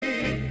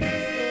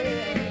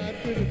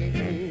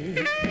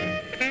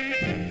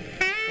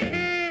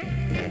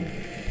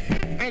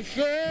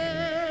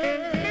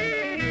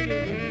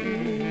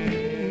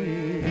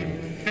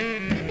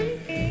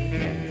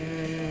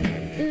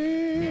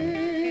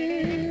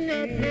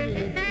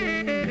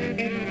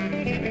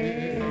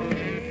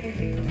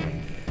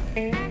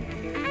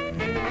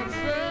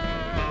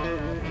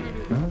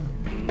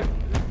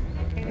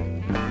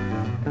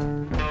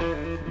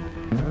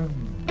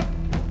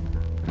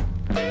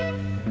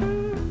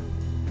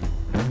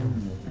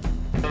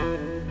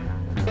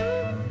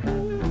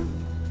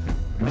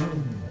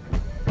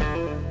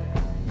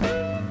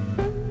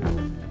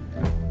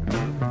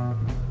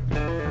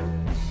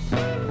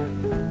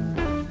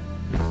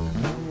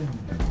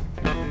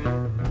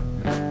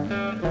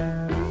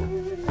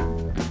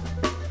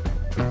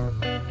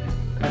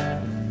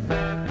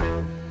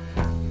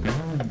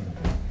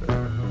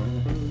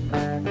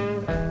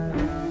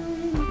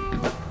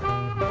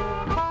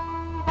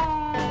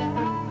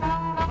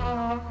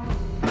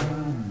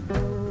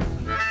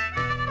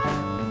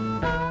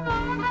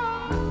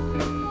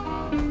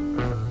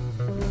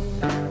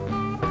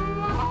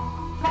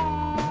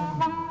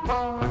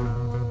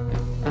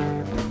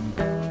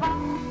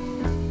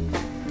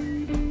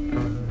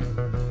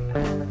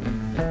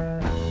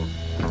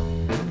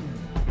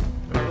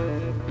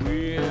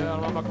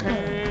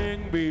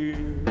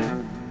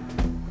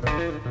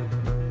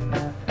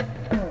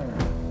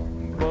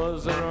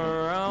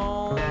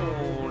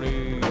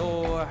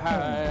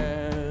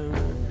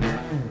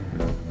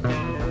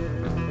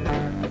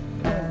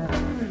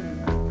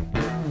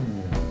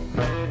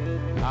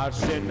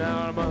said,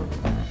 now I'm a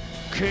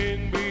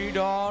king bee,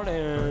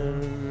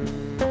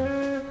 darling,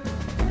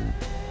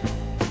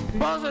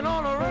 buzzing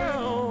all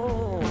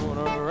around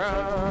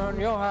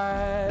your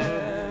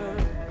hive.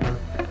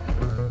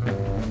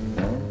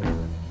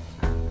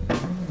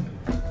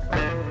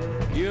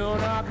 You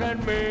knock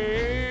at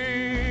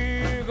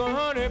me,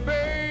 honey,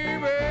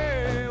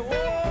 baby.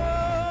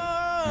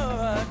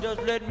 Whoa,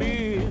 just let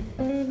me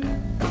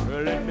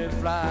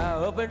fly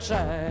up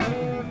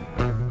inside.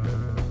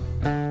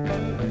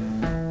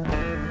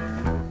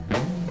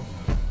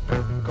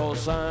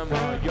 'Cause I'm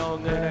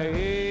young and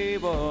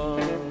able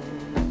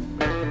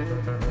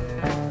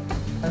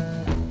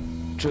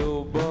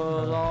to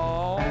buzz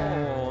all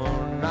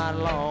night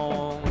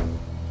long.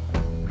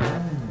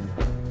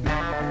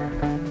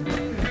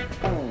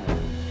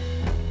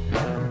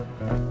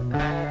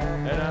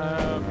 And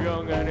I'm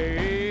young and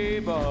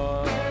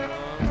able.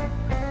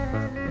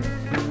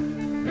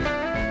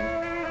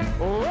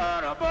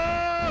 What a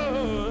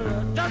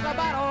buzz, just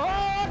about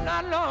all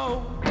night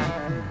long.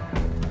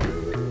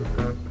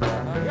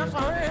 Yes, I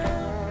am.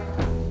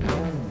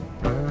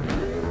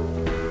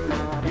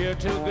 Here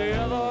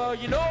together,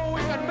 you know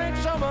we can make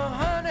some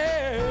honey,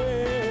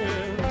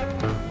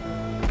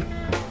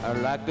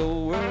 like the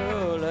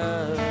world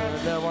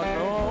has never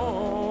known.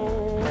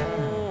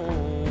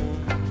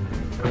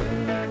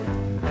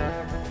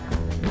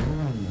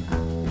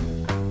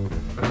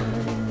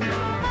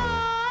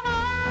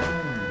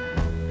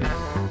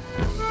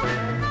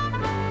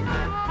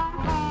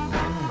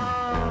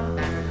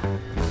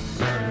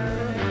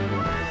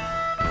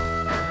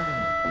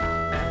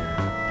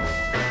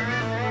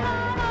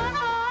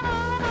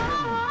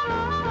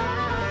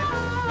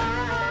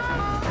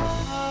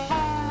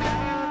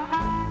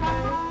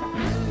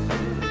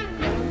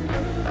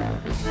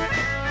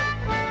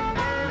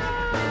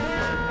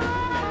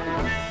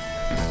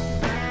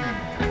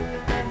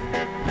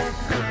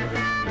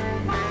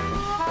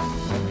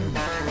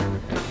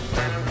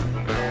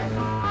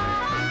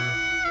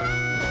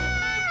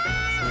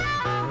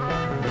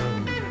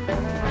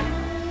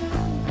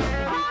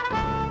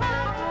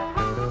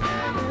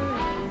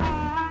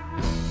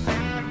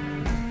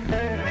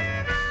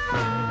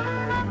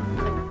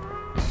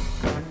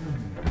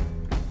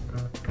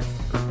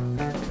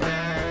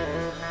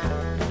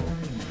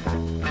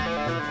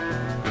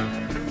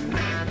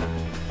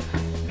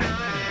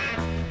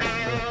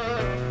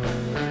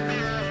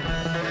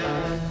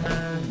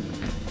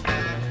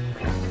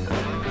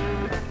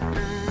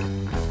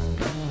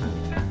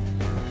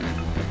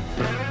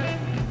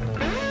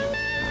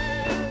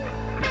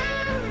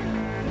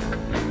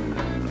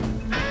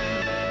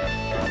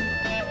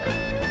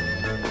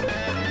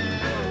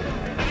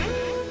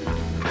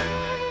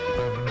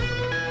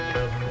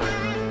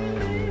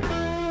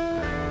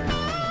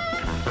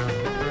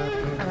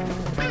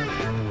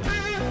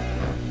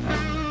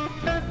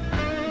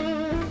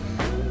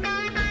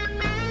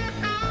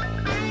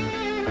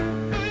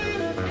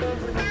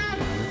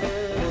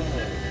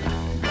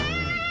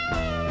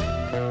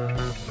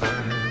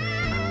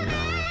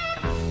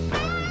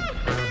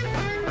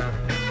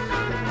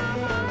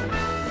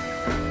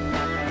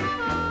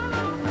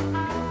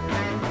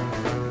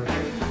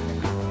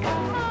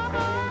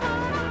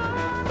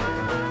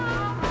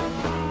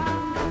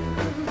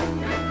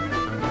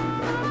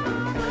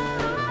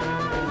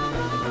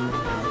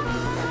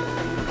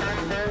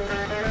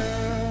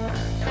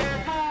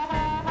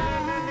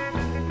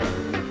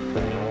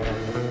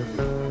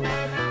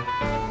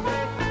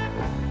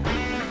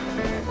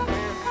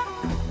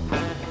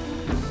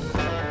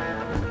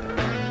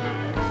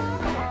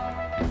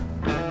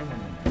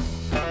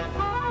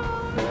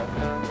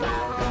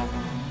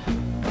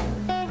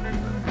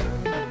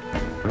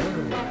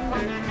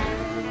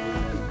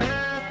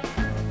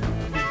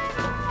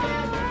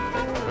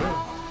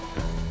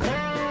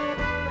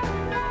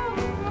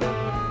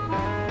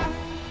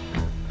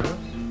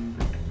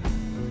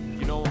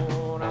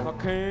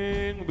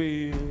 King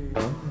bee,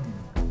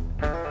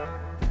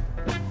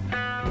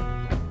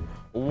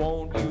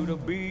 want you to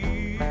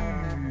be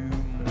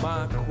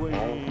my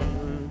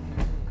queen.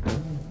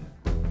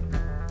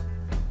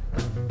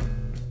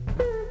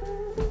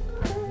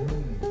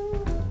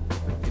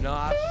 You know,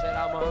 I said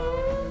I'm a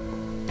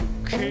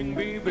king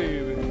bee,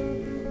 baby.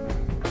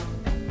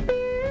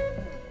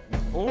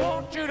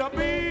 Want you to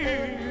be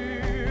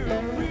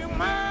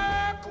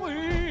my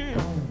queen.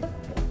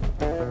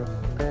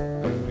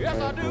 Yes,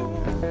 I do.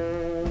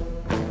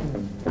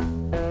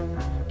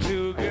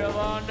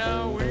 Together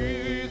now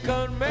we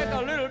can make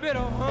a little bit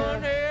of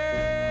honey,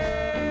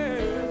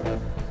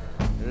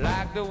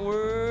 like the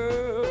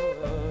world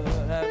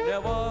has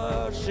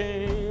never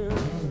seen.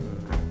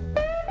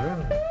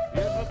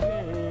 Yes, I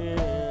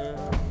can,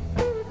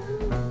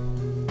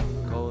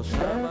 'cause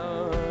I'm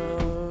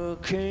a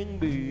king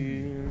bee.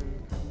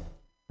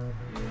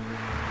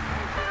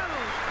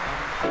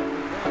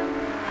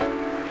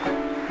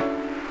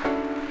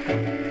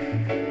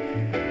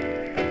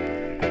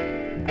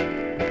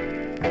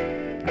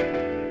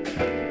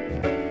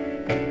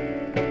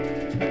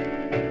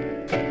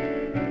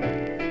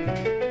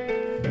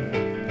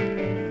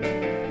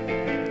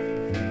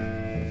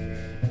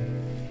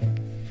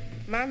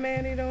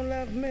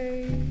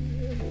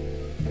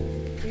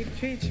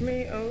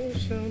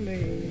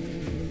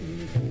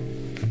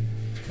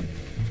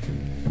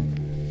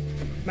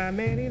 My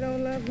man, he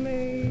don't love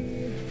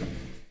me.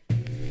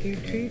 He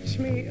treats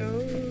me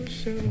oh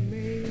so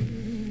mean.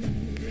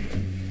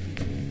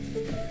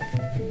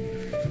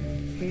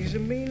 He's the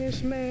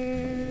meanest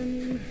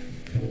man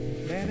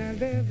that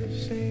I've ever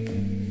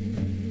seen.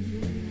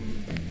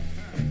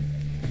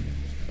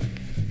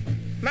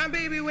 My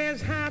baby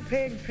wears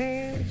high-peg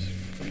pants.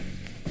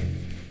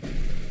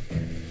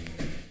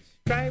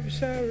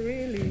 Stripes are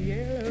really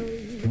yellow.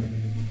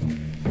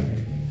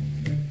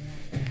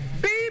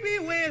 Baby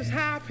wears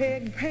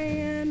high-peg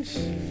pants.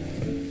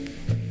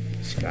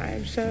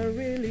 Stripes are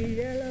really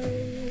yellow.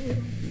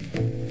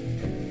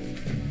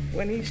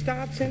 When he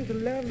starts in to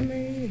love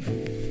me,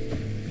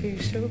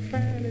 he's so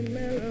fine and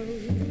mellow.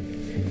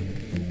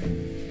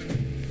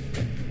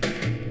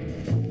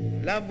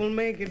 Love will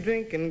make you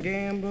drink and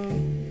gamble,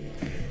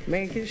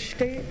 make you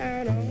stay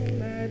out all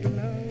night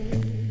long.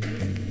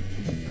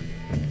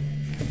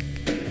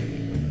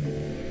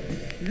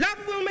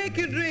 Love will make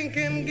you drink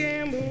and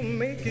gamble,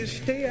 make you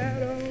stay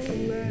out all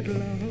night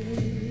long.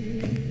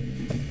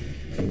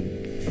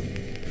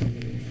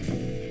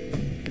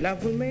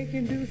 Love will make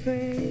you do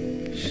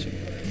things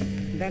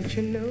that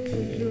you know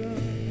is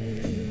wrong.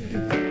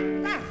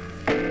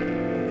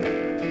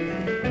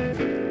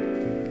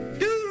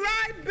 Do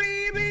right,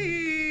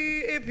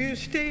 baby, if you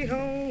stay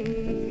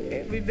home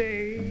every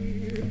day.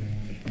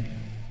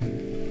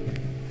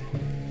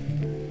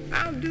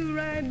 I'll do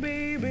right,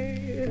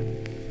 baby,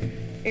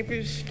 if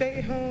you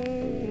stay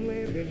home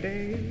every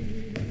day.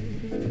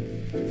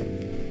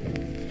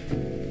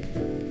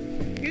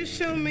 You're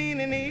so mean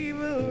and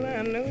evil,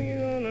 I know you're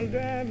gonna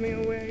drive me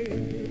away.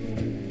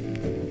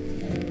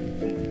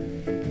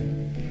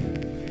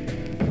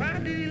 Why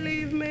did he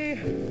leave me?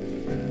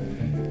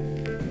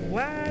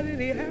 Why did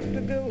he have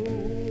to go?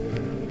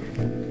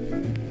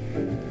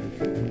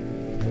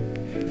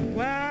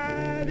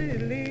 Why did he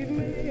leave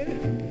me?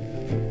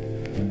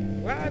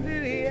 Why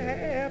did he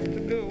have to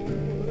go?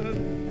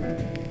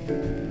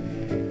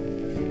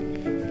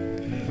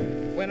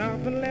 Went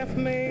off and left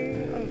me.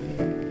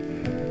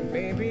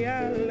 Baby,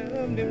 I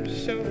loved him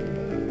so.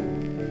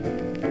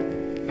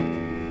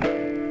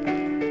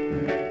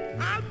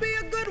 I'll be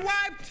a good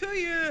wife to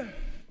you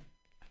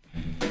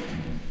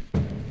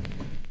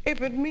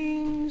if it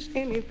means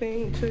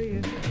anything to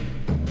you.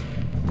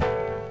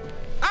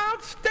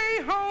 I'll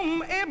stay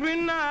home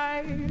every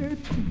night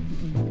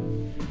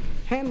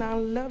and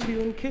I'll love you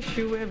and kiss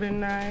you every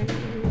night.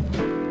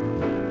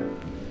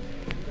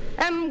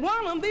 And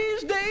one of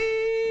these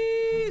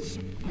days,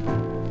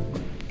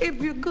 if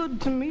you're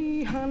good to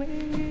me,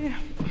 honey,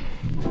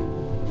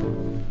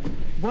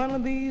 one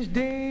of these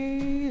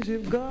days,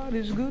 if God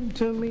is good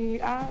to me,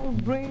 I'll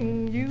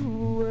bring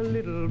you a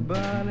little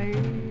bunny.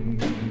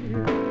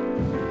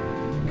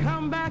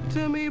 Come back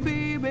to me,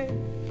 baby,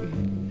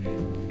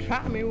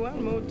 try me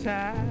one more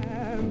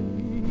time.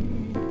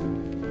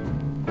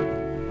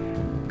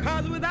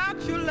 'Cause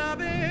without your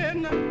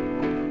loving,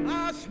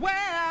 I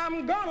swear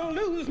I'm gonna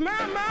lose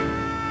my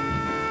mind.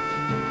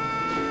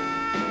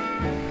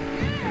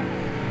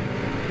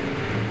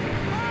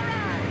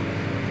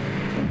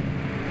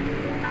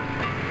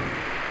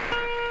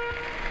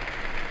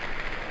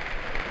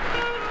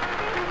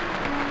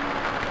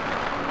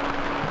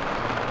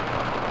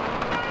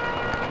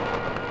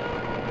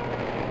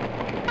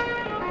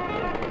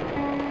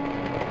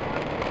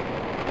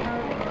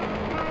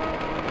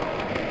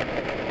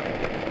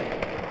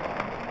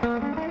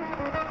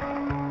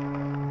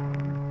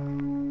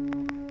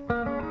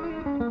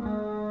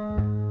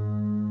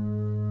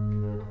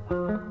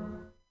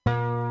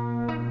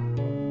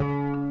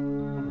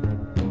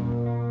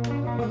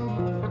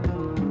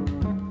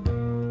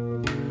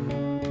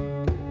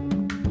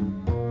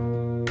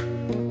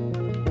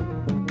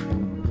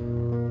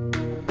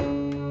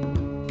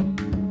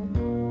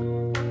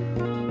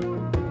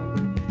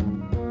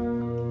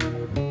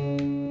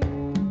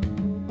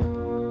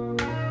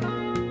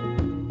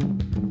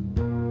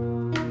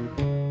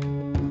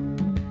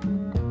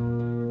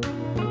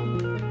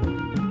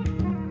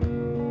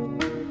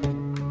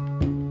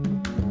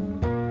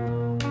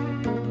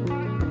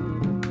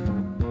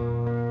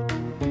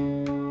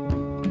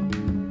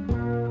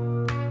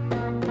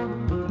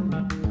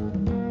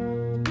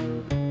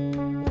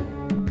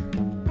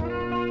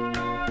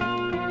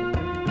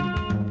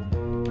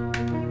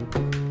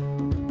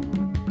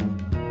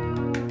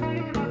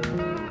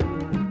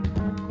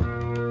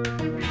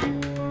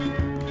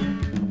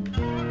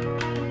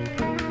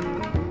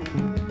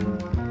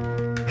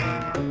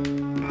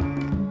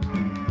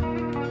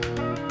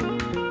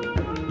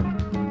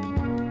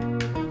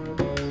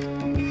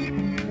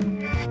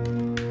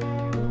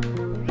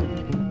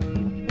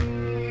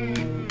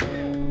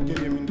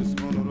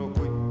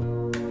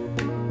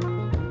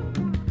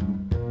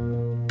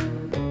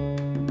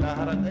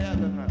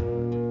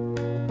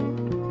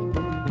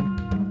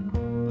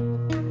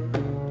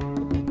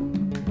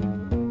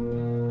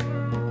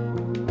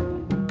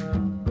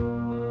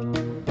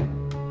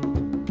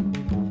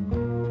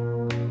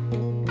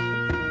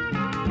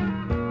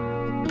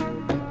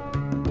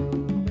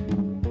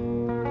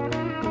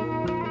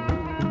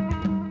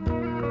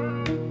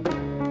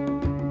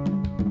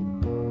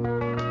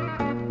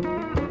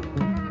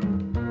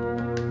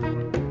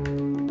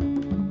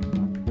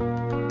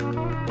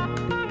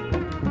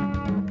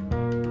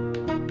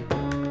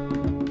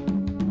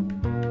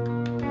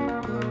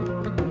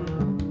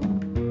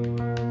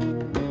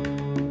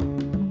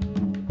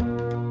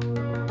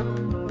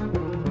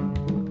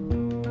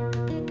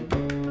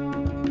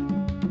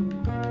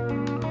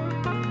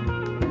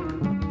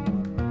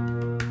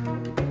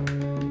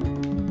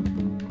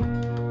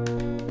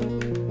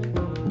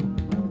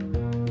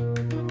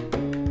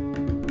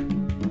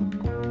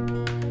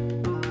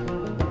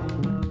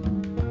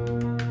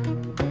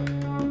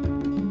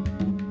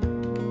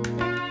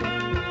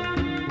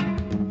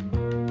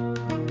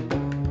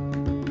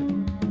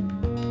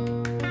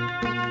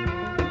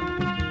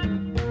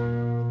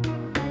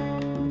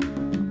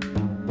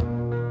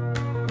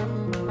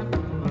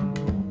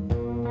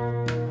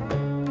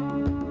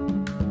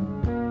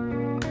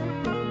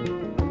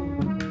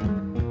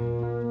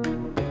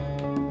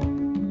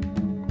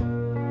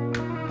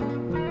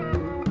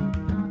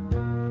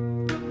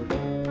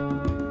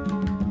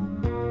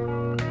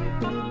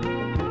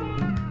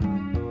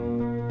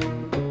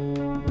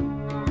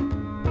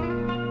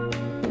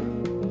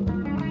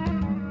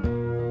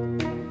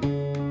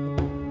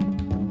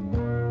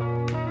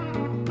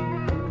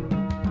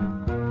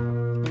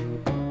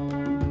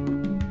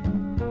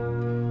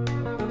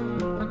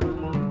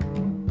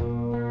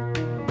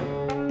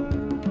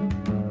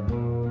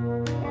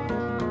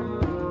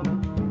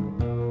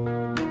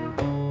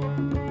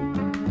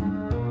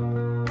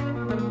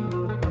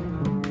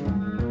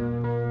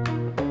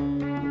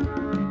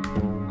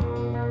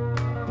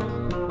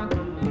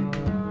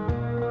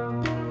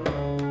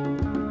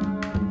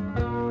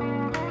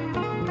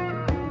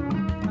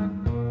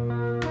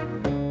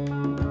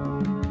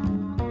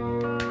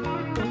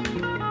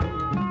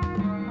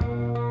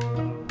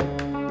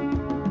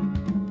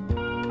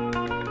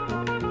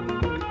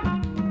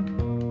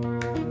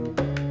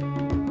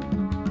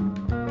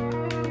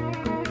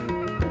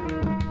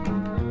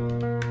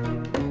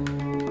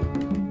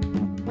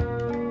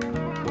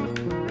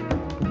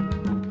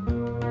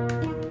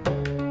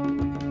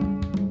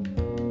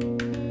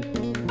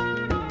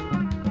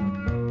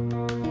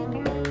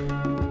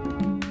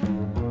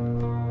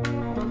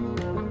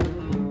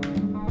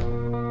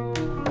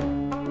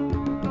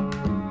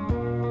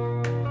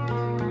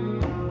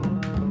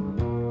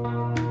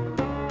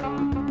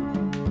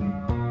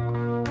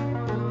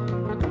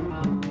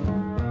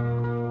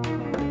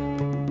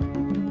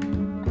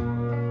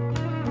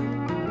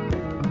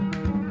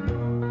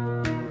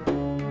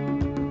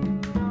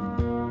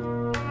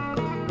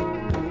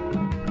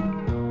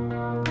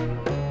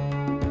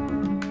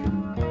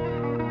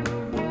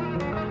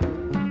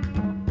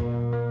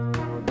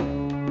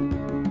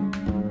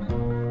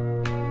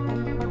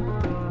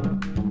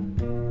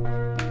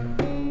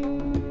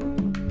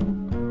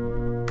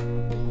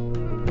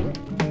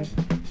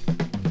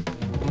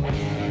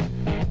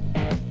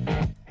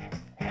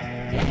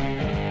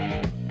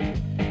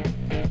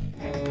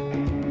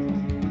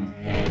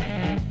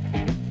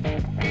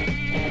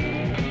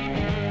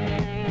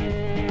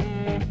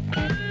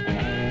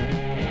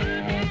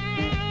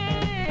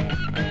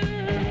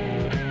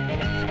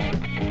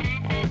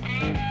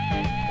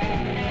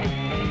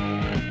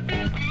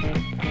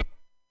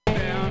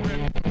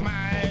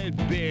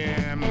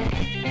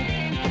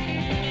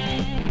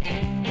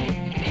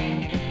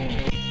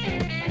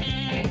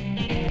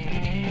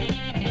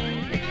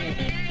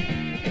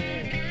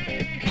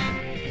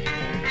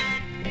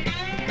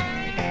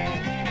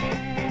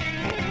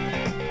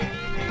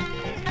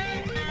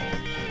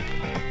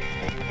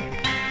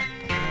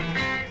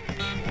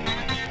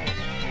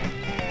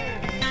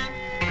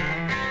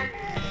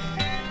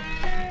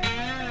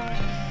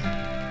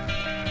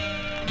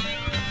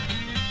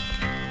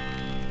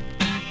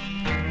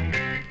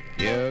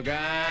 You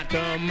got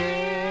to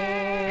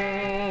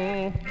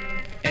move.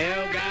 You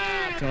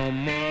got to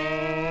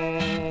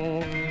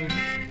move.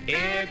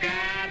 You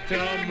got to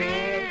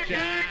move,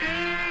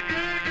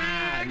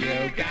 child.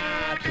 You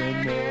got to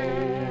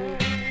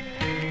move.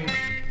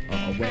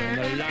 Oh, when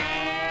the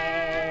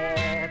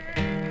Lord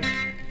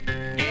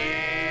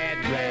get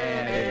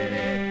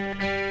ready,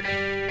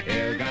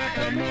 you got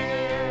to move.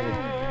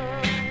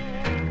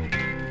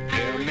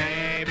 You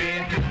may be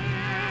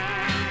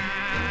high,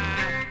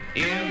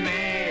 you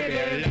may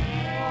be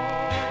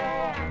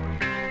low,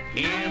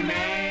 you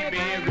may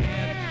be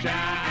rich,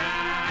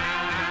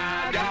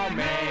 child, you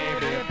may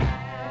be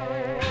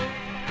poor,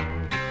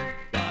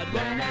 but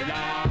when the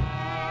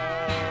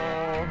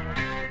Lord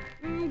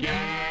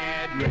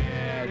get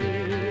ready,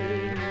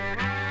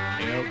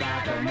 you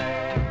got to move.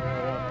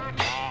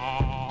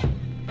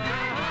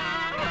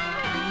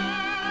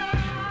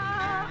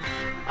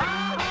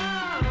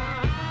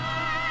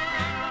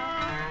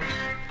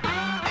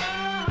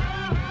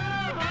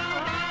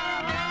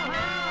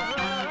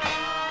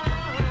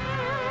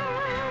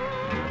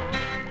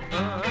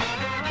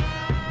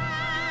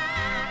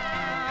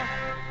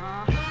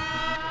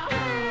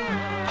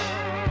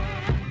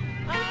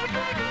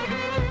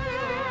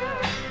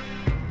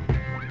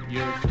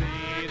 You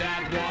see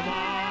that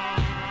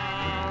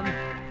woman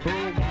who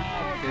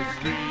walks the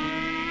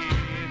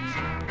streets.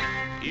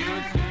 You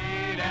see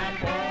that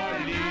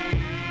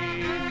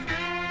police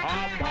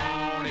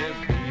upon his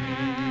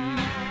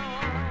feet.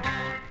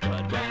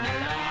 But when the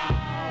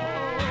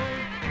Lord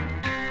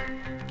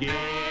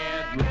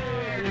get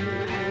ready,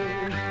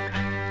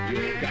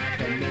 you got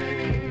to move.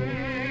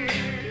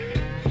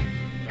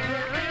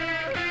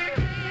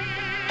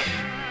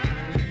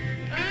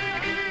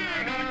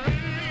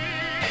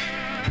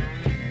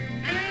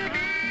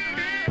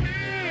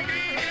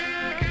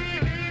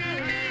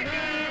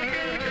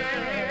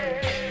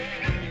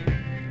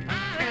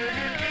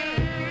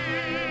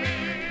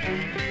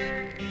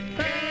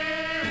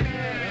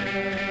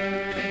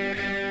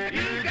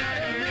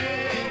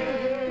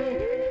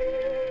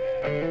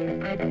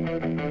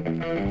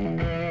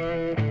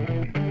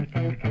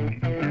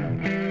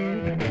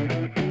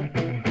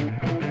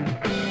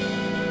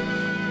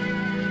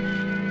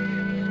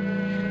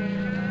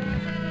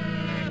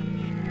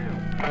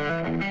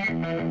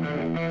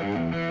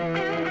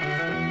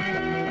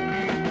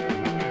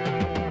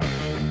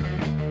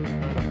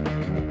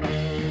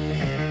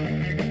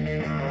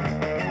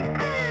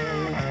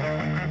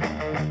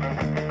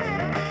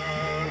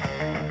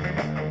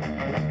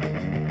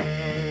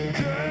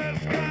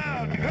 Just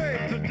got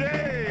paid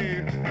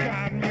today,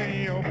 got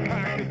me a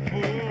pocket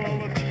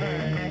full of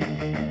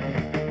change.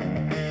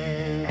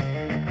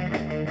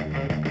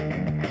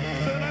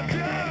 Said I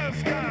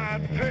just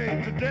got paid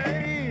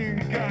today,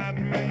 got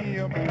me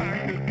a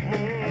pocket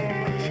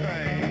full of change.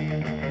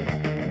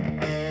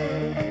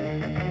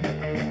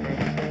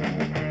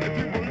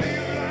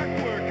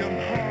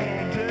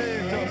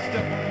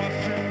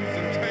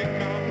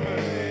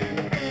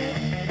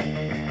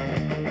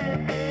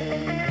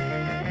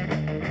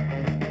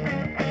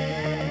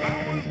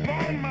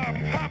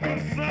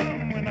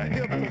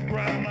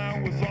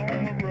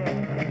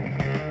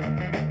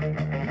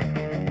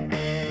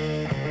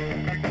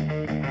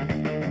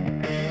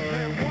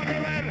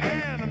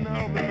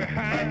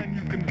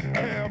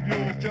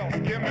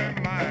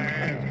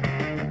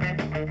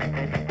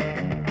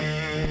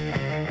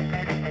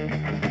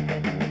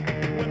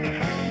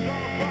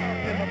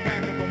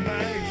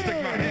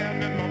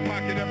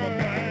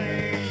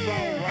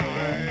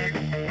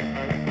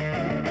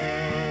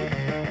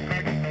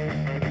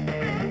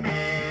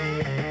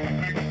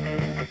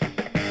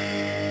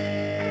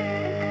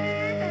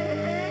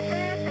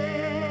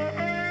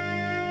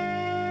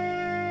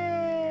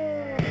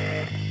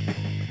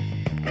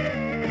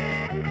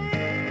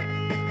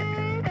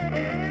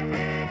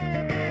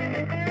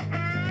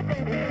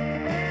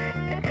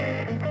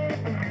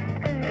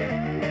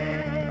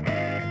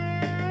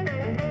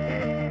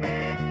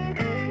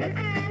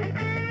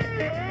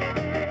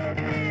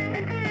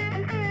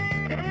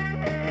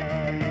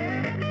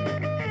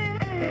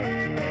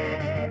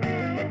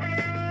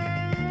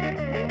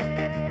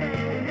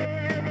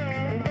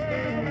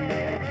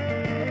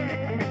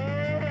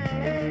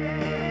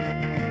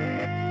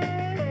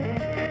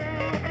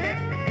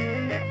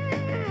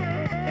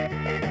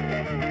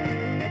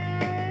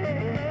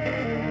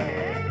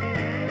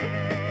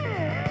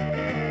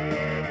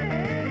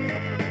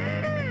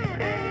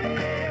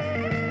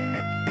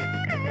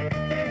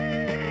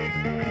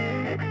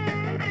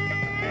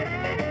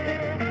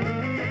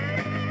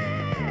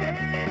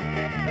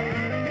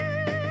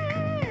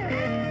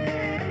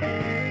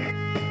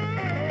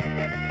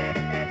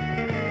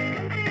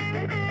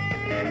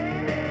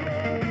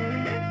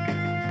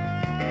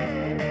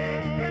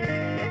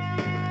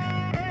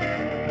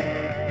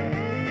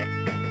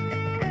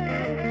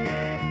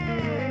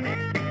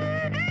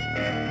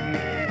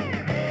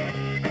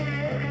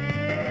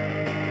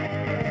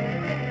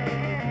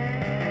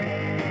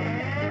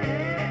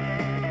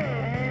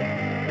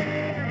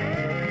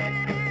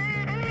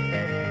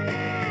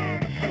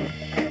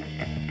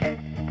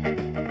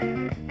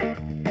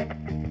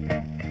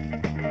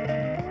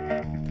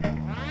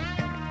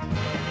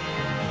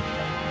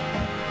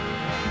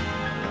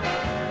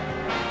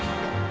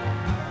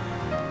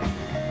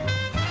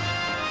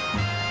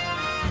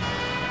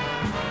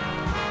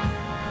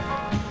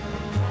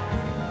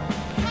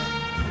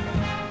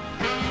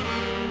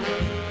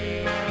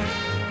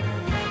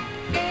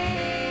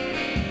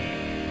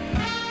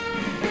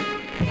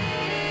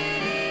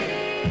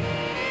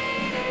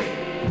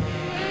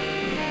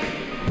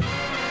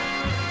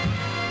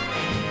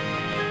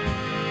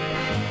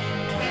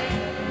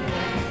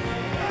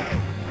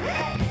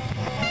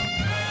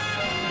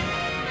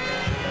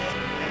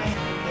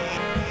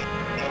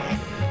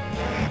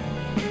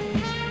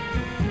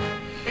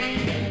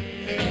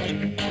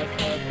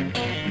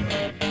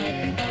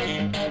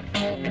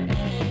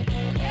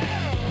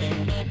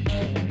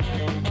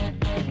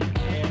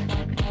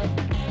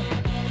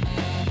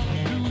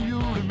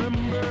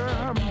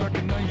 back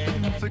in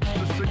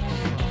 1966.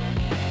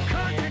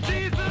 Country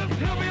Jesus,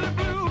 hillbilly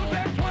blues,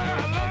 that's where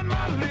I learned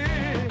my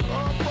live.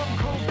 Up from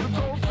coast to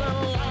coast and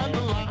line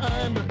to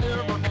line to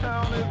every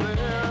county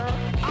there.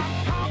 I'm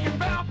talking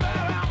about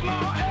that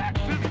outlaw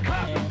X's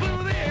cutting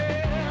through the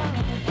air.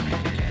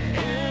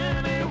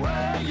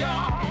 Anywhere,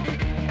 y'all,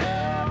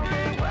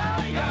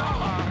 everywhere,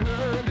 y'all. I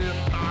heard it,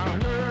 I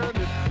heard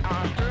it,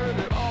 I heard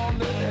it on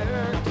the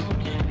X.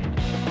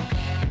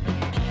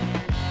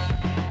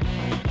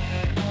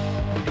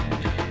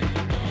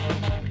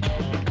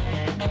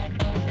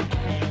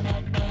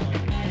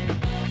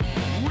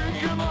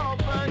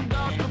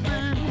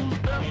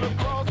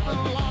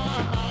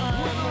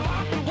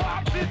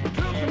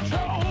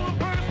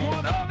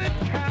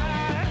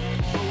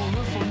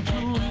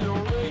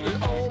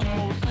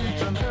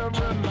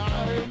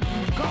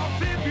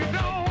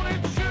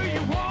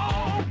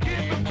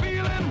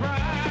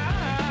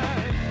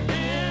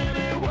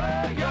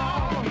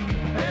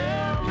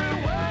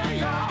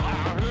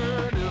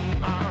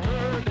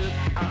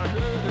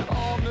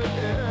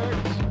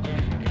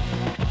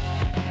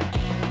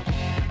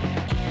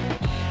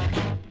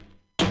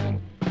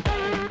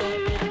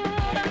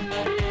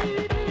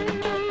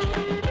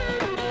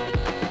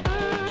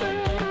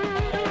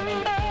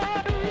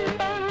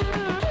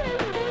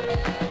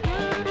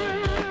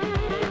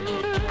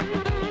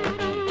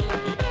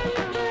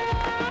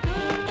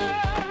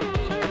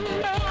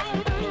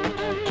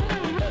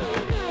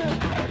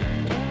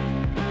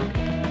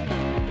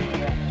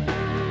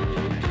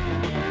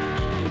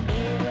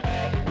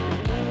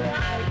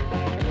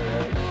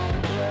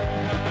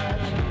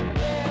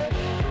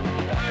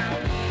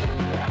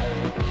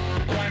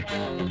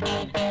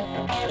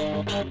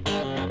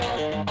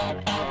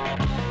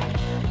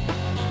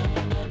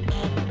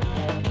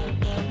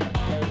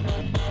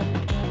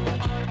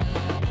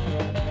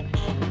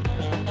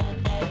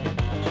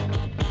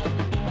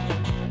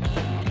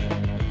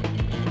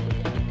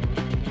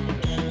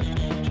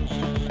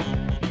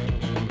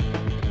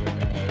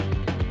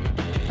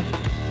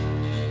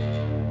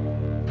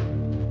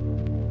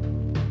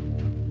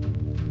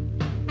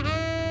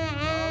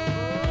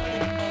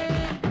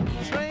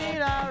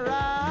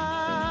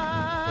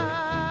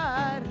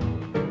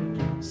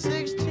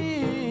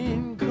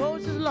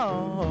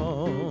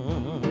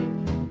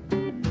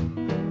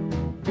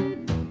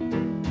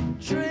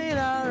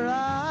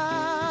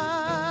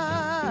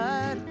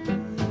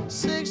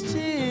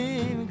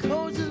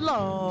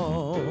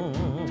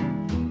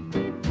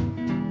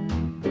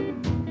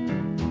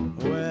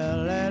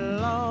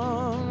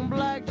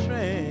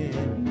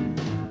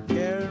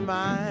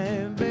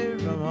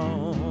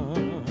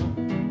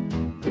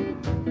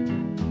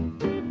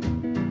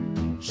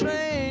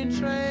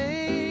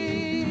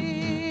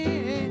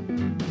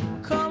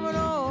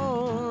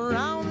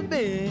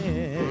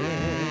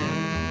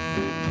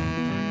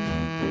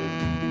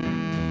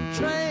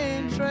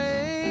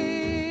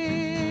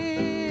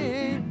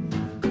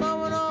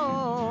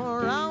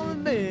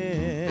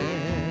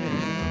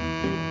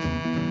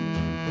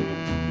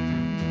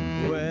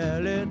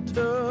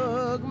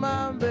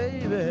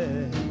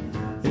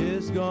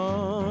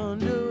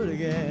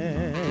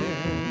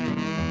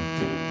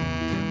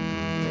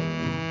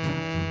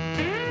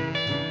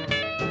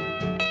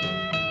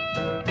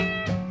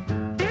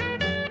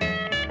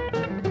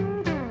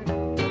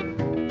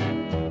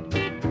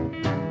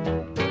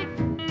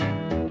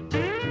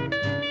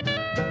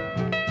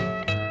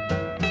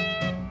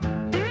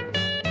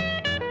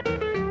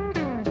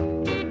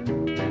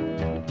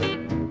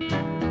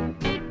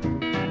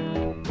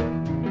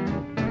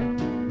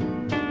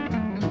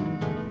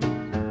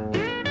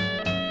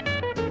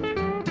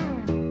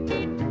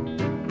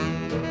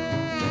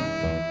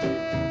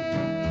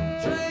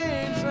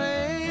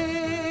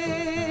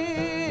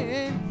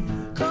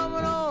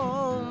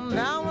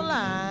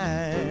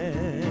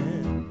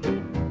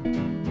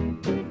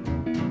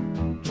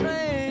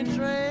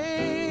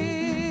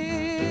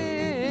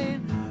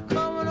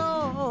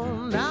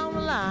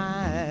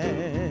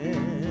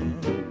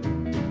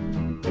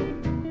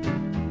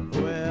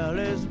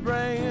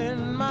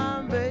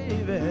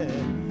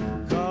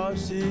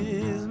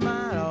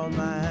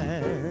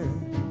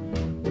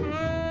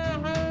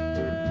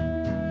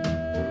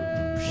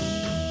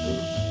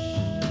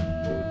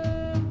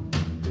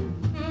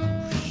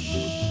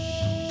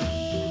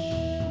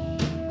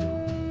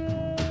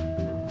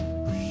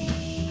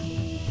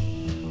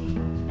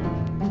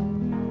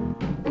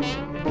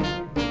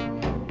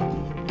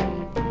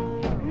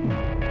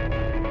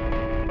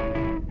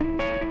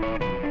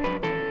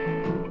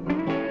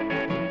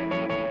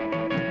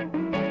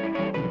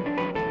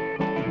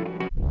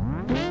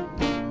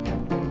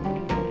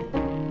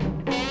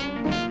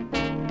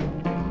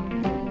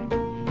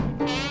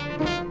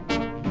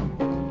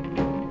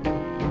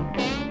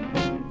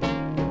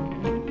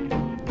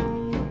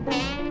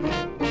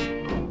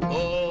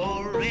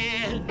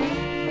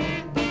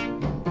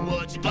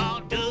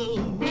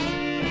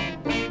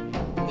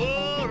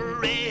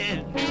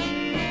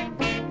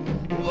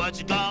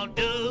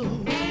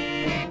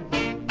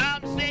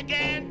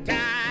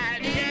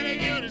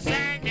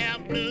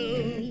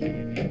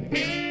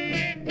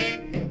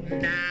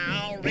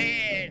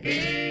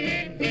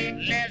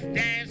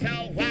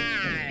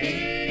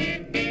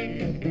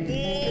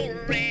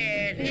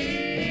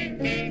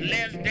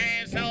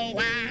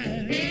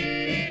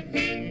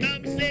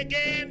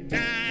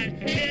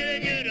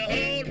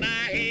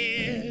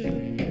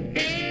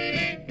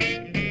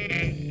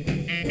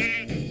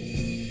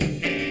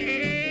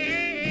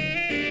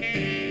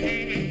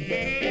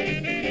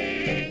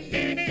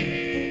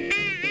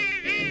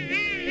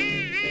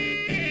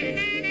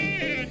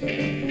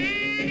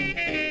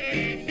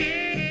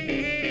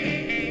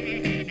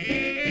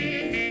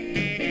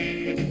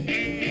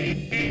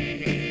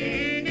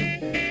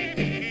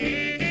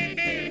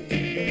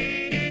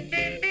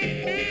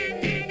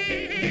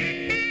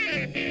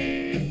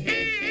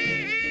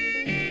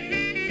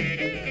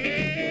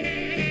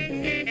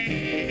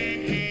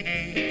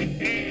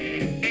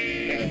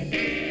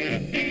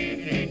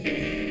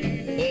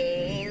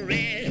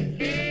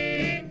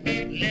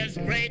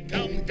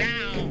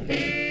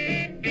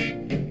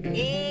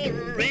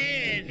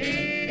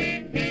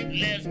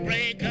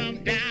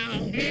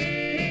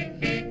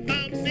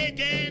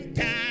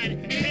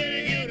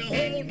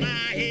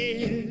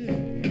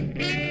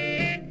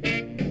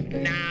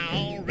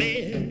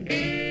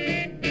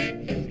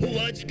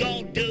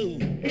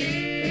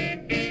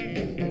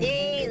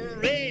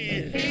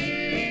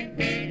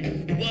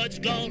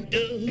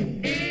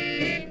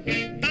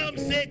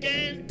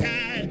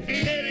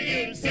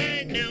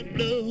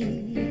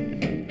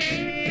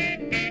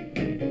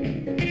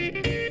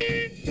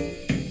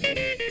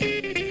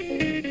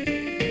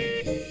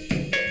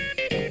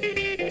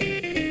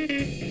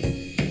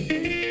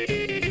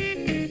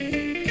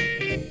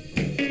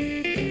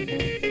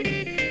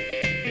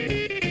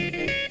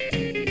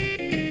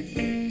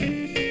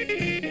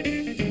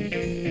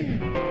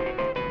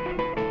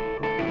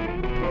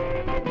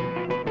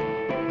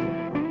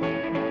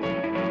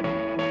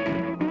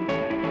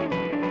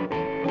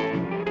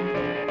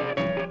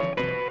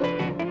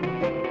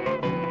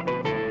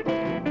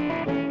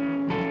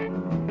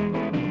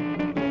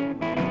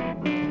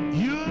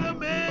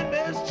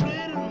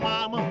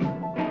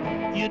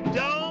 You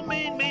don't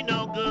mean me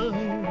no good.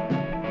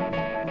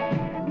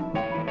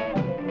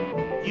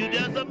 You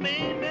just a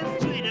mean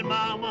mistreated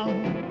mama.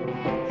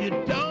 You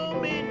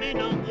don't mean me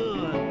no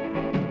good.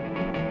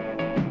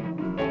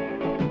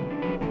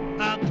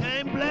 I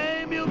can't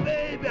blame you,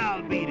 baby,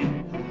 I'll beat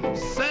it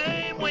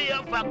same way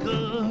if I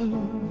could.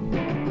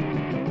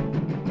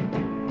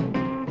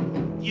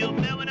 You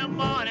remember the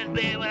morning,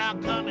 baby, when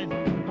I'm coming,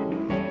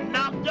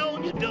 knocked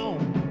on your door.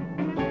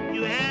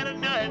 You had a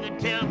nerve to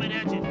tell me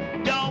that you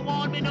don't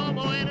want me no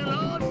more any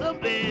lonesome,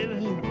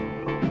 baby.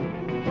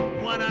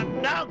 When I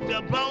knocked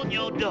upon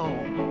your door,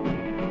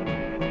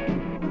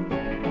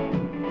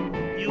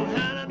 you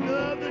had a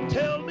nerve to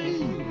tell me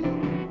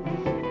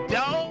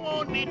don't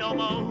want me no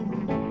more.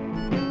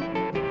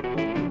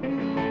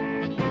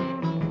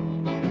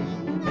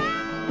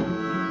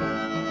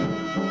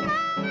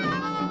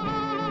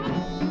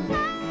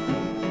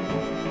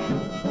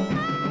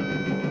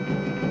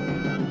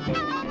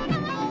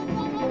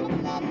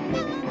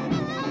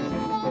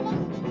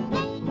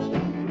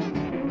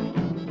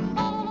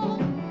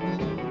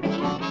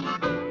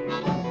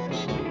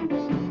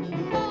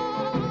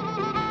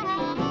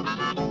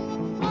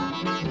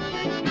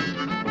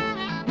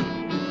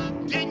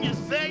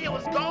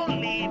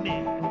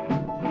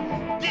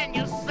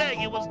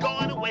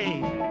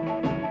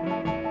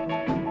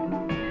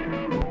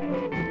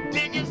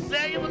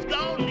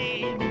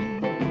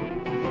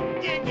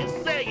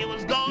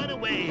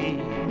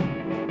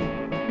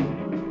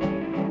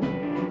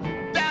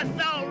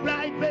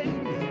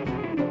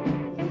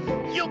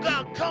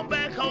 Come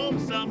back home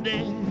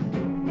someday.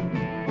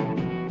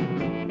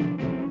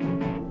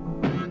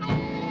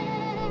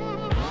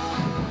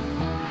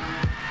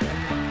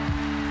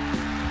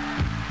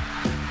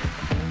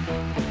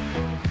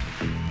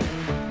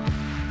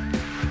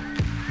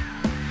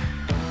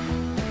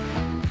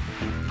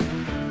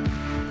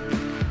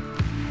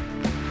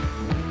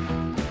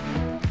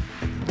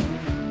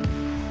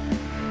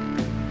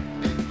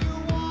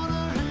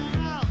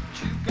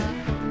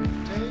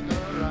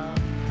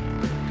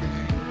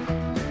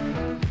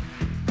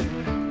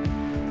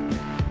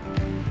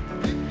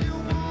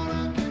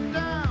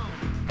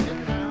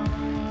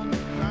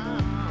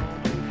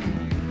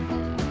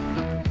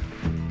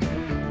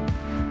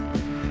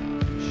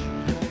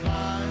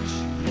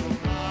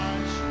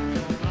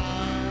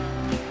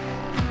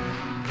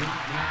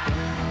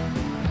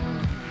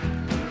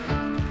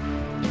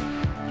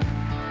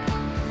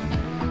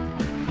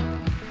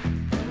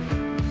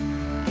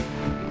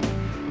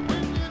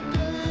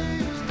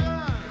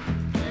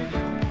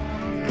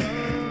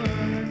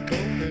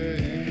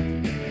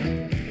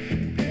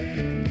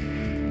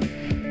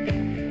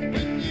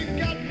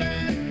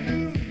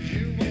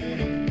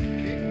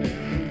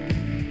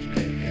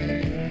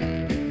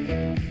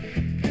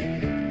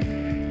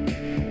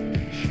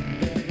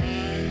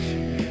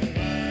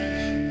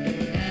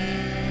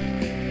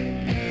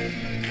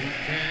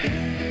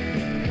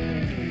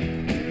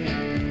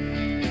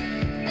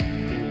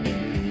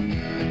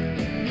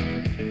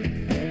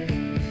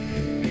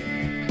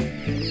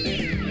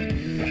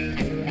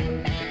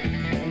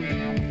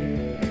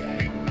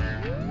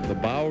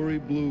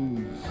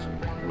 Blues.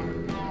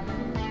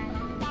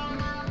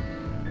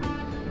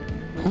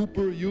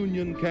 Cooper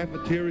Union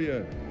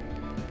Cafeteria.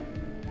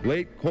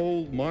 Late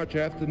cold March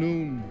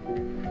afternoon.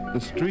 The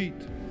street,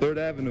 3rd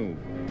Avenue,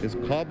 is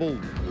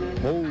cobbled,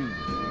 hosed,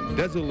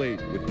 desolate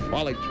with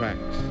trolley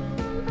tracks.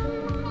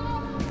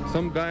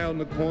 Some guy on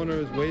the corner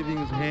is waving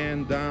his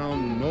hand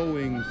down,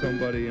 knowing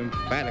somebody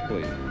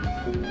emphatically.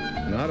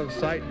 And out of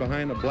sight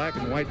behind a black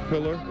and white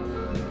pillar,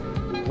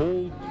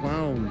 cold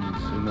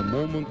clowns in the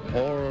moment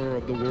horror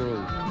of the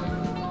world.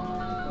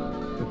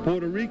 The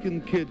Puerto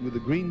Rican kid with a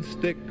green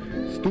stick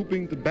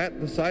stooping to bat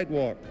the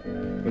sidewalk,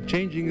 but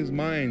changing his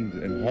mind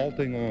and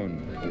halting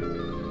on.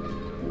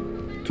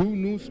 2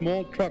 new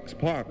small trucks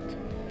parked.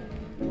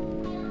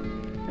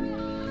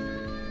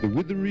 The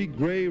withery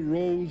gray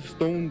rose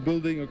stone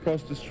building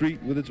across the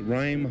street with its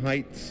rhyme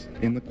heights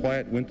in the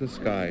quiet winter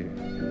sky.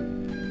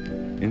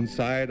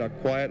 Inside are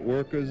quiet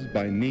workers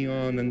by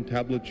neon and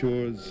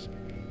tablatures,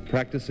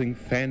 practicing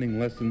fanning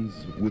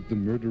lessons with the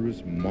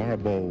murderous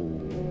Marbo.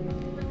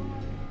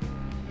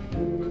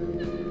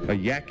 A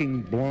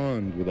yakking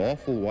blonde with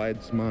awful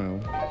wide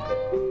smile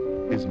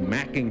is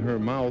macking her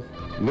mouth,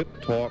 lip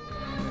talk,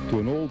 to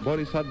an old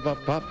bodhisattva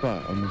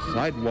papa on the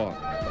sidewalk.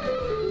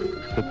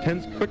 The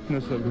tense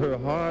quickness of her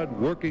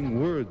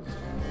hard-working words.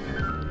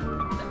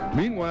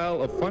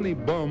 Meanwhile, a funny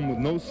bum with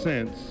no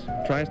sense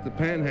tries to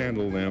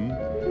panhandle them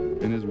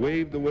and is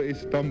waved away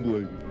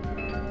stumbling.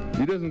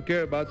 He doesn't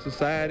care about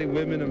society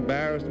women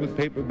embarrassed with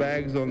paper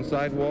bags on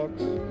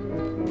sidewalks.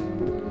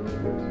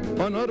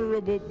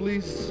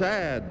 Unutterably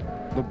sad,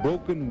 the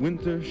broken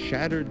winter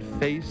shattered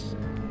face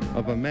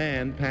of a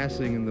man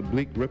passing in the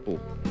bleak ripple,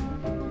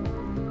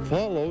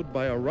 followed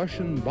by a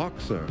Russian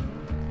boxer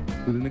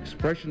with an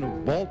expression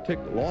of Baltic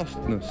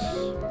lostness.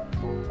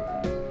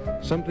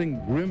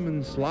 something grim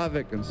and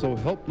Slavic and so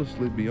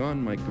helplessly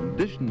beyond my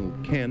conditional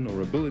ken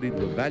or ability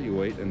to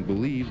evaluate and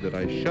believe that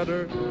I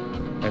shudder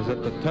as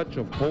at the touch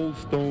of cold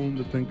stone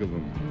to think of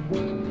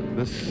him.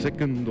 The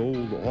sickened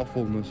old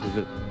awfulness of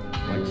it,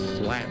 like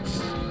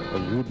slats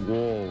of wood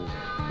wall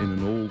in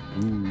an old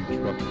brewery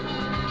truck.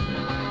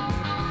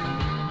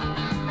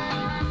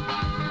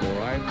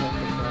 For I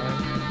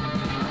prophesy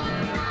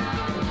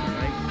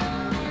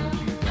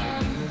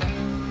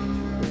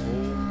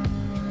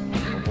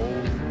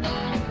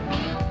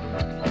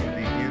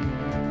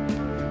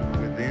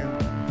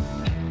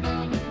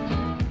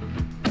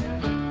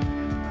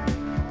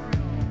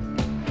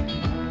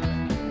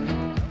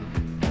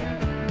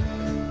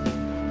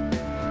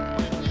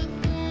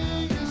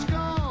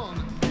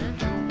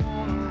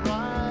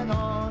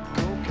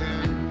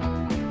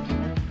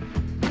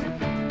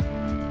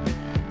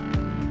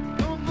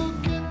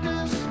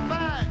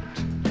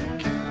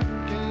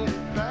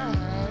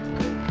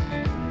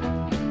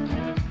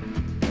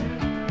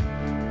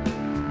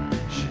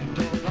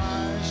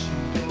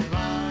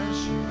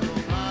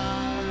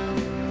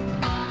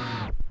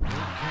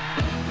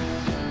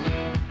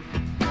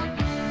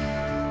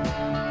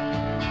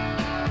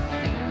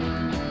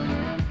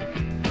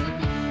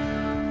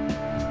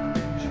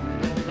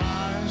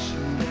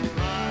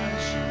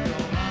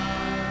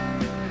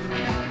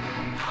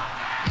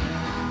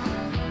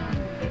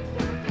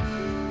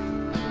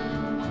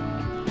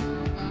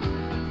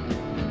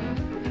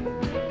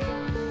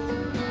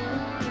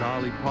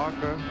Charlie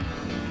Parker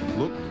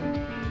looked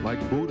like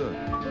Buddha.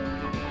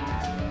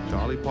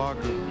 Charlie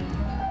Parker,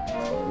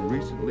 who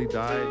recently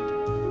died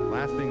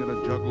laughing at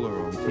a juggler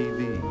on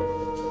TV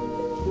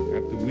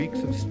after weeks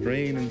of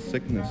strain and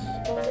sickness,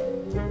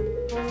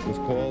 was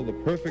called the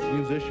perfect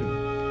musician.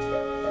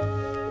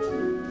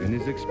 And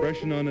his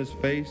expression on his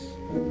face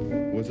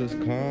was as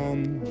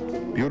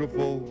calm,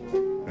 beautiful,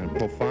 and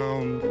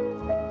profound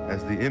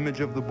as the image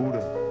of the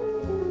Buddha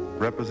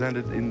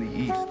represented in the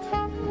East.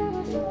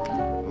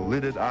 The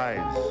lidded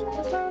eyes,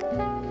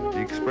 the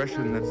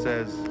expression that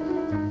says,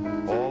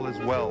 all is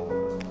well.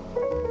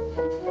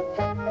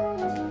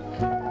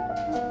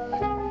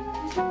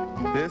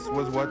 This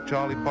was what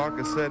Charlie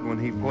Parker said when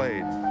he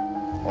played,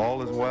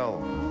 all is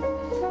well.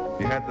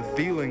 You had the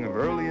feeling of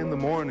early in the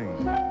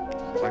morning,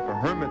 like a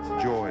hermit's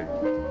joy,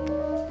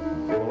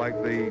 or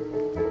like the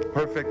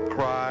perfect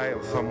cry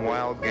of some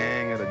wild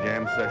gang at a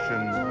jam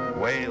session,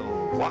 wail,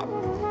 whop.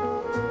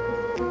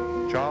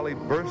 Charlie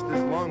burst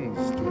his lungs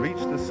to reach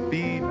the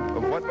speed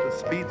of what the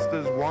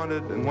speedsters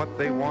wanted, and what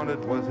they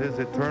wanted was his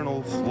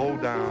eternal slow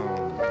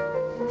down.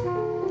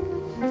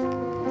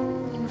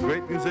 A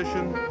great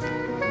musician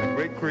and a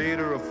great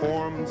creator of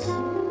forms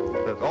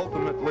that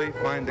ultimately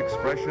find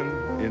expression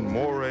in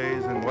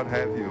mores and what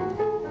have you.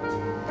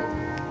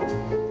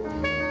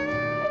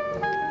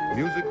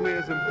 Musically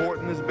as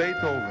important as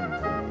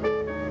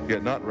Beethoven,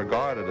 yet not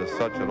regarded as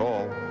such at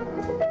all.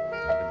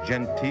 A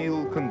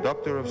genteel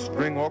conductor of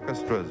string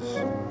orchestras,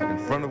 in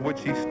front of which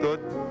he stood,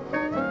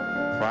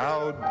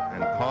 proud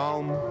and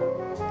calm,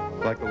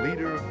 like a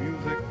leader of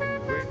music in a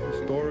great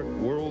historic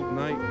world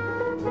night,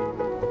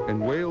 and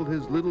wailed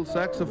his little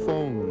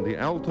saxophone, the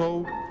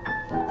alto,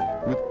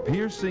 with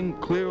piercing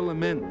clear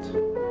lament,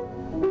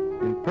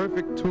 in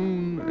perfect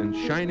tune and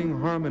shining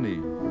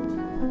harmony,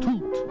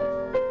 toot,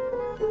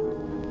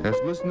 as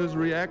listeners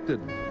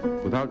reacted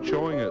without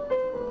showing it,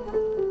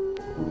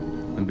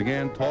 and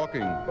began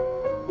talking.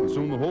 And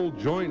soon the whole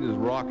joint is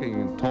rocking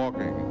and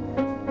talking,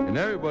 and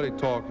everybody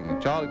talking,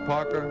 and Charlie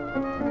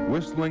Parker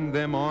whistling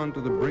them on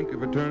to the brink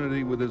of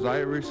eternity with his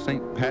Irish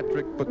St.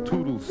 Patrick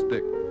batoodle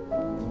stick.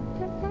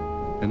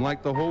 And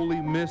like the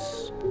holy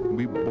mists,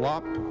 we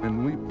blop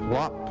and we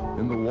plop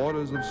in the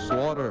waters of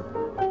slaughter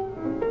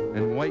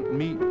and white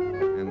meat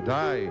and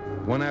die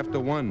one after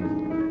one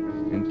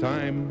in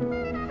time.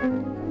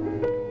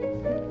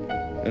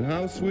 And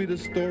how sweet a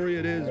story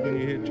it is when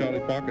you hear Charlie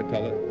Parker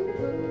tell it,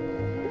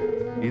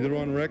 either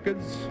on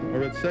records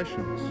or at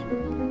sessions,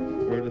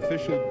 or at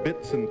official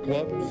bits and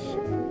clubs,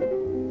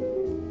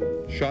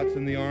 shots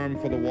in the arm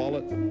for the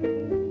wallet.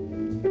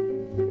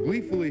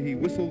 Gleefully he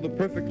whistled the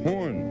perfect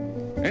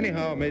horn.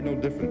 Anyhow, it made no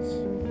difference.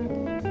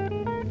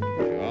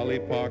 Charlie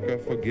Parker,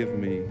 forgive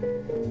me.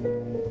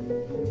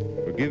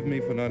 Forgive me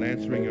for not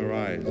answering your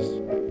eyes.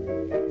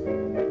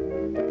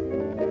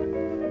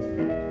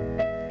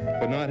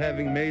 For not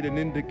having made an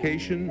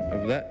indication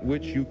of that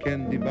which you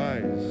can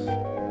devise.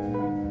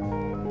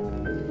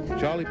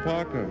 Charlie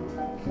Parker,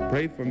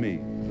 pray for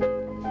me.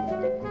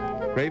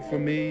 Pray for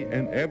me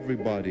and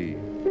everybody.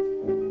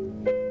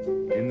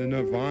 In the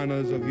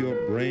nirvanas of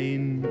your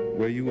brain,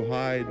 where you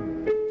hide,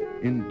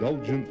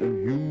 indulgent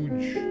and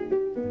huge,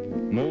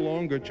 no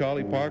longer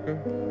Charlie Parker,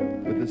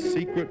 but the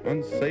secret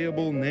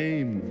unsayable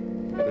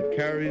name that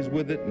carries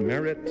with it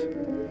merit,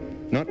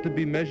 not to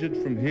be measured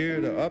from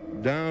here to up,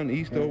 down,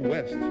 east or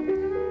west.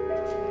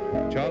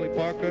 Charlie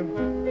Parker,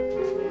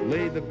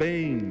 lay the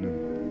bane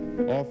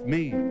off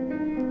me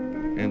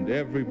and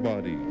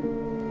everybody.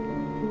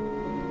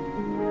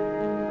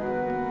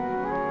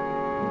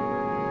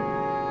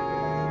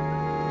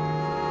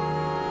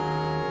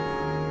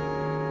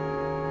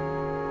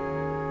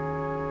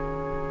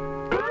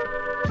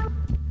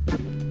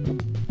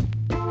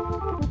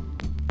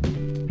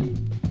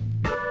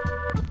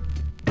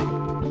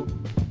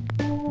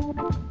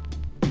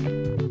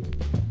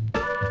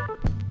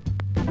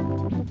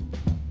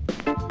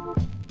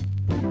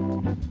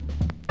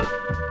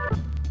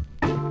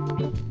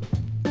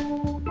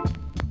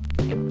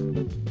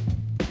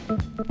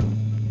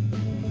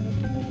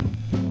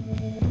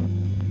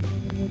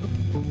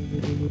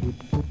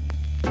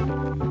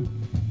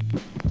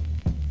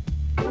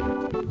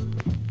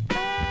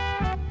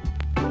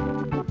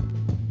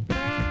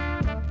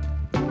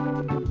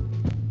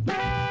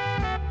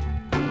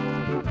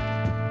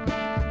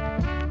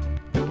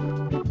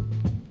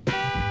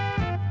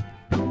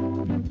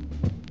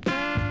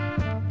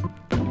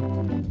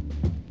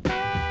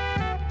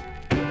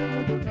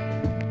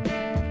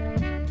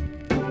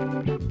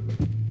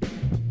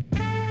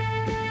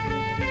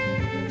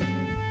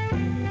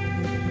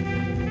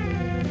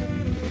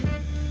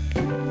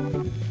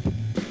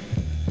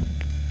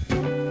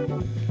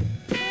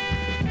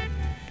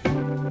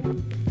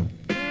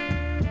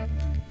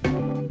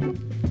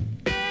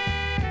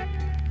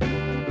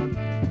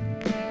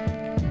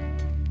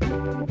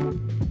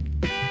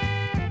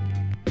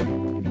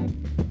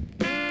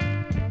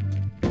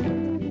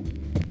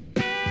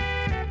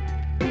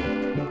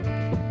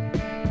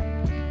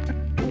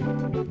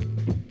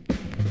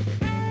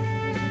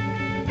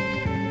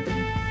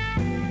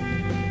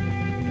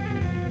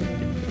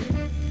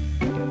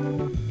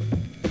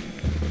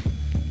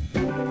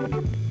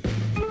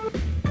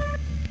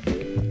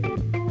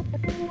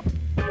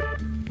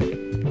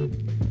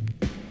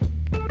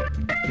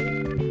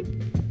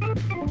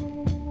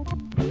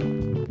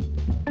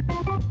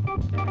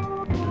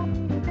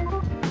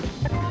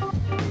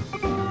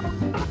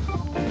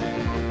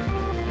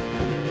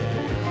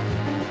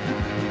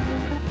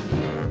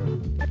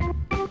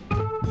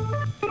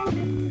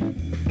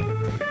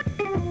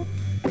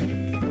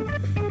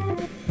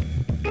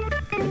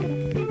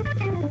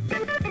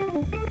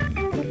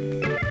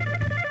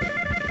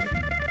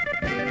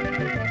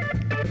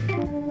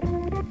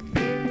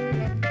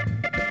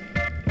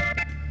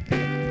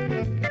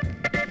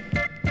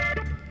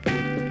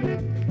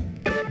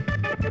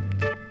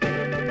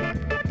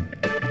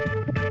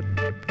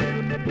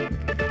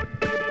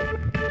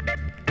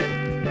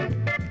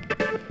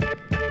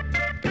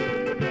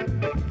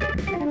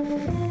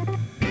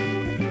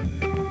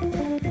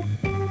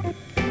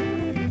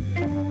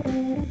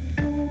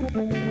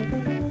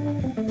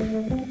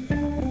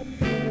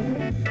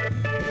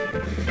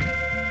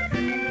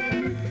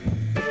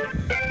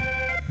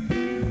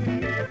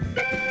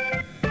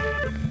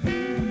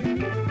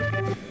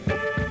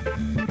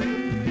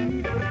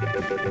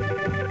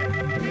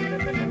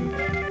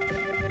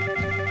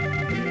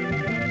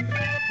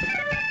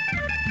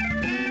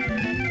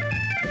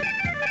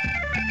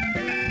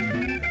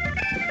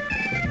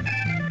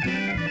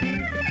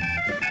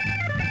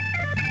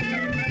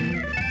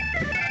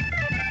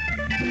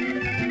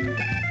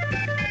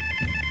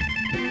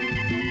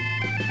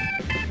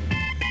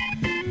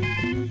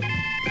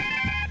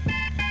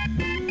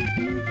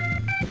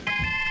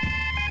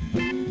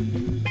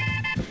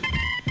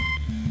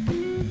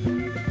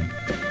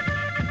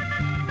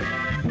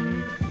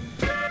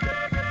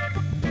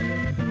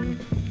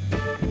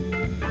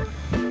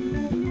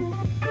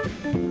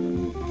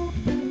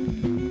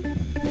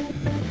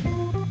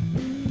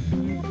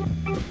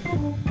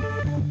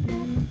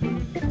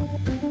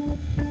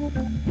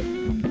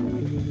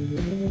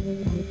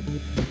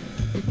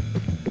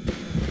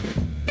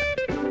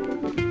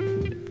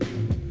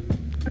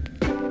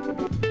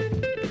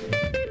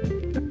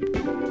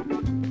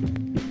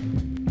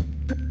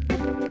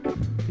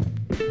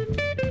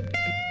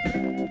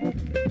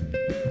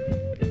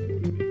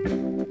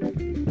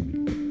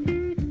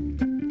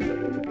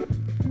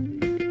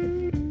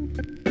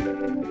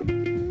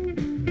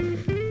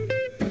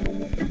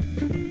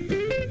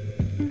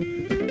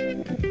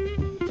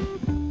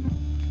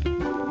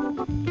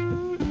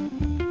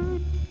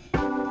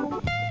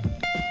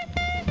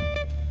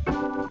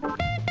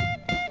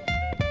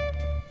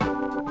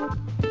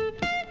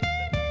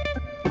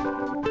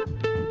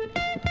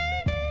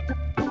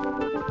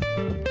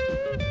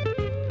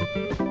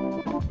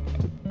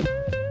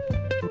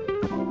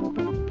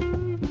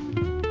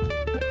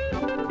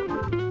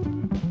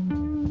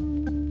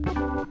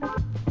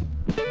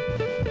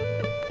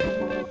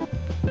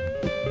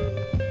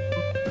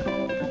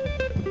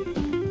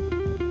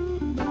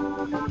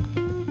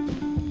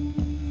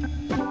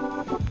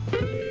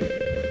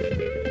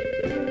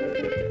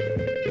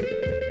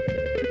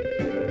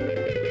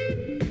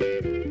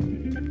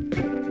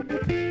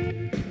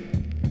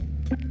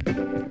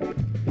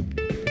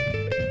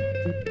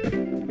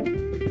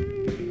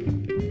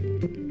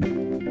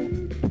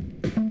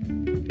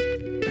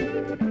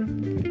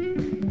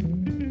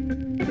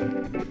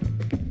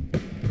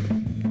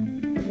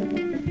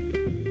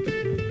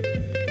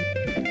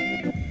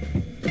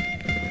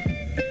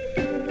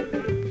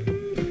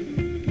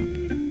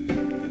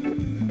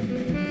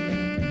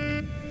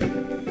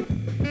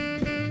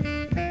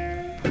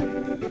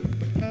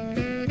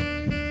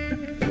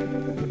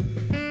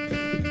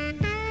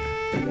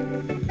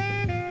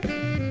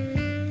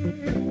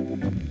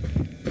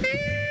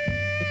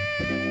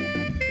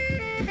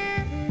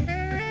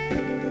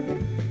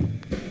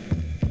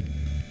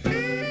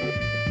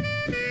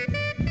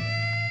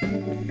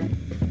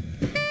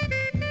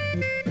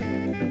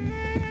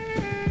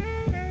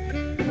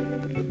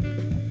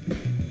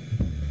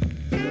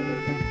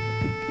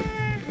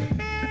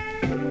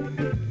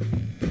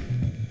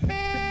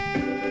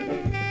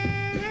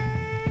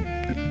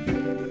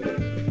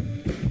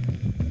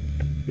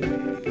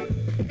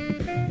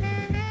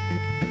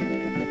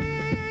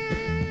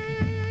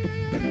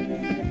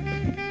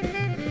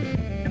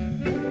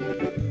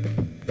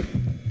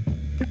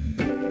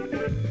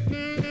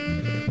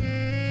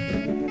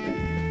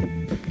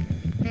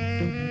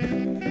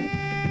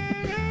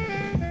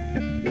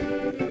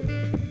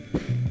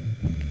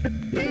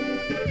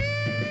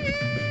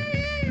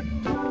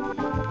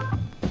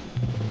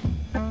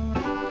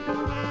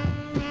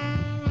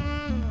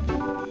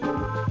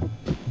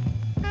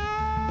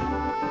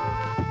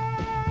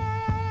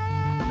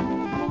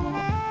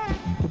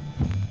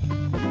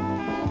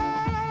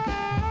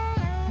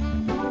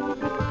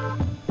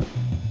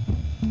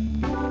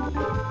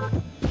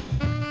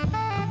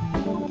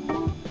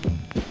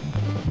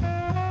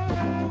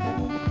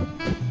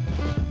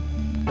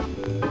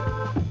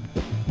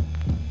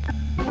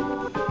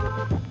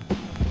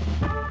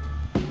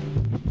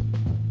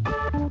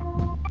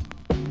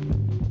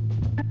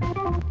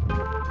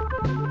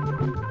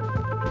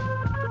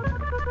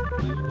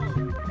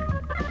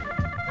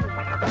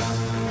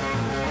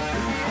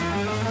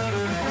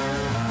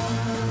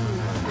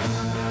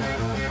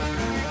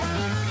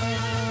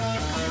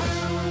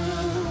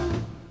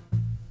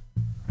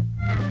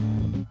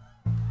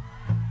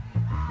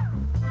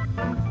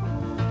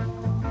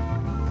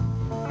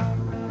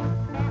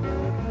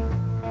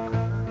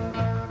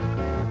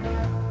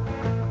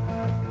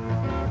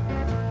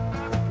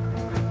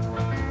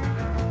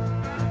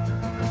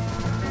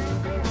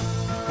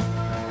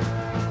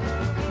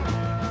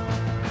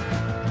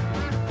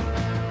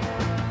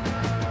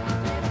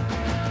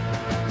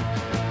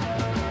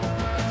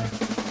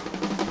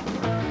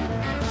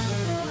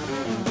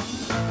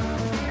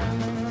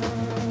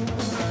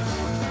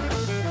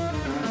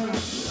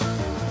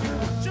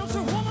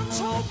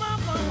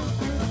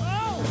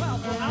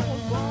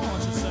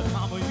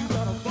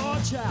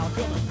 child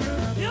coming.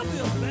 He'll be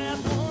a bad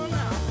one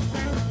now.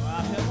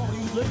 I have all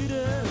you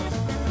ladies.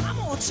 I'm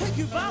gonna take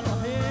you by the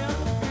hand.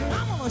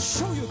 I'm gonna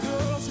show you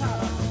girls how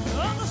to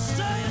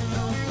understand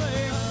your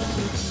man.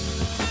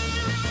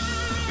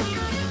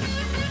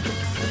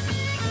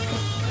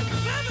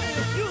 Baby,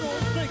 if you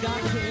don't think I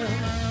can,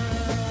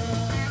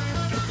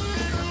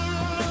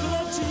 I'll make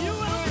love to you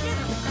and I'll get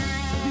it.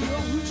 Be a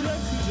hoochie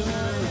coochie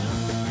man.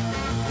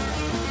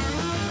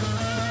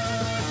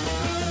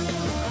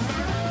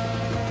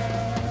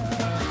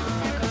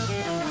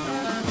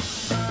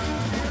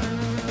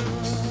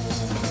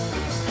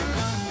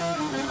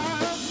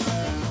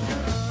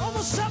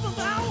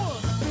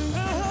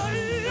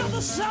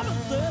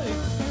 Seventh day,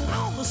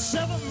 on the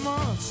 7th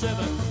month,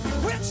 7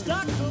 witch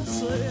doctors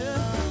say.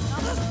 Now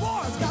this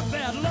boy's got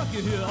bad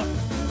lucky here.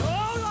 Oh,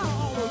 I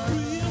all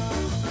agree.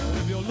 But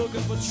if you're looking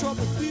for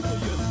trouble, people,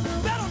 you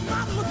better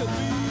not look at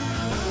me.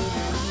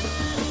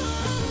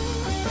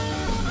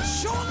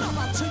 Sure enough,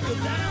 I'll take you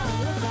down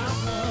one by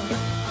one.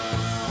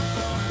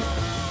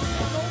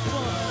 Ain't no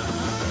fun.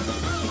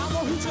 I'm a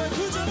hoochie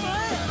coochie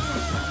man,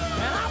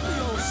 and I'll be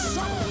your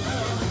summer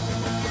girl.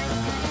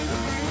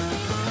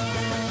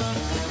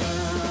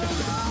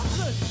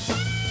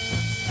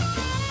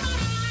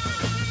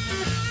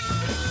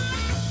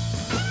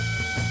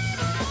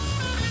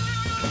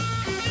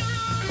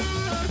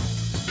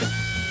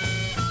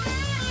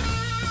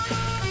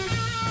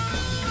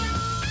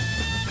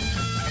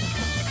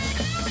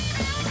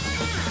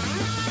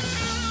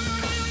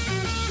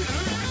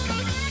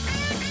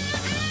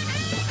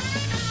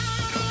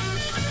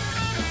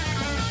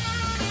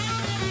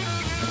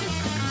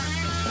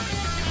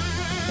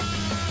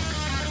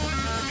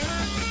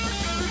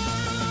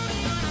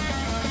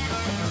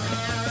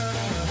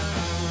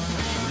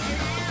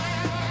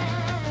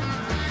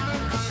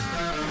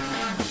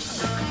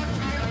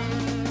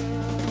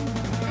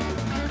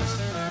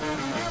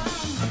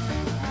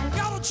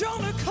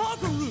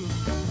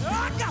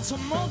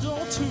 Some mojo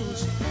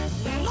tunes.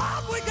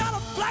 Lord, we got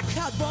a black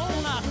cat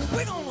bone.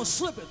 We're gonna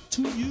slip it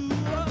to you.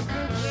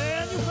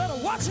 And you better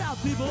watch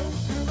out, people.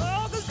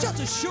 Oh, cause just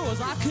as sure as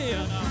I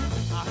can,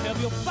 I'll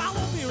have you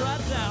follow me right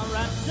down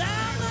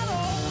that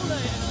old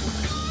lane.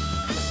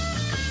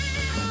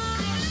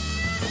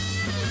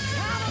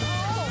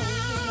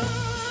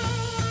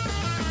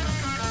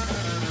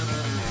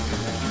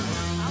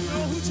 I'm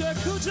no hoochie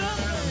coochie man.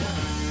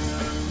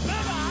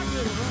 Never I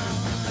get around.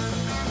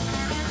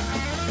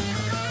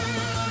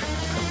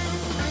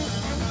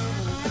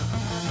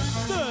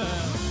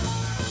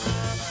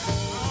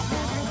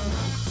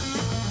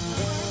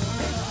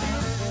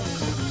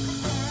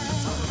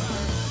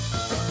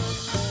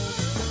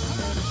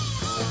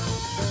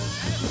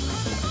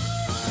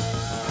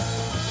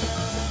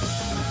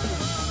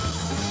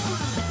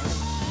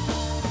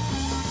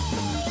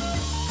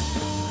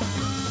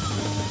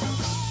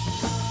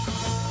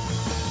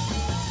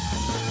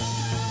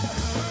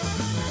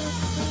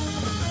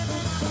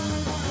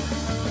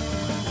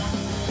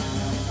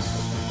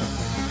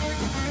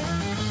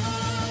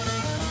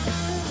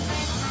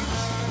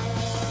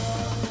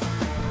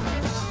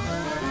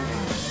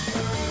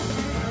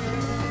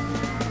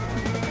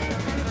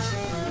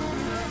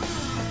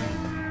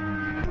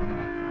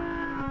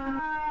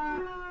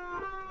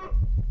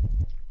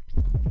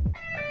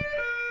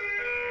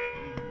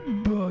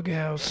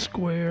 Bughouse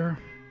Square,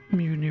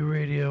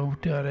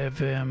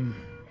 MutinyRadio.fm.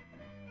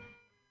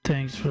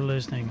 Thanks for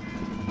listening.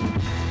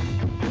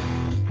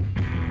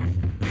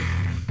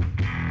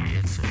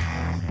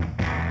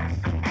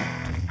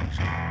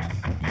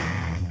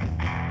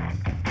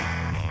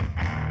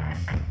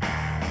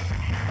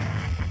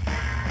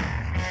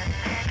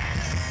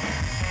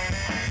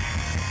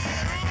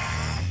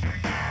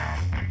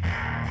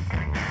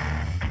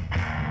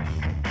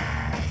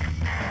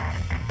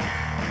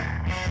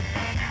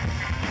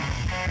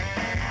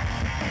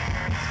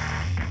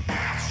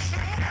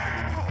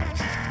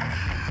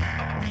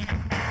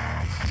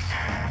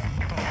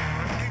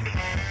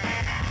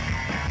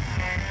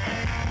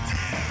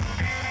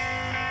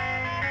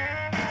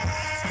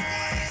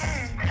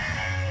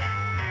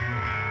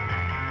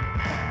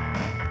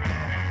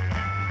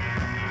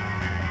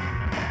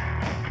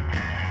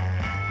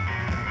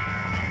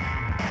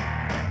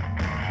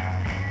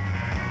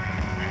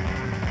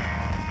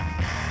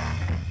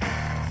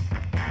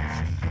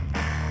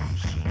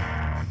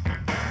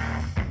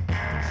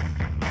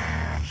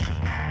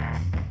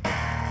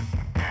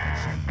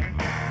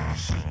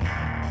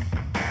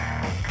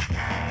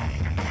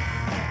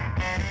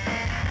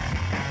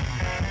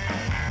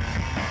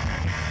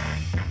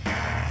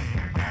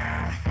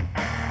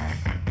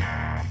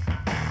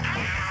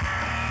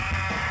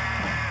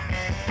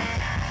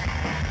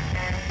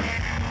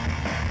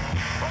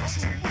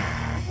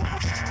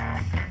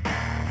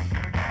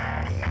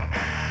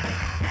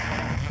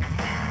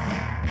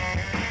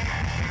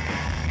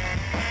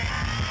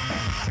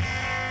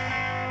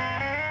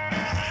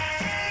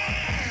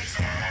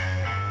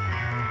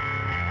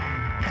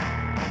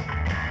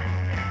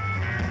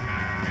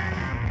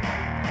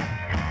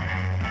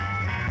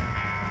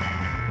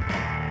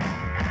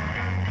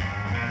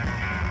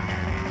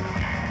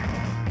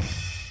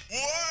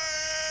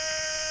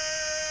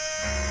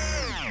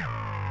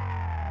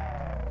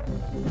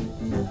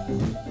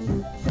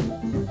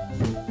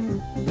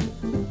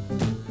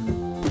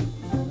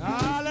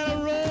 I let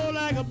her roll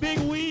like a big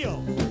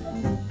wheel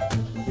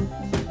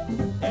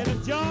in a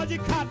Georgia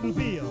cotton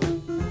field.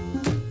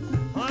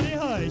 Honey,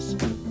 hush.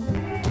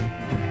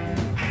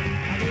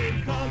 I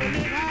ain't coming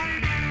in hot.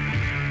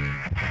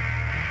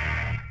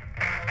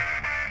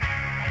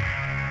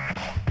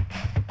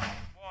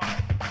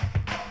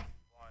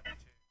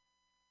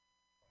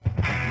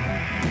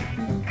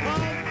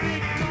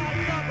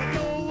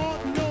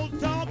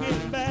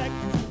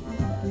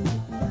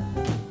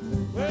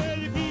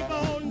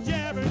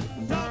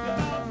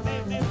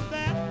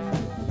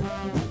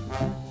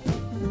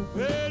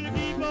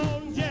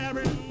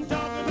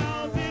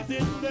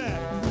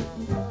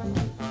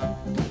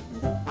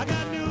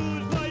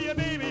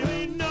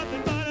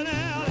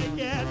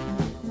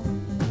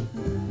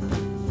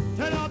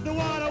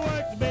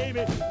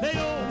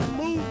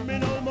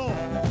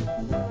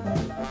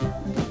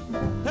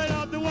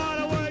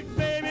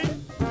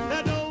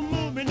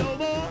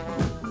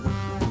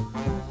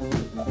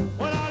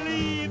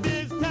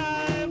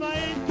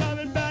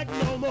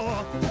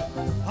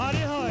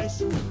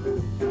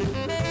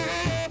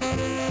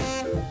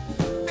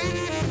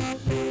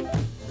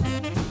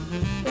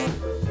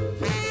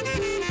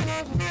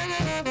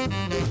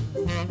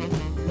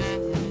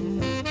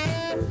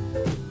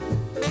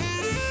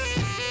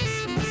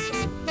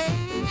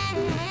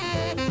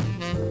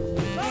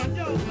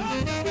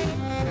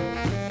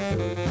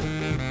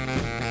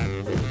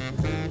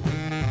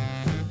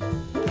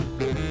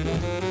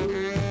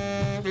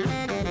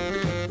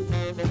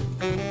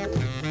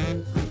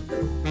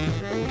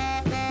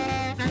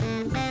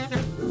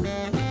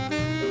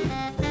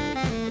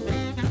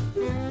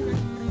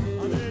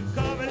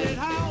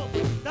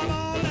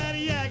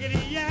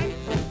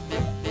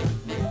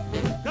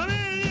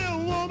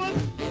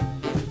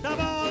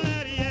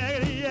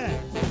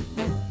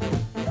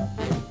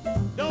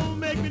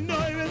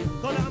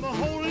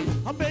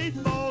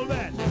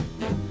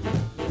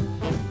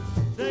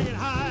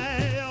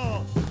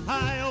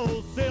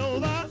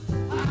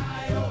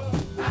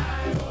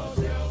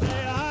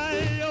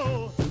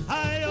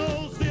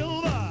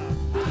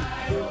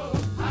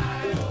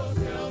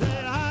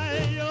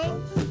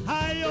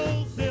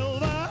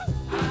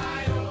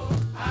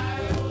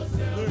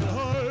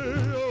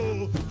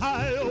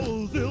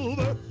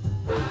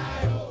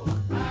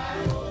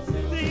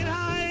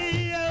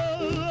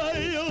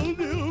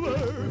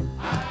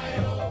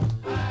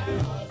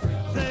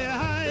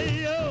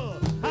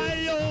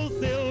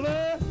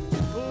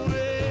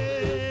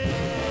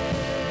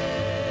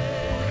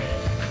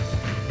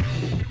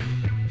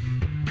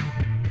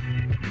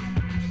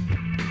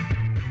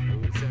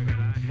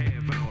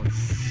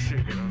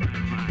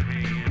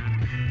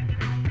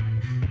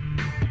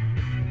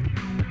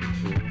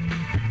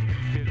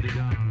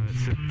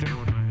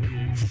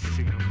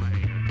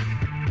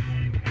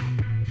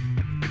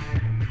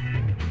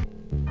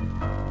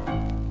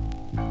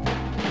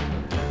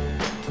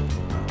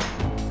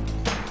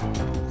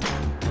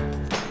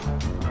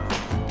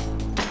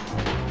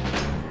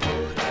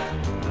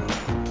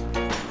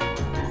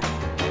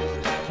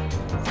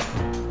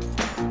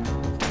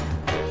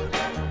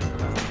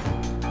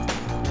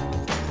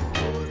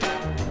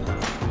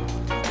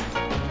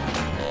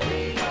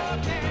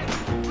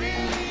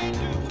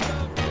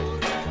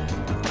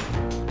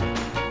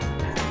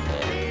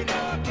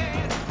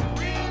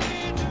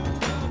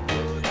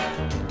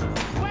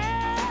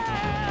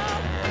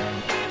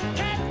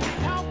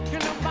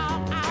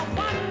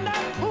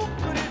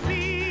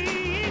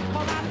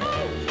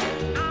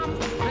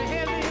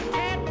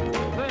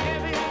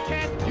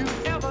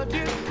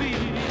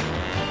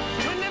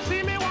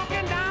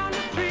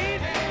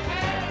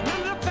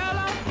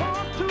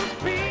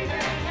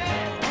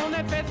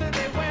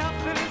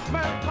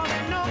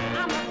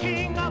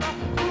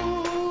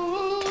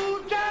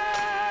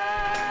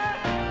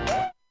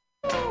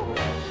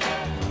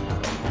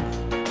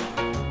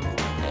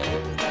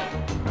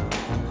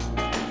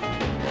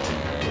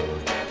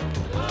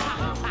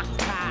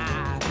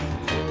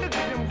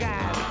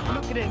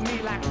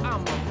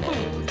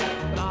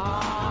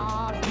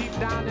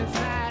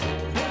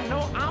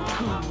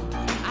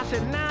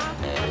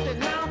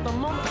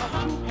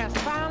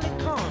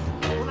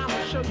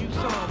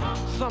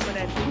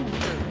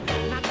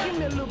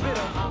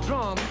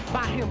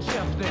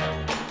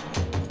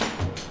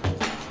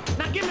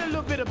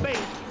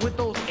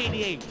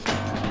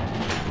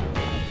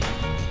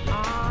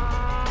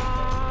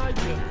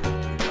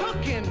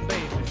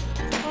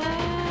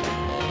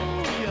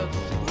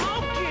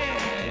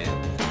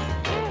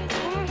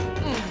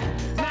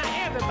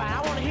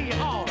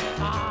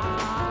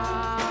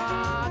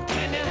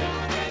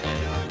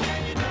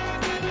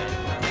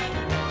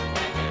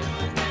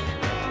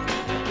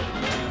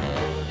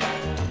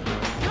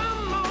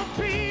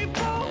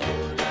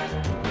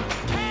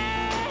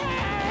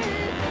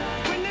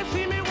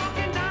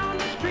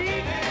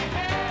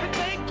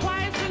 Take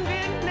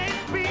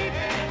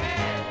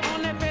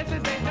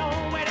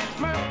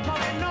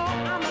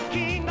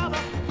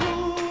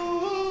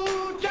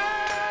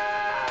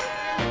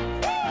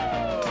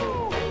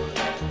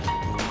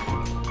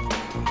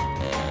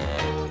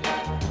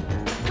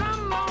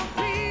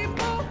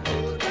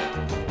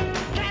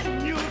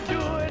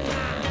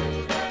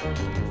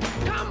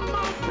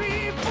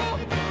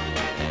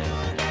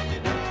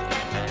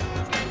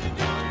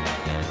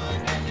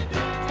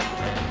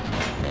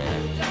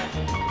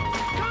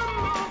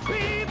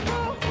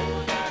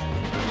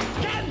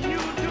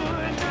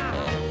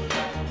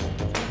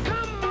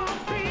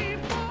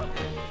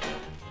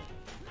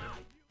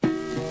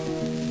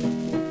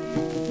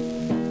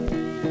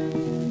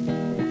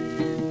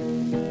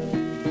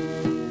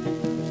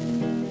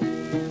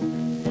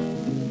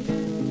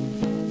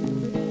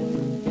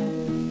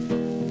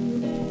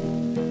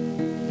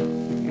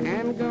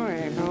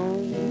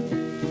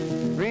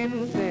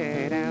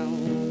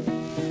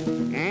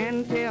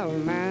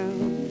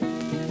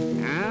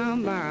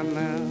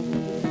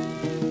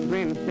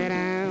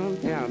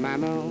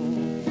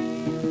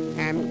home.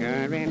 I'm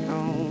going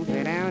home,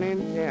 sit down and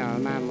tell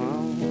my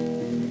mom.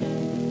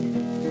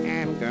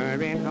 I'm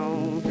going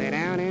home, sit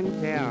down and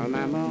tell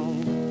my mom.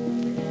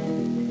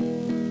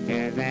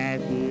 'Cause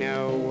there's no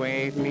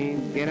way for me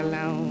to get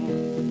along.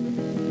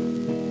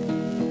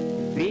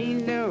 These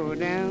low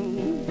down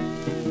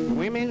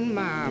women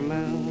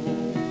mama,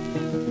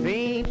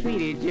 they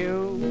treated you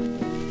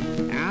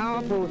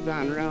our post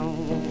on wrong.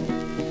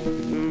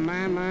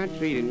 Mama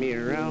treated me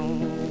wrong.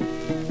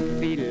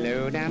 These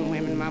low down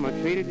women mama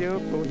treated your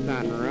post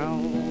on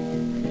wrong.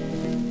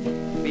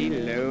 These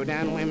low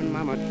down women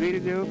mama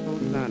treated your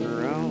post on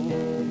wrong.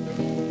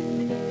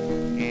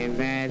 And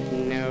there's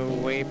no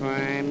way for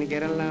him to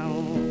get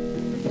along.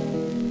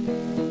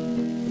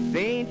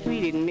 They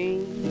treated me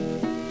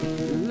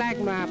like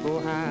my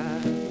poor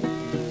heart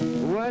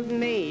was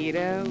made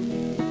of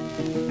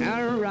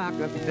a rock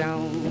of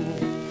stone.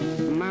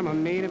 Mama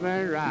made of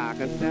a rock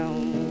of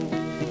stone.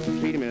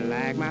 Treated me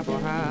like my poor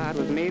heart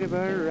was made of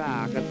a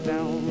rock of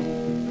stone.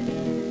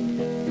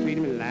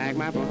 Treated me like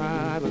my poor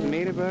heart was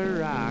made of a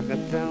rock of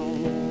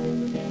stone.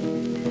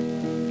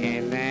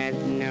 And there's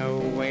no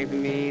way for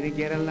me to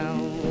get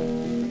along.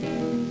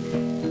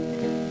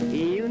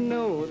 You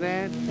know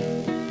that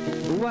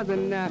was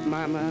enough,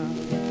 mama,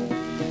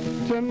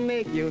 to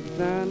make your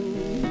son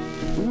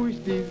wish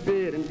he's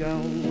dead and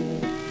gone.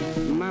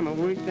 Mama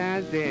wished I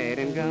was dead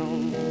and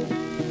gone.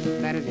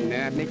 That is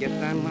enough, make your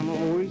son, mama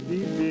wish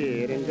he's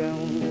dead and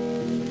gone.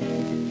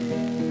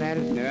 That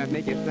is enough,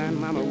 make your son,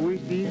 mama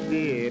wish he's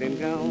dead and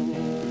gone.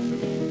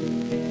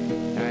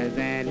 'Cause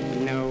there's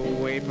no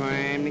way for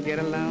him to get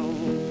along.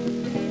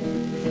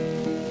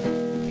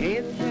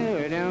 It's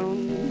heard on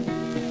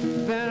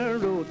the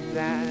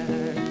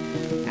roadside,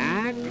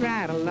 I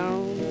cried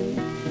alone,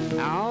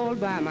 all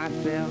by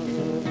myself.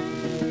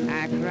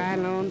 I cried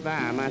alone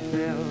by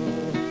myself.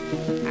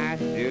 I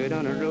stood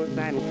on the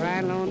roadside and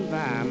cried alone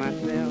by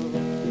myself.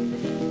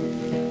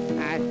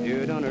 I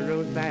stood on the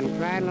roadside and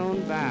cried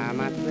alone by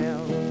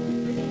myself.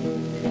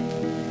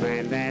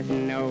 And there's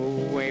no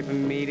way for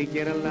me to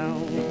get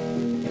along.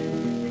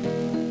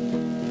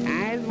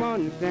 I was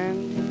wanting some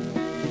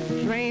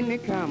train to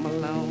come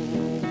along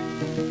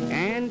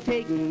and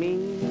take me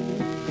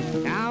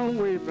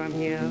away from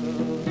here.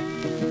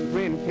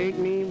 Friend, take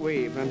me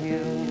away from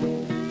here.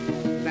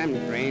 Some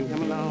train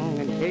come along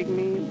and take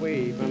me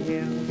away from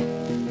here.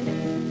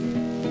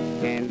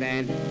 And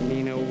there's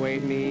no way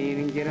for me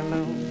to get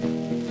along.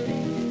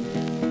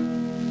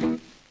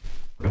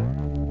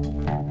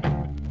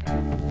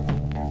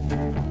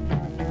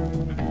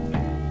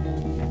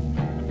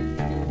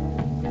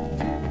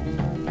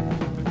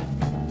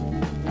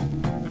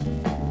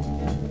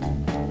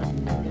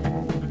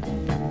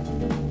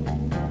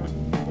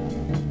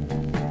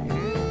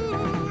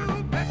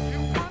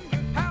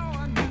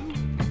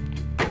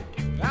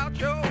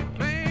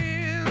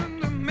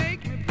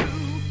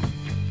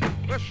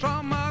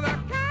 Some other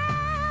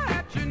guy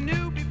that you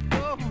knew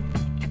before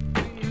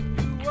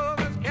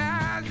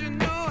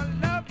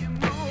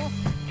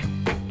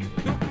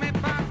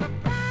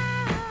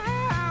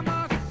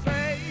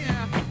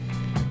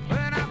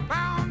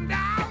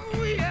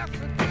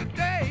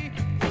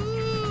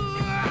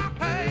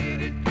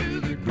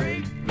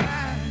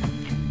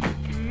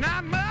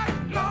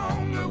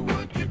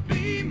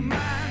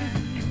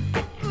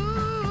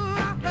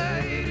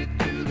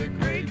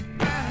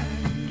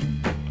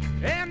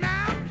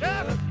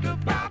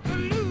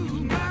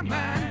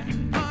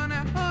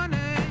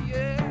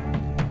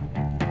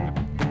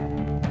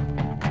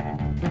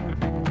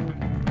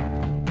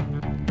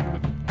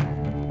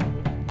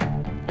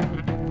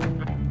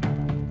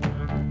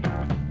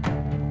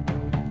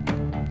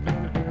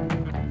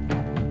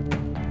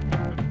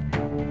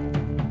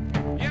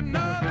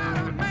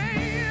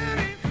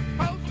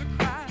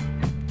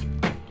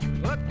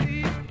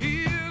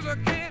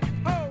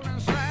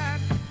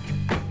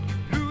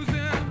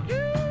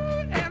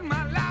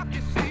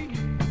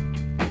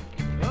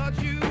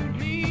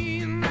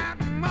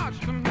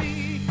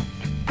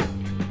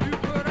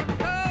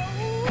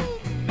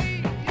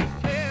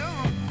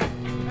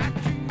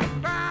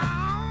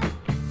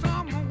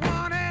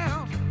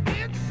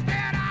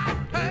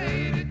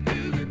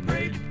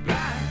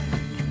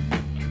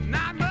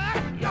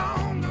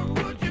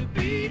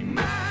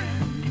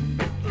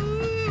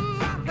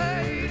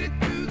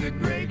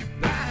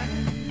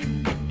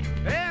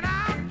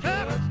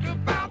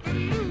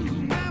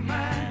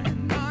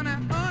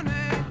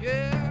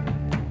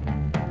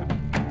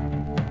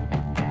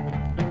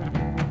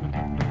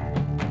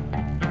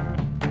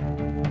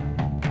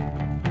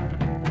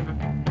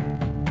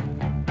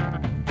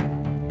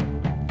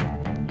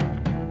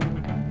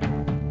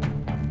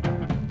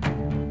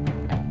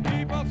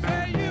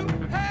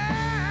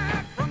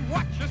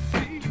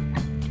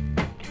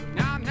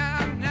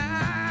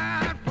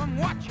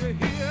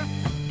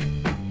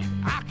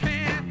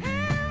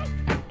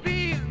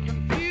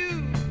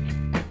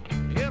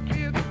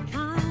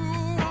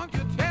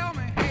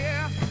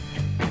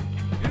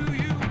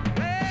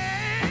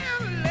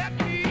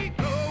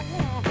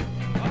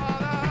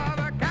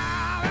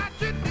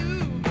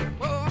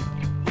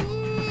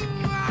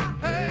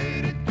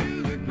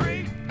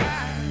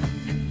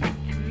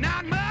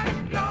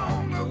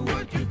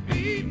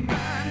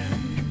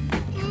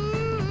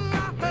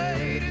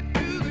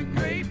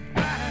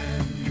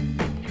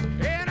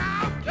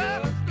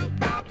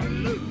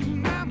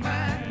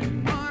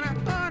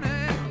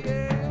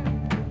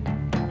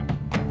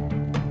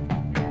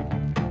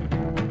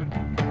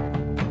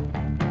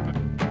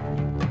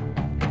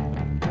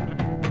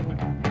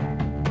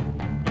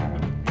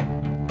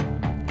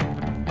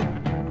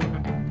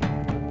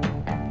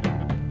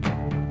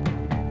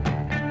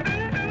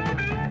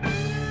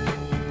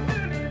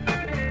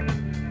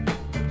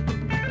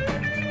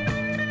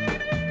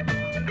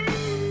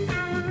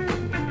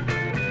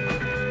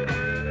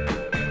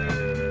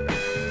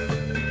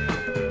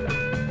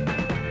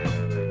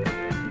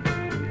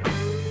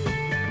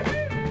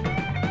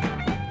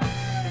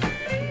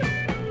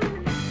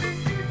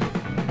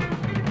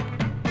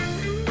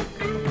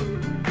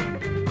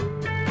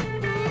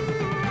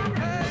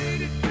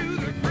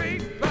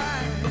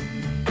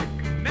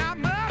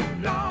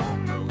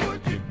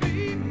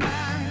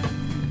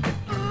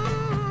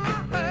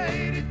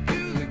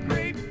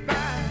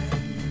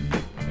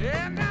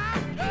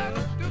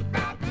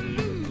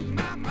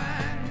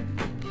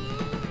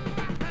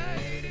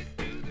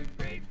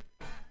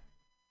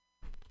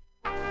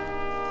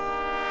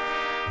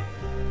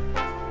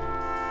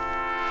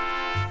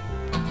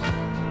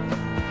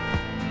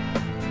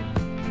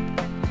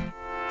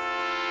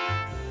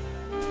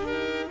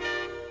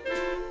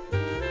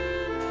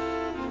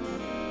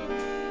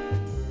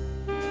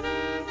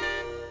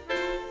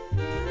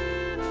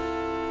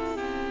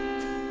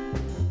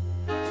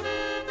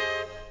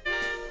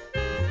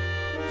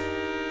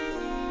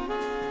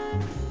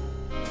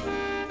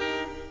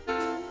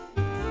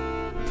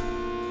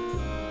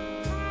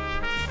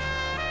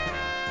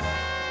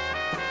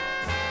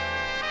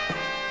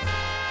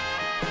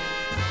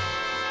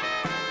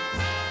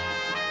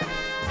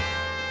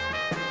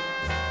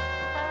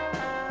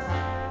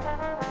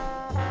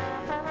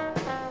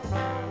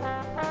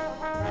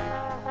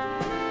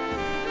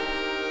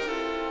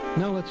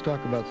Now let's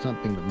talk about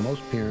something that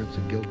most parents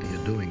are guilty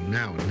of doing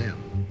now and then.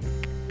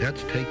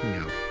 That's taking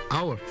out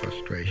our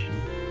frustration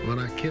on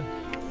our kids.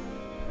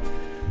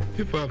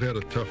 If I've had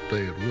a tough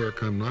day at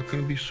work, I'm not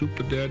going to be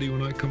super daddy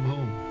when I come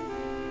home.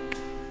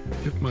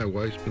 If my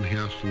wife's been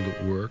hassled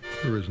at work,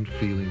 or isn't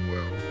feeling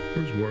well,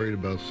 or is worried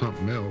about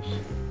something else,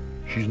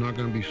 she's not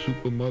going to be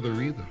super mother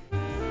either.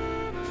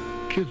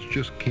 Kids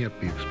just can't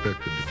be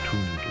expected to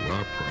tune into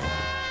our problems.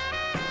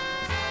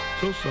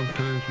 So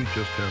sometimes we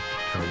just have to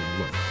tell them,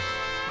 look,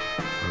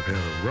 I've had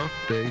a rough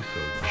day, so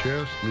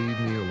just leave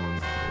me alone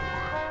for a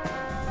while.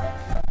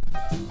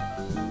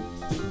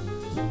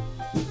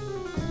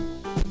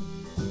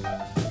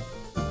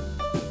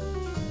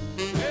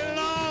 Been a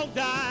long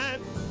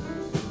time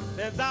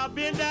since I've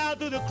been down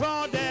to the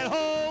crawdad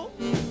hole.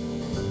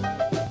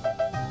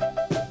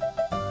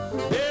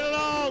 Been a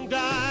long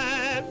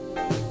time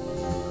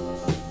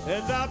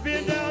since I've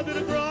been down to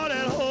the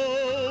crawdad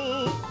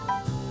hole.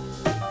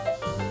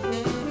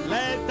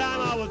 Last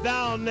time I was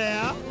down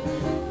there,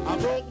 I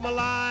broke my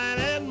line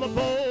and my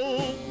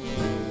pole.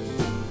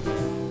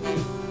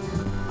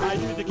 I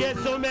used to get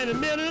so many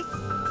minutes.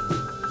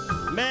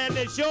 Man,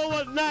 that sure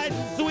was nice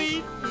and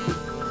sweet.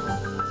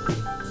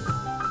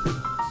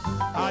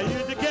 I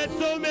used to get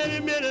so many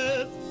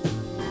minutes.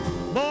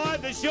 Boy,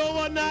 the show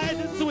was nice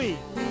and sweet.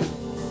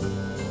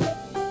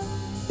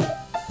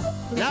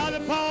 Now the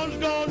pond's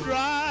gone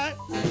dry.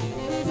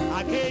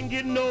 I can't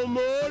get no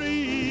more to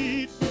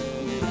eat.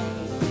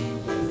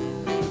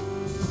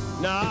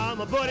 Now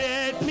my buddy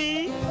asked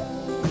me,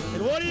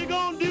 and what are you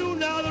gonna do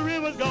now the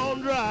river's gone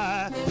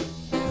dry?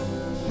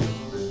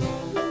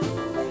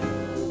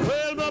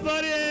 Well, my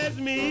buddy asked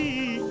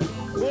me,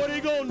 what are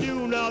you gonna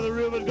do now the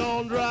river's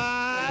gone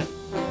dry?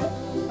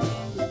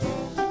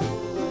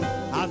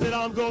 I said,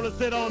 I'm gonna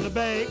sit on the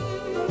bank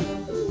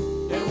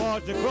and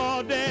watch the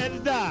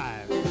crawdads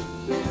dive.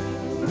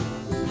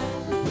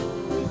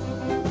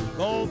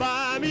 Gonna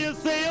buy me a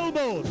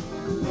sailboat,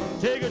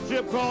 take a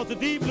trip across the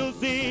deep blue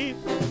sea.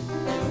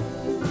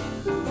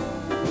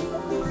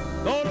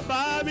 Gonna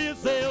buy me a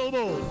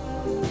sailboat,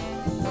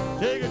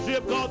 take a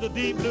trip across the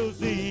deep blue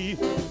sea.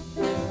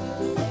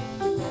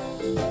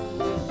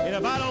 And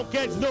if I don't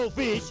catch no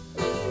fish,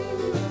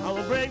 I'm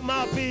gonna bring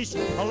my fish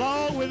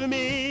along with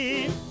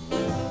me.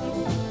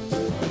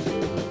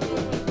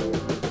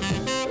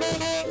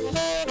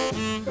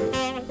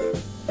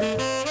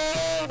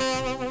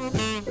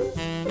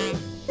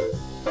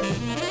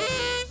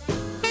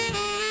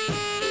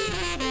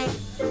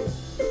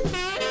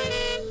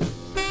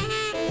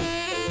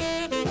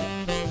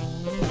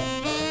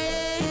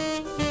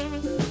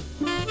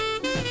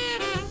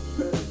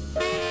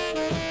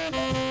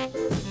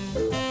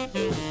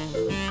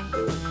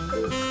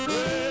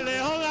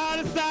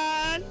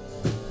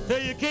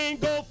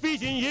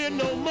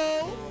 No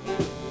more.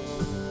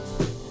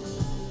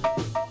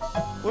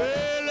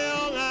 Well, they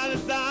hung out a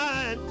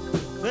sign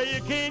say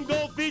you can't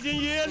go fishing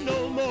here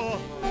no more.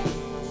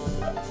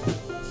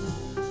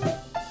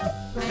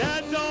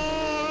 That's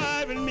all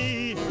right with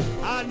me.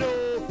 I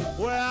know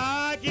where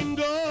I can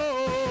go.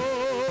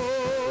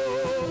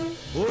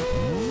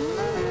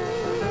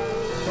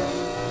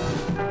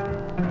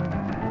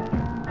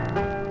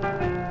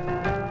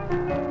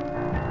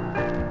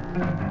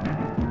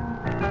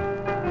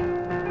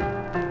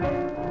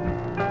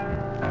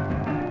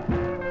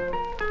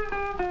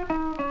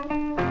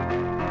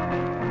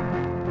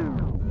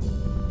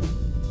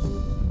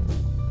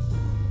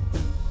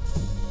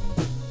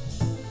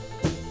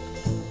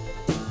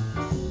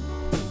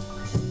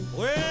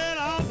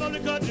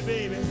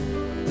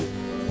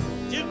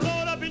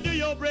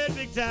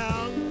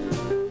 Town.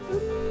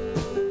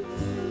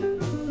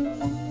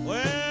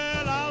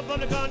 Well, I'm from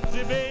the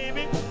country,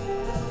 baby.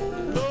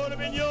 Load up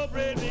in your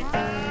bread big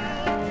town.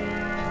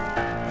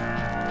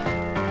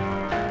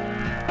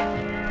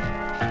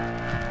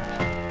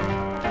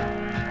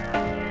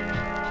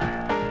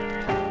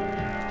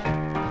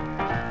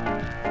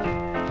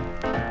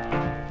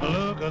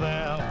 Look at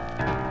that,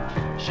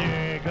 she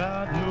ain't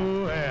got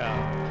no hair.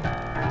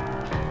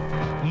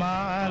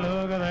 My,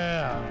 look at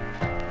that.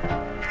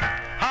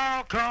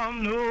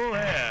 Come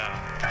nowhere.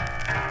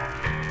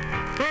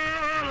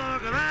 Oh,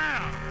 look at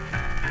that.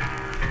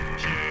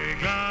 She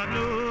got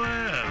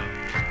nowhere.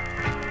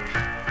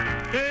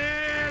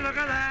 Hey, look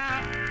at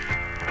that.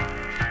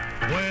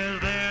 Where's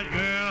that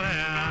girl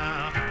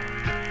at?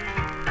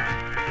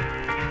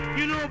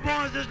 You know,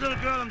 boys, this little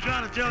girl I'm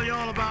trying to tell you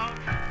all about,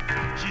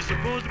 she's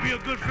supposed to be a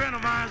good friend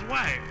of mine's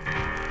wife.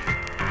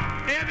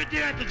 Every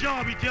day at the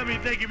job, he tell me he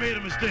think he made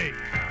a mistake.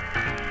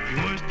 He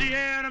wished he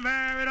had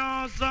married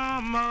on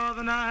some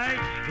other night.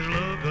 'Cause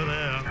look at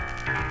there,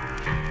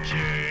 she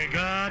ain't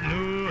got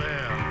no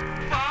hair.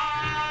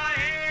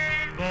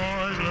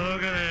 Boys,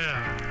 look at there.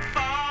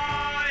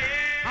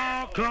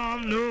 How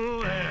come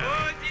no hair?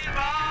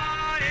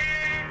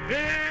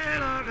 Hey,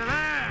 look at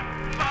that.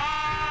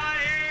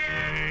 She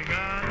ain't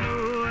got no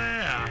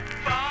hair.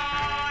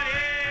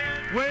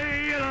 Way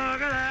you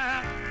look at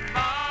that.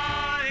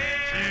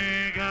 She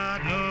ain't got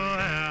no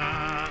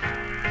hair.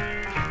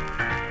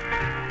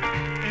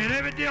 And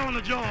every day on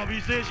the job. He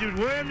said she was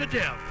worrying him to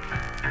death,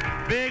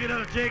 begging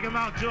her to take him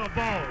out to a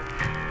ball.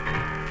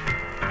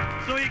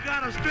 So he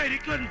got her straight. He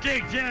couldn't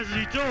take chances,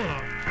 he told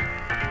her.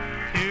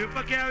 If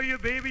I carry you,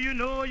 baby, you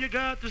know you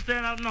got to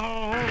stand out in the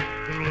hall.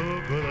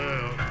 Look at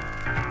that.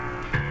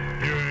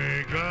 You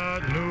ain't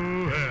got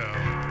no hair.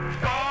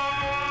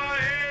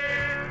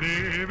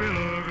 Baby,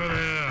 look at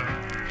that.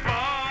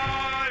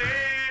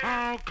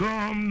 How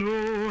come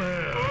no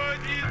hair?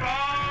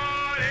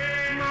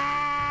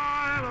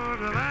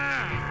 Look at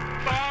that.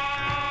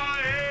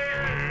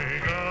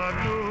 Ain't got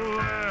no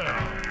hair.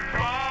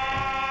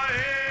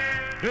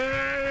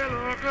 Hey,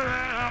 look at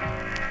that.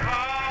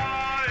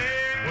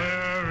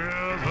 Where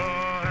is her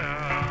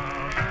hair?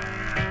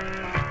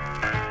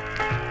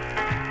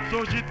 So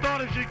she thought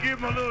if she give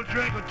him a little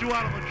drink or two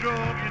out of a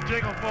jug, you'd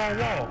take her for a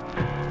walk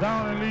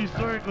down in Lee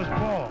Circus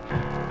Park.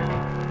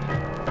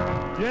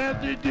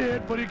 Yes, he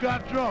did, but he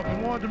got drunk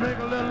and wanted to make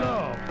a little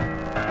love.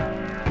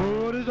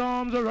 Put his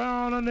arms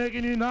around her neck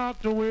and he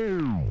knocked away.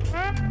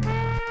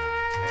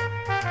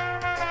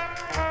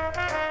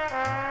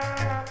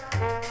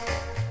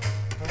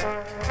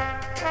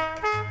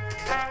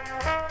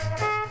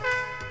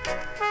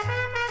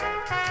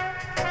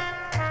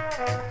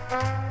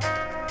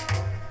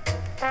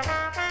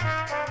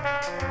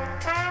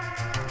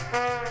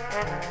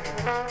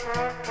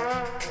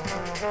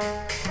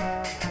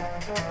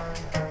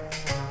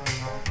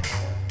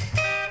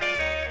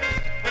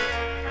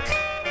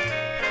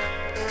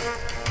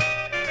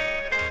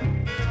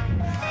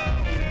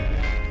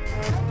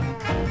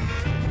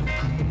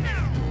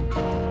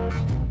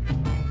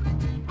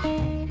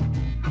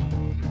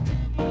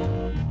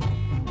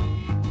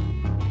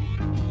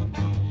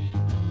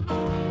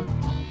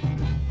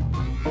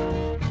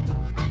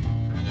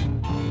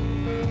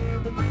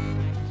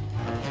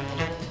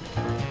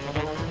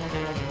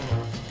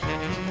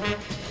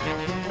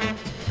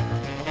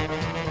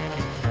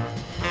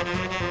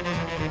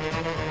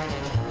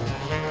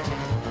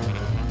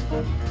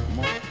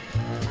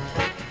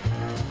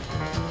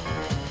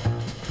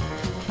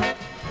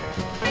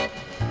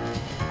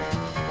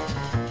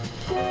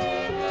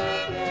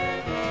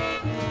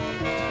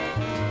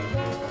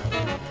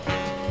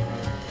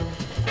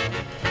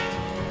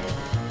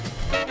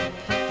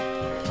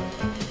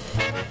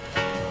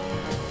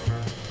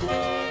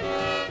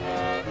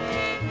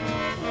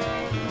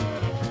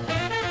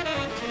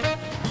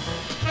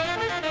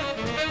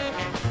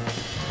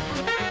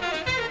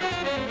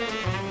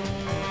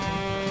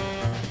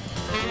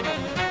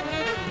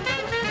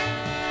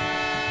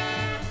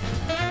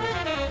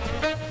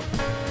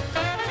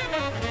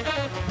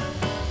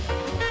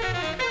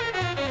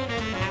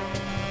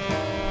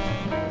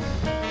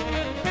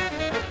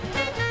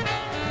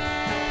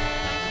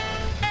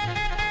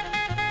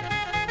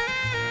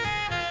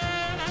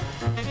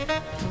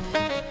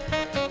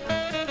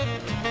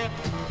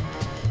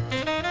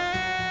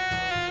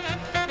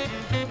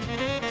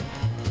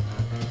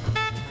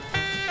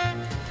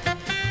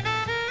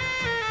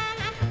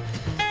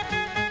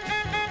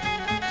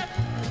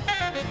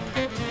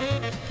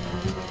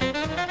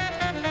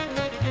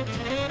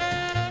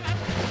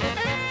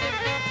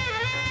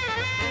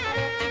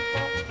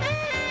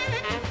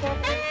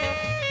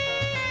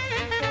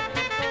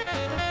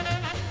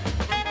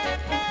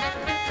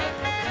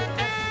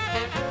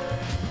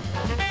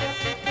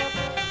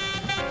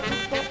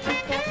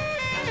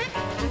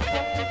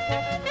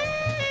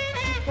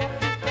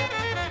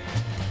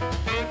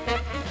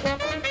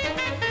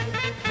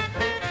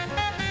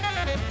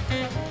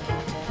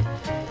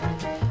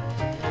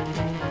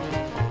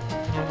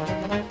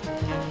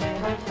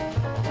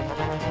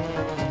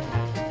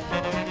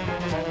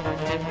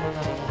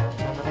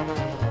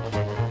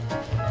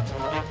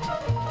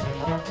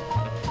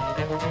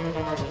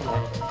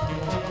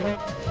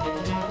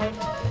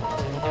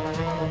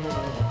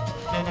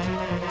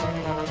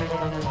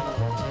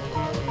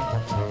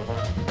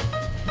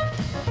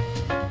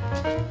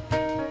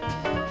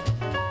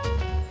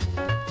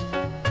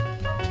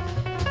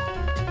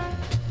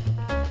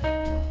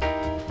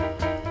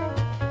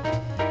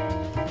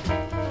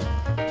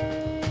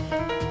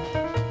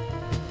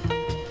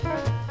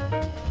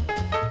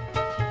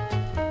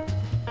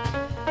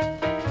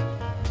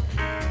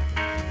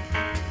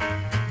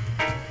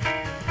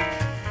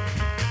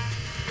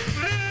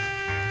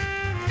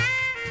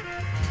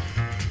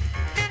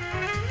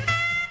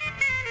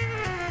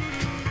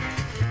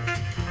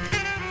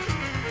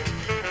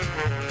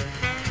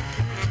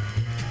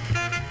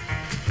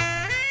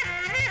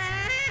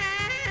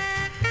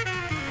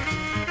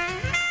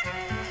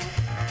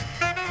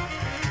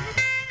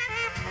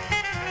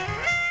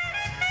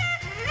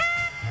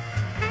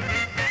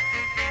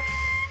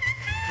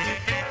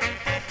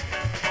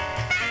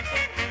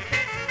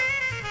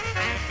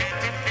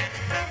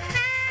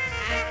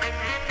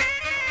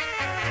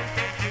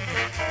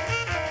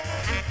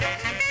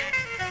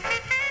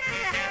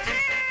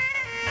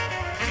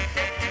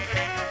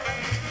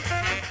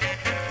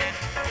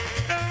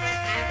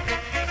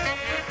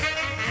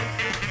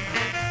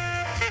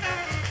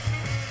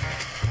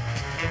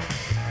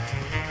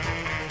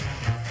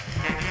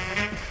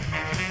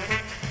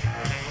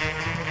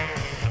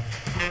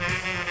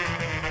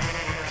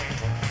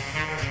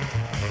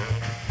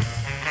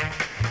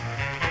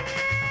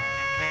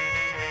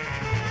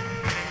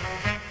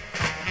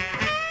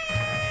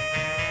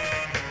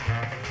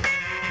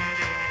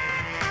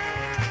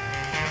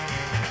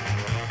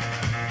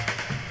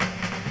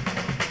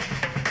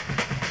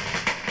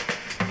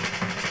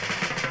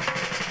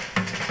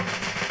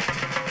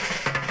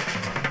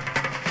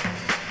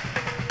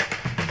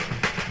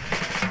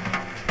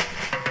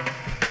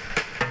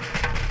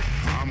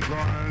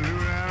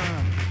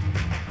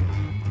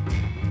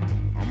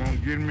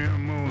 get me a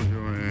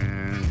mojo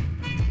hand.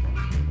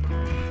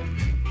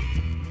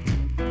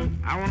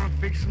 I wanna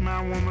fix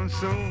my woman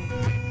so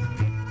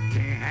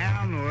can't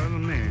have no other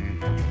man.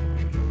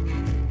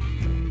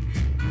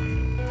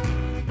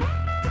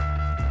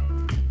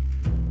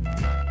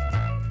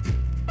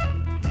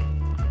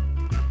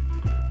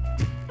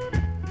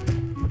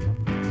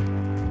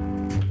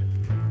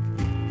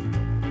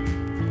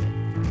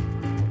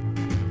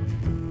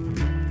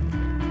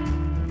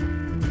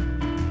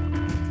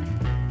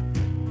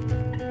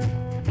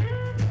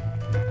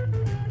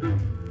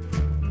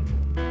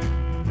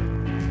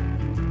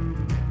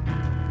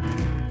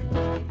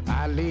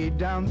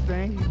 Down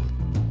thing,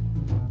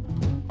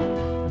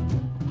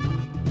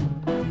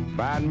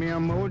 find me a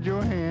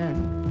mojo hand.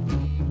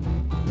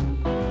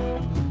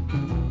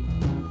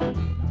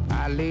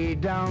 I laid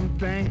down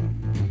thing,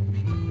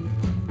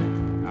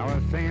 I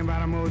was thinking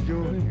about a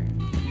mojo hand.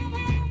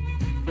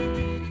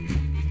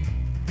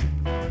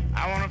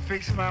 I wanna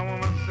fix my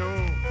woman so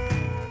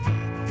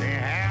they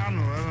have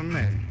no other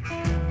man.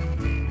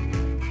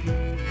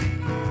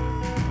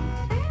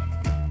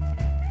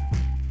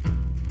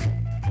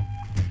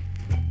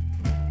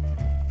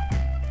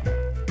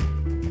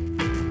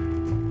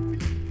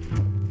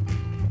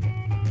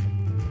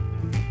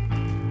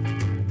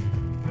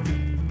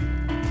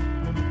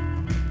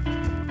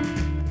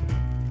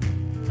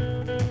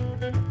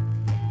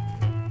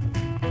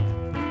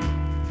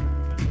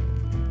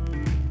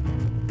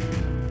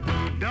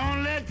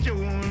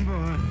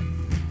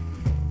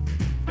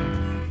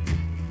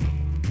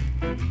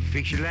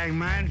 Fix you like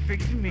mine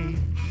fixing me.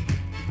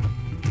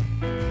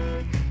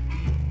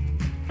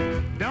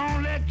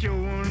 Don't let your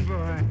woman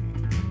boy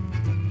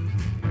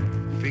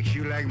fix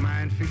you like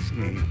mine fix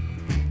me.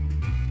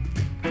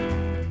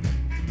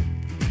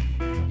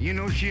 You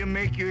know she'll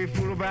make you a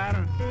fool about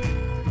her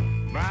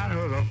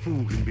a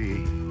fool can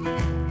be.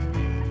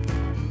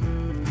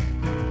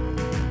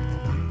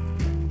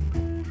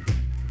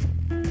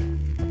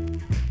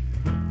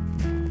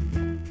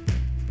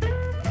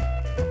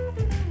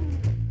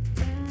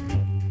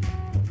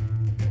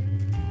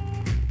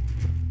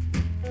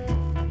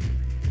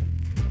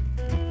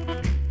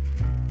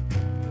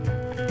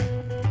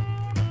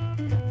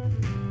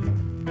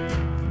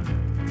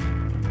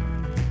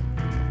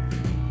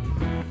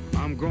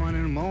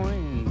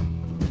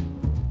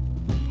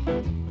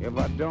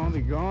 Don't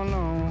be gone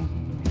long.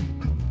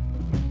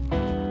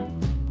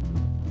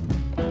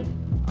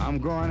 I'm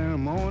going in the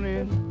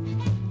morning.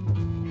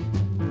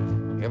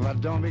 If I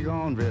don't be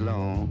gone very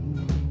long,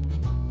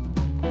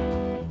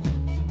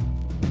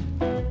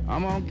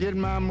 I'm gonna get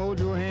my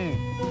mojo hand.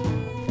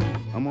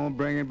 I'm gonna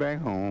bring it back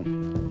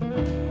home.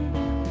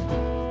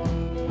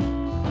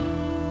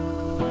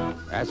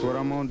 That's what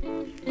I'm gonna do.